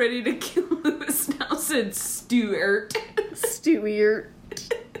think we're ready to kill Lewis now, said Stuart. Stewier.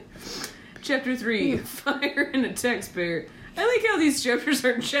 Chapter 3, Fire and a Taxpayer. I like how these chapters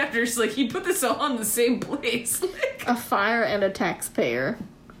aren't chapters, like he put this all in the same place. A fire and a taxpayer.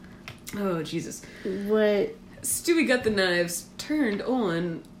 Oh, Jesus. What? Stewie got the knives turned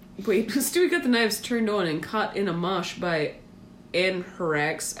on. Wait, Stewie got the knives turned on and caught in a mosh by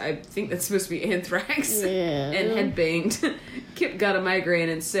anthrax. I think that's supposed to be anthrax. Yeah. And had banged. Kip got a migraine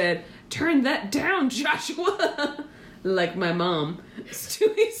and said, "Turn that down, Joshua." Like my mom.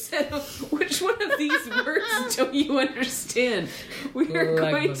 Stewie said, "Which one of these words don't you understand? We are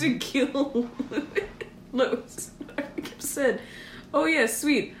Like going my to kill Lewis." Kip said, "Oh yeah,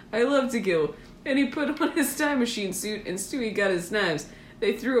 sweet. I love to kill." And he put on his time machine suit and Stewie got his knives.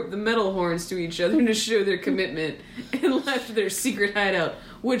 They threw up the metal horns to each other to show their commitment and left their secret hideout,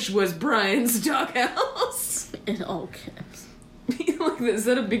 which was Brian's doghouse. In all caps. Like, is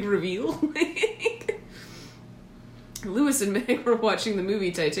that a big reveal? Lewis and Meg were watching the movie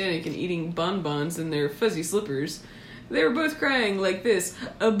Titanic and eating bonbons in their fuzzy slippers. They were both crying like this: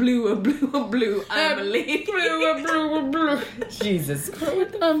 "A blue, a blue, a blue, I'm a lady." Blue, a blue, a blue. Jesus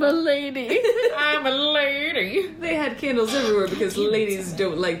Christ. I'm a lady. I'm a lady. They had candles everywhere because ladies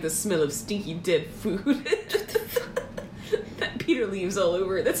don't like the smell of stinky dead food. That Peter leaves all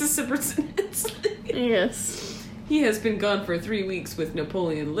over. That's a separate sentence. Yes. He has been gone for 3 weeks with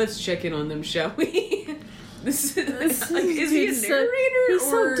Napoleon. Let's check in on them, shall we? This is like, is he a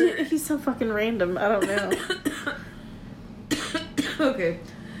narrator or he's so fucking random. I don't know. Okay.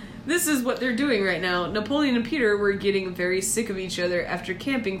 This is what they're doing right now. Napoleon and Peter were getting very sick of each other after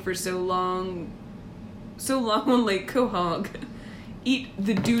camping for so long on Lake Quahog. Eat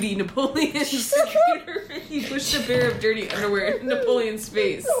the duty, Napoleon, said Peter. He pushed a pair of dirty underwear in Napoleon's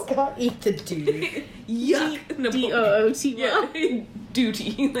face. God, eat the duty. Yuck, Napoleon. D-O-O-T. Yeah,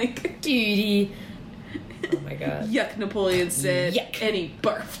 duty, like Duty. Oh my god. yuck, Napoleon said. Yuck. And he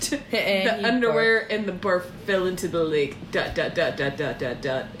barfed. And The he underwear and the barf fell into the lake. ...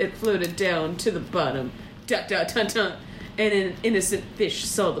 It floated down to the bottom. ... And an innocent fish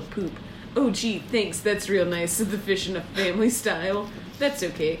saw the poop. "Oh gee, thanks, that's real nice," said the fish in a family style. "That's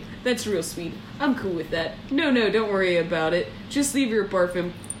okay. That's real sweet. I'm cool with that. No, don't worry about it. Just leave your barf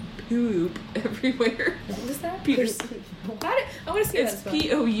and poop everywhere." What was that? Peter's- I want to see It's that.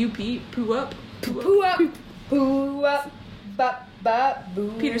 P-O-U-P, poo up. Poo up. Poo up. Bop, bop,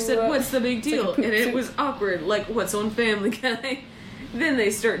 boo. Peter said, "What's the big deal?" like a poop And it soup. was awkward, like what's on Family Guy. Then they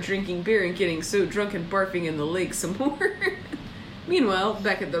start drinking beer and getting so drunk and barfing in the lake some more. Meanwhile,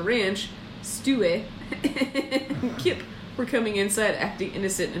 back at the ranch, Stewie and Kip were coming inside acting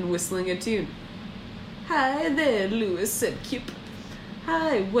innocent and whistling a tune. "Hi there, Lewis," said Kip.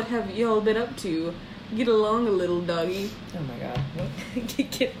 "Hi, what have y'all been up to? Get along a little, doggy," Oh my god.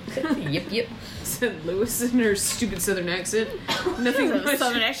 Yep. said Lewis in her stupid southern accent. Nothing much.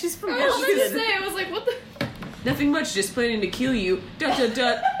 Southern accent. She's from I was gonna Michigan. say, I was like, what the? Nothing much, just planning to kill you. ...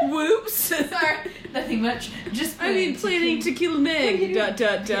 Whoops. Sorry. Nothing much. Just Planning to kill Meg. ...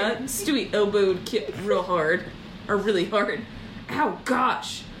 Stewie elbowed Kip really hard. Ow,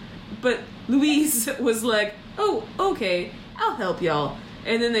 gosh. But Louise was like, "Oh, okay, I'll help y'all."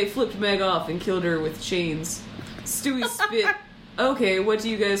 And then they flipped Meg off and killed her with chains. Stewie spit. "Okay, what do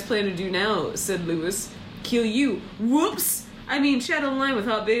you guys plan to do now?" said Lewis. kill you. Whoops! I mean, chat online with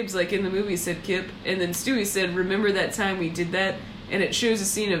hot babes like in the movie, said Kip. And then Stewie said, remember that time we did that? And it shows a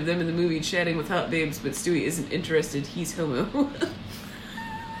scene of them in the movie chatting with hot babes, but Stewie isn't interested. He's homo.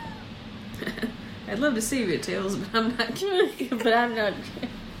 I'd love to save it, Tails, but I'm not kidding. But I'm not.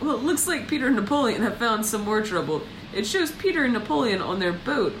 Well, it looks like Peter and Napoleon have found some more trouble. It shows Peter and Napoleon on their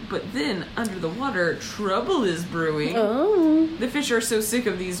boat, but then, under the water, trouble is brewing. Oh. The fish are so sick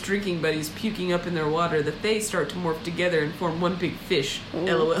of these drinking buddies puking up in their water that they start to morph together and form one big fish. Oh.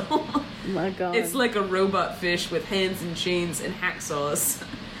 LOL. My God. It's like a robot fish with hands and chains and hacksaws.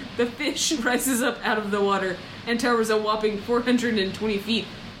 The fish rises up out of the water and towers a whopping 420 feet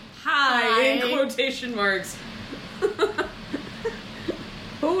high, in quotation marks.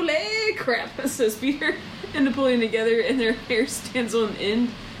 Holy crap, says Peter and Napoleon together, and their hair stands on end.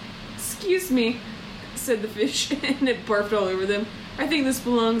 Excuse me, said the fish, and it barfed all over them. I think this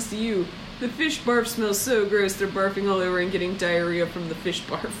belongs to you. The fish barf smells so gross they're barfing all over and getting diarrhea from the fish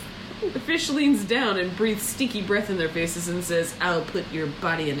barf. The fish leans down and breathes stinky breath in their faces and says, I'll put your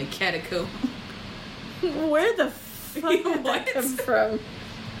body in a catacomb. Where the fuck did that come from?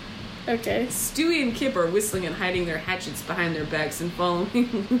 Okay. Stewie and Kip are whistling and hiding their hatchets behind their backs and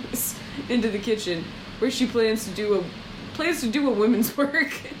following Louis into the kitchen, where she plans to do a women's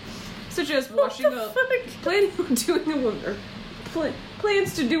work, such as washing up. Plans to do a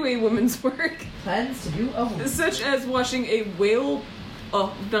woman's work. Plans to do Such as washing a whale.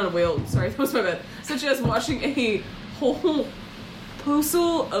 Oh, not a whale. Sorry, that was my bad. Such as washing a whole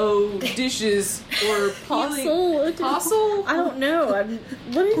postle o dishes or peeling. Postle? I don't know.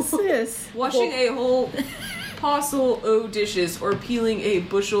 What is this? Washing a whole postle o dishes or peeling a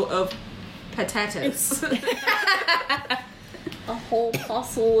bushel of potatoes. A whole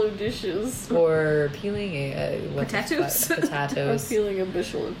postle of dishes. Or peeling Potatoes? Or Potatoes. peeling a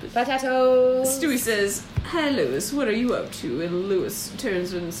bushel of dishes. Potatoes. Stewie says, "Hi, Louis, what are you up to?" And Louis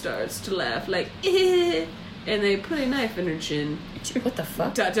turns and starts to laugh like, eh. And they put a knife in her chin. What the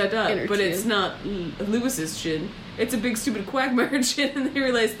fuck? Dot, dot, dot. In her But chin. it's not Louis's chin. It's a big stupid Quagmire chin, and they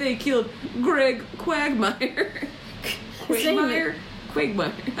realize they killed Greg Quagmire. Quagmire?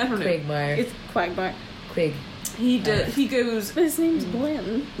 Quagmire. I don't know. Quagmire. It's Quagmire. Quig. He goes, But his name's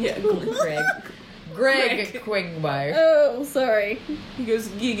Blanton. yeah, Greg Quagmire. Oh, sorry. he goes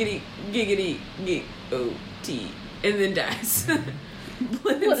giggity, giggity, G-O-T, and then dies.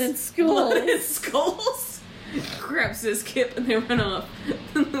 Blood and skulls. Blood and skulls. Crap, says Kip, and they run off.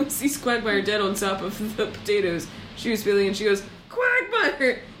 Then Lucy sees Quagmire dead on top of the potatoes she was peeling, and she goes,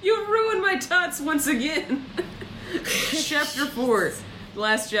 Quagmire, you've ruined my tots once again. Chapter 4. The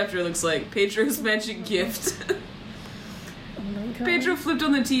last chapter looks like Pedro's magic gift. Oh my God. Pedro flipped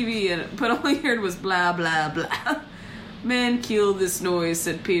on the TV, but all he heard was blah, blah, blah. Man, kill this noise,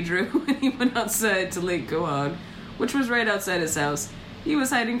 said Pedro when he went outside to Lake Quahog, which was right outside his house. He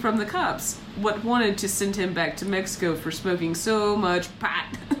was hiding from the cops, what wanted to send him back to Mexico for smoking so much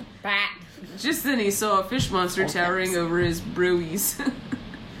pot. Just then he saw a fish monster towering over his broies.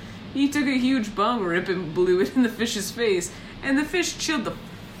 He took a huge bong rip and blew it in the fish's face, and the fish chilled the...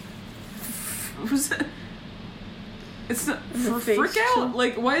 Was that... It's not... fish Frick out? chilled-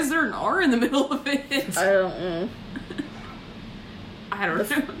 Like, why is there an R in the middle of it? I don't know. I don't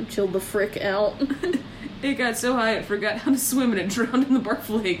know. Chilled the frick out. It got so high it forgot how to swim and it drowned in the barf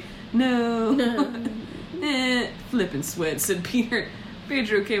lake. No. Flippin' sweat, said Peter.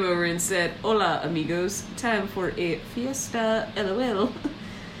 Pedro came over and said, Hola, amigos. Time for a fiesta, LOL.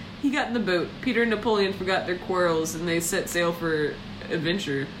 He got in the boat. Peter and Napoleon forgot their quarrels and they set sail for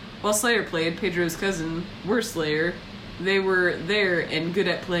adventure. While Slayer played, Pedro's cousin, were Slayer, they were there and good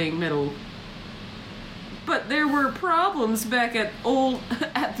at playing metal. But there were problems back at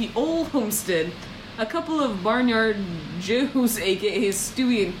the old homestead. A couple of Barnyard Joes, aka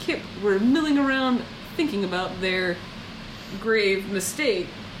Stewie and Kip, were milling around thinking about their grave mistake, ...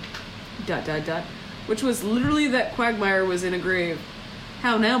 which was literally that Quagmire was in a grave.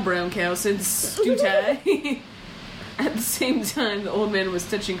 How now, brown cow, said Stewtie. At the same time, the old man was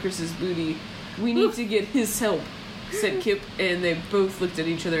touching Chris's booty. We need to get his help, said Kip, and they both looked at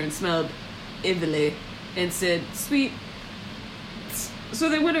each other and smiled evilly and said, sweet. So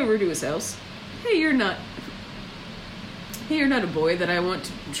they went over to his house. Hey, you're not a boy that I want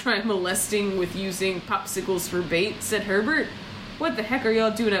to try molesting with using popsicles for bait, said Herbert. What the heck are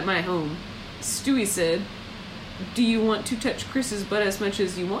y'all doing at my home? Stewie said, do you want to touch Chris's butt as much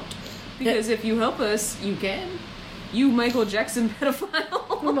as you want? Because if you help us, you can. You Michael Jackson pedophile.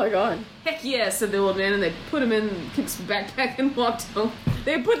 Oh my God. Heck yeah, said the old man, and they put him in Kip's backpack and walked home.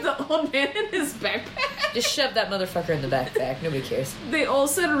 They put the old man in his backpack. Just shove that motherfucker in the backpack. Nobody cares. They all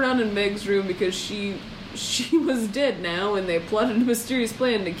sat around in Meg's room because she she was dead now, and they plotted a mysterious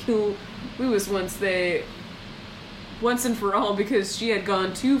plan to kill Lewis once and for all because she had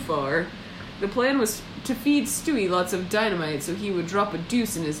gone too far. The plan was to feed Stewie lots of dynamite so he would drop a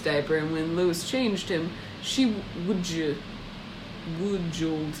deuce in his diaper, and when Lois changed him, she would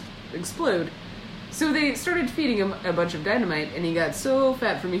explode. So they started feeding him a bunch of dynamite, and he got so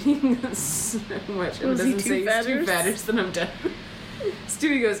fat from eating so much. Was he too he's too fatters, then I'm done.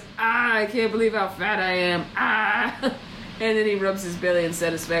 Stewie goes, I can't believe how fat I am. And then he rubs his belly in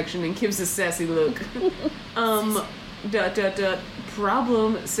satisfaction and gives a sassy look.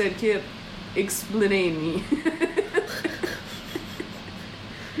 Problem, said Kip. Explain me.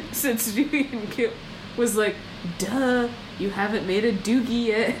 Said Stewie, and Kip was like, duh, you haven't made a doogie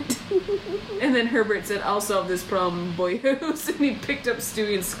yet. And then Herbert said, I'll solve this problem, boyos. And he picked up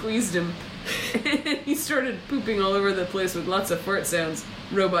Stewie and squeezed him. And he started pooping all over the place with lots of fart sounds.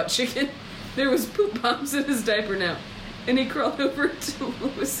 Robot chicken. There was poop bombs in his diaper now. And he crawled over to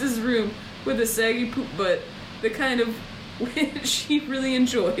Lois's room with a saggy poop butt, the kind of which he really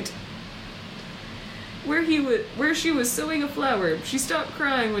enjoyed. Where she was sewing a flower, she stopped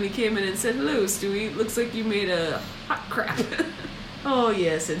crying when he came in and said, hello, Stewie, looks like you made a hot crap. Oh,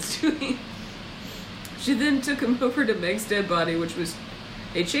 yeah, said Stewie. She then took him over to Meg's dead body, which was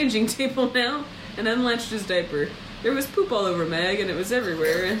a changing table now, and unlatched his diaper. There was poop all over Meg, and it was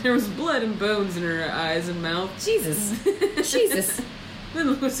everywhere, and there was blood and bones in her eyes and mouth. Jesus. Jesus.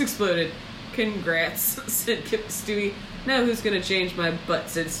 Then Lois exploded. Congrats, said Kip to Stewie. Now who's gonna change my butt,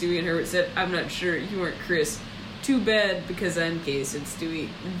 said Stewie, and Herbert said, I'm not sure, you weren't Chris. Too bad, because I'm gay, said Stewie.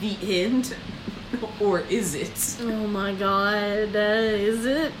 The end? Or is it? Oh my god, is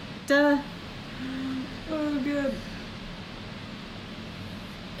it? Oh god.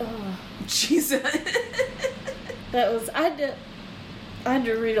 Oh. Jesus. That was, I had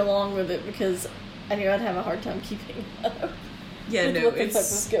to read along with it because I knew I'd have a hard time keeping up. Yeah, with no, what the fuck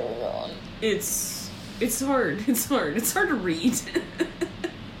was going on. It's hard. It's hard. It's hard to read.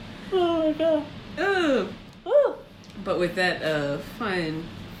 Oh my god. Oh. But with that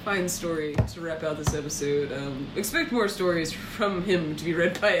fine story to wrap out this episode, expect more stories from him to be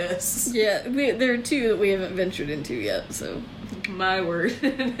read by us. Yeah, there are two that we haven't ventured into yet, so. My word.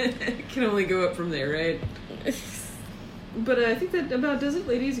 It can only go up from there, right? But I think that about does it,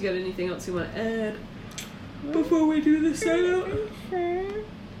 ladies. You got anything else you want to add before we do this out?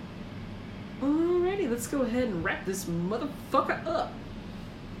 Alrighty, let's go ahead and wrap this motherfucker up.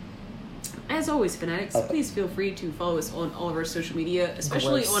 As always, fanatics, please feel free to follow us on all of our social media,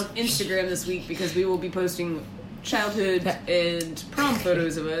 especially on Instagram this week, because we will be posting childhood and prom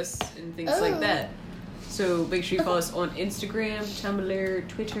photos of us and things like that. So make sure you follow us on Instagram, Tumblr,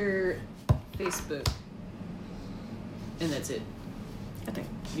 Twitter, Facebook. And that's it. I think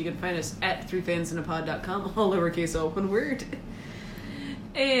you can find us at 3fansinapod.com, all lowercase, all one word.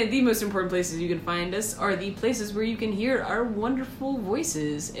 And the most important places you can find us are the places where you can hear our wonderful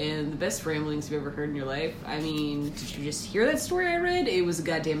voices and the best ramblings you've ever heard in your life. I mean, did you just hear that story I read? It was a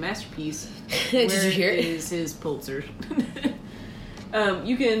goddamn masterpiece. Did you hear it? Is his Pulitzer.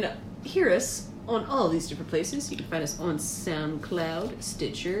 You can hear us on all these different places. You can find us on SoundCloud,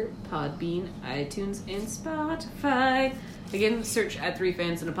 Stitcher, Podbean, iTunes, and Spotify. Again, search at 3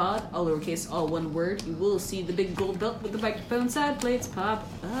 Fans in a Pod, all lowercase, all one word. You will see the big gold belt with the microphone side plates pop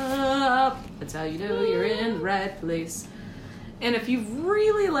up. That's how you know you're in the right place. And if you've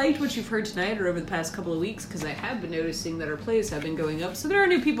really liked what you've heard tonight or over the past couple of weeks, because I have been noticing that our plays have been going up, so there are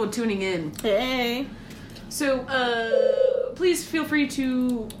new people tuning in. Hey. So, please feel free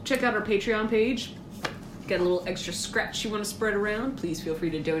to check out our Patreon page. Got a little extra scratch you want to spread around, please feel free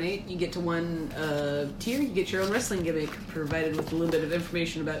to donate. You get to one tier, you get your own wrestling gimmick, provided with a little bit of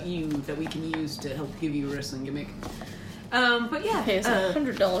information about you that we can use to help give you a wrestling gimmick. But yeah. Pay us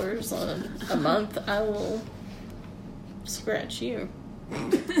 $100 on a month, I will scratch you.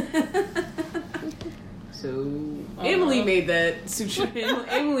 So, Emily made that suture.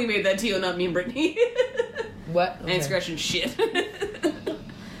 Emily made that deal, not me and Brittany. What? I ain't scratching shit.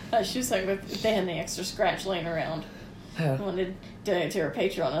 She was talking about they had the extra scratch laying around. Oh. I wanted to donate to her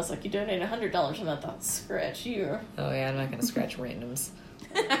Patreon. I was like, you donate $100 a month, I'll scratch you. Oh yeah, I'm not gonna scratch randoms.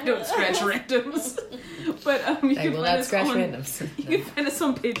 I don't scratch randoms. But you I can will find not us scratch on, randoms. You can find us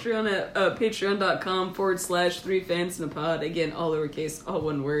on Patreon at patreon.com/3fansinapod. Again, all lowercase, all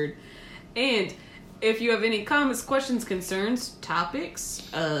one word. And if you have any comments, questions, concerns, topics,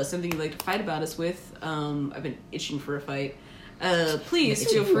 something you'd like to fight about us with, I've been itching for a fight.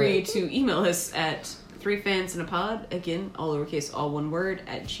 Please feel free to email us at 3fansinapod, again, all lowercase, all one word,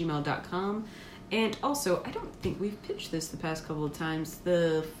 at gmail.com. And also, I don't think we've pitched this the past couple of times,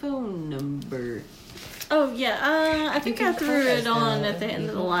 the phone number. Oh yeah, I think I can threw call it us on now. at the end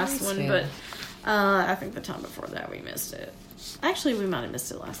of the You last can one, voicemail. but I think the time before that we missed it. Actually, we might have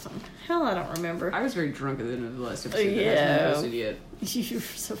missed it last time. Hell, I don't remember. I was very drunk at the end of the last episode. Yeah. That hasn't been posted yet. You were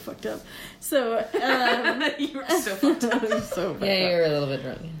so fucked up. So, You were so fucked up. so fucked Yeah, up. you're a little bit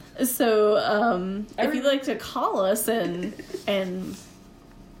drunk. So, if you'd like to call us and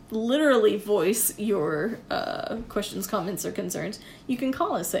literally voice your questions, comments, or concerns, you can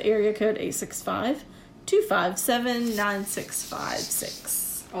call us at area code 865-257-9656.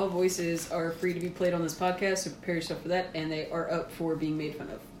 All voices are free to be played on this podcast, so prepare yourself for that, and they are up for being made fun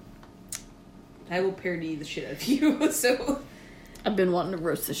of. I will parody the shit out of you, so I've been wanting to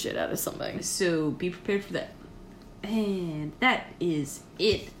roast the shit out of somebody. be prepared for that. And that is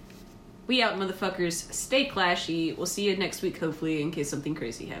it. We out, motherfuckers. Stay clashy. We'll see you next week, hopefully, in case something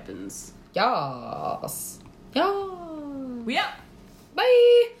crazy happens. Yas. Yas. We out.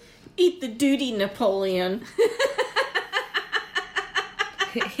 Bye. Eat the duty, Napoleon.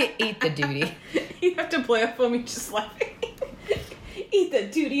 Eat the duty. You have to play off on me just laughing. Eat the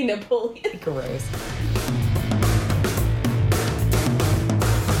duty, Napoleon. Gross.